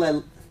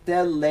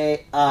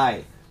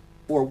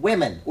 or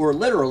women, or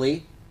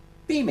literally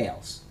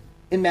females.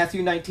 In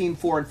Matthew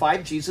 19:4 and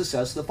 5, Jesus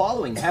says the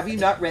following, have you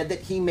not read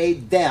that he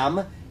made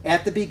them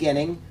at the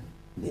beginning,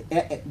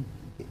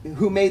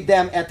 who made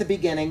them at the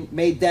beginning,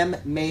 made them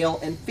male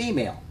and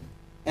female?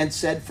 And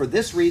said, for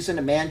this reason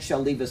a man shall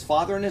leave his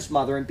father and his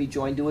mother and be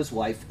joined to his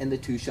wife, and the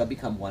two shall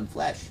become one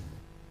flesh.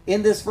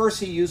 In this verse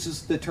he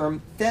uses the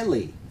term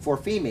theli for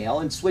female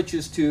and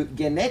switches to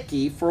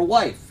gineki for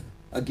wife.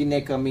 A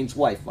gineka means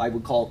wife. I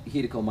would call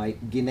Hideko my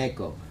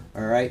gineko.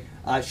 All right?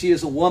 She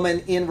is a woman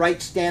in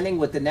right standing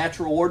with the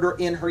natural order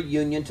in her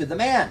union to the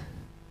man.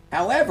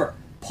 However,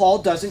 Paul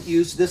doesn't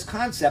use this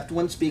concept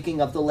when speaking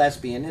of the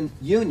lesbian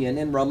union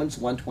in Romans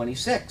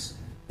 1:26.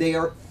 They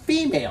are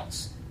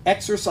females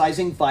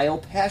exercising vile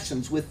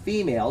passions with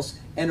females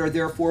and are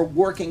therefore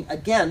working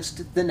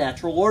against the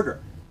natural order.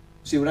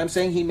 See what I'm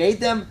saying? He made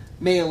them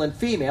male and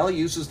female. He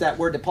uses that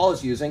word that Paul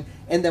is using.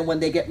 And then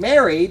when they get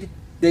married,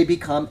 they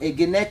become a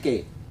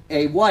gineke,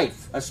 a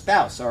wife, a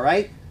spouse, all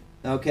right?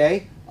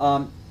 Okay?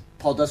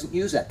 Paul doesn't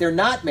use that. They're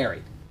not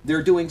married.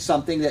 They're doing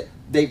something that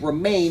they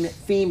remain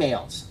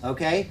females,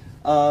 okay?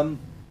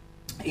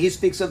 He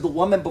speaks of the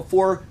woman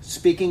before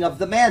speaking of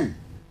the men.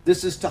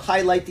 This is to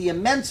highlight the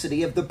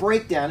immensity of the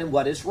breakdown in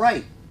what is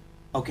right.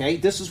 Okay,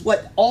 this is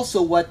what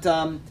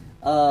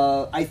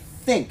I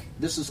think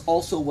this is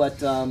also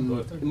what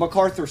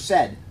MacArthur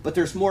said, but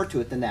there's more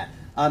to it than that.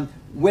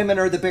 Women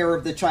are the bearer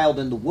of the child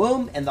in the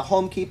womb, and the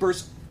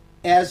homekeepers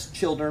as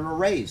children are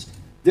raised.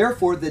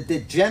 Therefore, the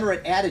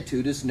degenerate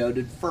attitude is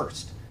noted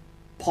first.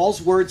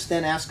 Paul's words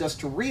then ask us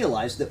to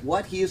realize that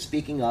what he is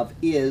speaking of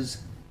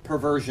is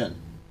perversion.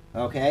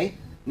 Okay?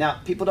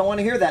 Now, people don't want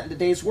to hear that in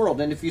today's world.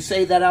 And if you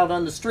say that out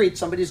on the street,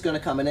 somebody's going to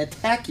come and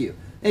attack you.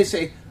 They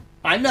say,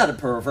 I'm not a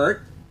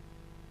pervert.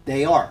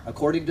 They are.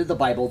 According to the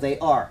Bible, they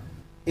are.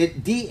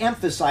 It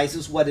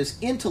de-emphasizes what is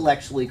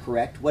intellectually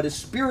correct, what is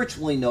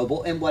spiritually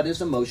noble, and what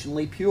is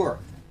emotionally pure.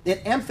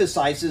 It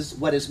emphasizes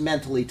what is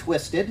mentally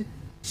twisted,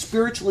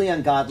 spiritually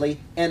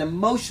ungodly, and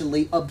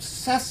emotionally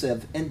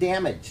obsessive and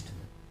damaged.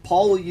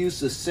 Paul will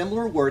use this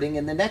similar wording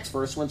in the next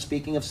verse when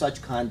speaking of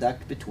such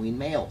conduct between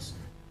males.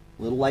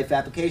 Little life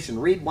application.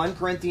 Read 1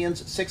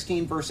 Corinthians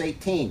 16, verse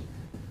 18.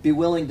 Be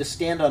willing to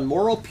stand on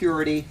moral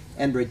purity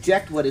and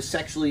reject what is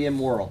sexually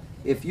immoral.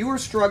 If you are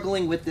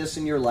struggling with this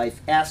in your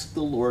life, ask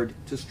the Lord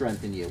to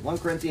strengthen you. 1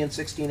 Corinthians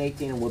 16,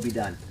 18, and we'll be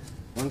done.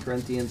 1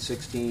 Corinthians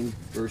 16,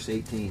 verse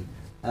 18.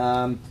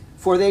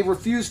 For they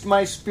refused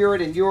my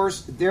spirit and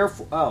yours,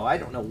 therefore... Oh, I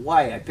don't know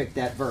why I picked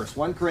that verse.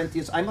 1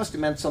 Corinthians... I must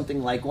have meant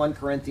something like 1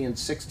 Corinthians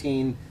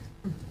 16...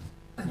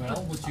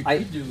 Well, what you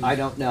could do is... I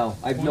don't know.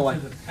 I have no point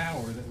idea. to the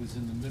power that was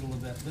in the middle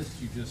of that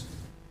list you just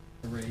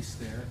erased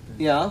there.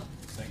 The Yeah.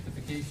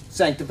 Sanctification.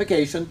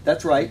 Sanctification,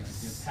 that's right.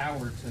 The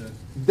power to...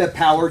 The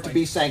power to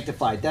be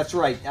sanctified. That's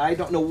right. I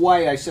don't know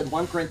why I said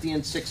 1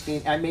 Corinthians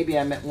 16. Maybe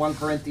I meant 1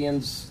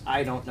 Corinthians...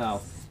 I don't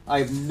know. I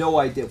have no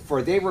idea.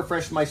 For they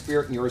refreshed my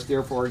spirit and yours,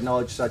 therefore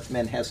acknowledge such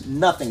men has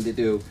nothing to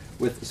do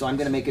with... So I'm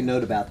going to make a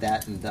note about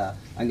that, and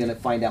I'm going to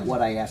find out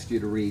what I asked you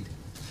to read.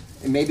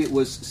 And maybe it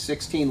was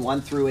 16,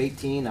 1 through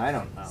 18. I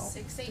don't know.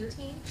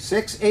 6:18.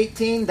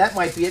 6:18? That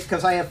might be it,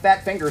 because I have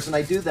fat fingers, and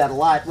I do that a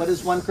lot. What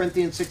is 1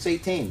 Corinthians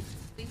 6:18?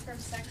 Flee from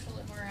sexual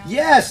immorality.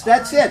 Yes,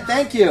 that's it.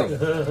 Thank you.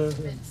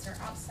 Husbands are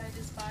outside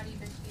his body,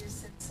 but he who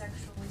sins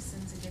sexually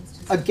sins against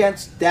his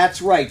Against, that's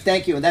right.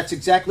 Thank you. And that's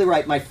exactly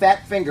right. My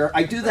fat finger,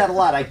 I do that a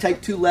lot. I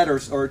type two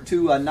letters or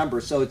two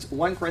numbers. So it's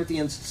 1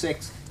 Corinthians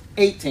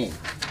 6:18.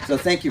 So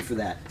thank you for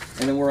that.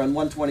 And then we're on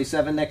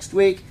 127 next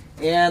week.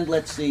 And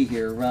let's see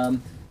here.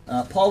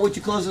 Paul, would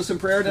you close us in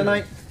prayer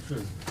tonight? Sure.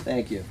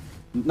 Thank you.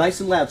 Nice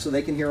and loud so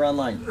they can hear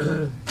online.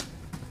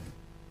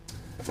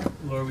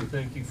 Lord, we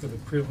thank you for the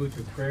privilege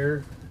of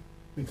prayer.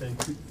 We thank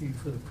you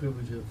for the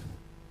privilege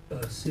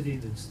of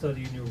sitting and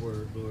studying your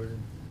word, Lord.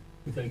 And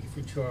we thank you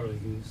for Charlie,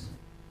 who's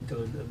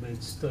done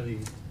immense study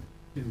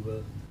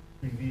to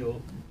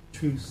reveal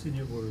truths in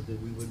your word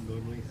that we wouldn't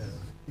normally have.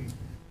 We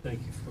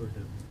thank you for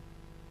him.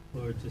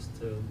 Lord, just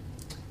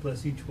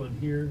bless each one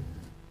here.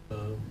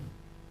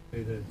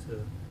 Pray that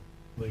you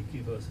might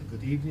give us a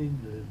good evening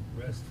and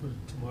rest for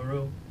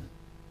tomorrow.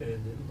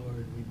 And that,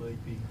 Lord, we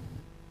might be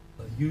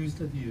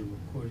used of you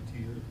according to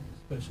your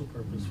special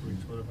purpose for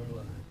each one of our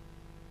lives.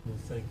 We'll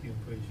thank you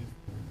and praise you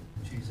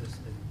in Jesus'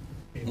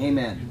 name.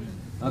 Amen.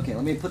 Okay,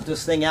 let me put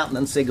this thing out and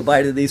then say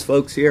goodbye to these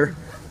folks here.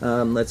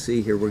 Let's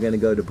see here. We're going to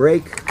go to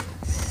break.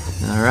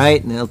 All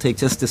right, and it'll take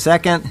just a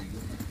second.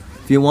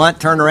 If you want,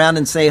 turn around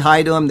and say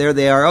hi to them. There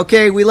they are.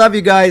 Okay, we love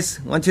you guys.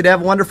 Want you to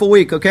have a wonderful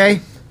week,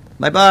 okay?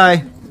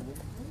 Bye-bye.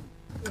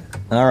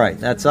 All right,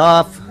 that's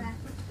off.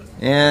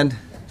 And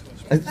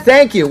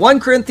thank you. 1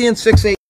 Corinthians 6:8.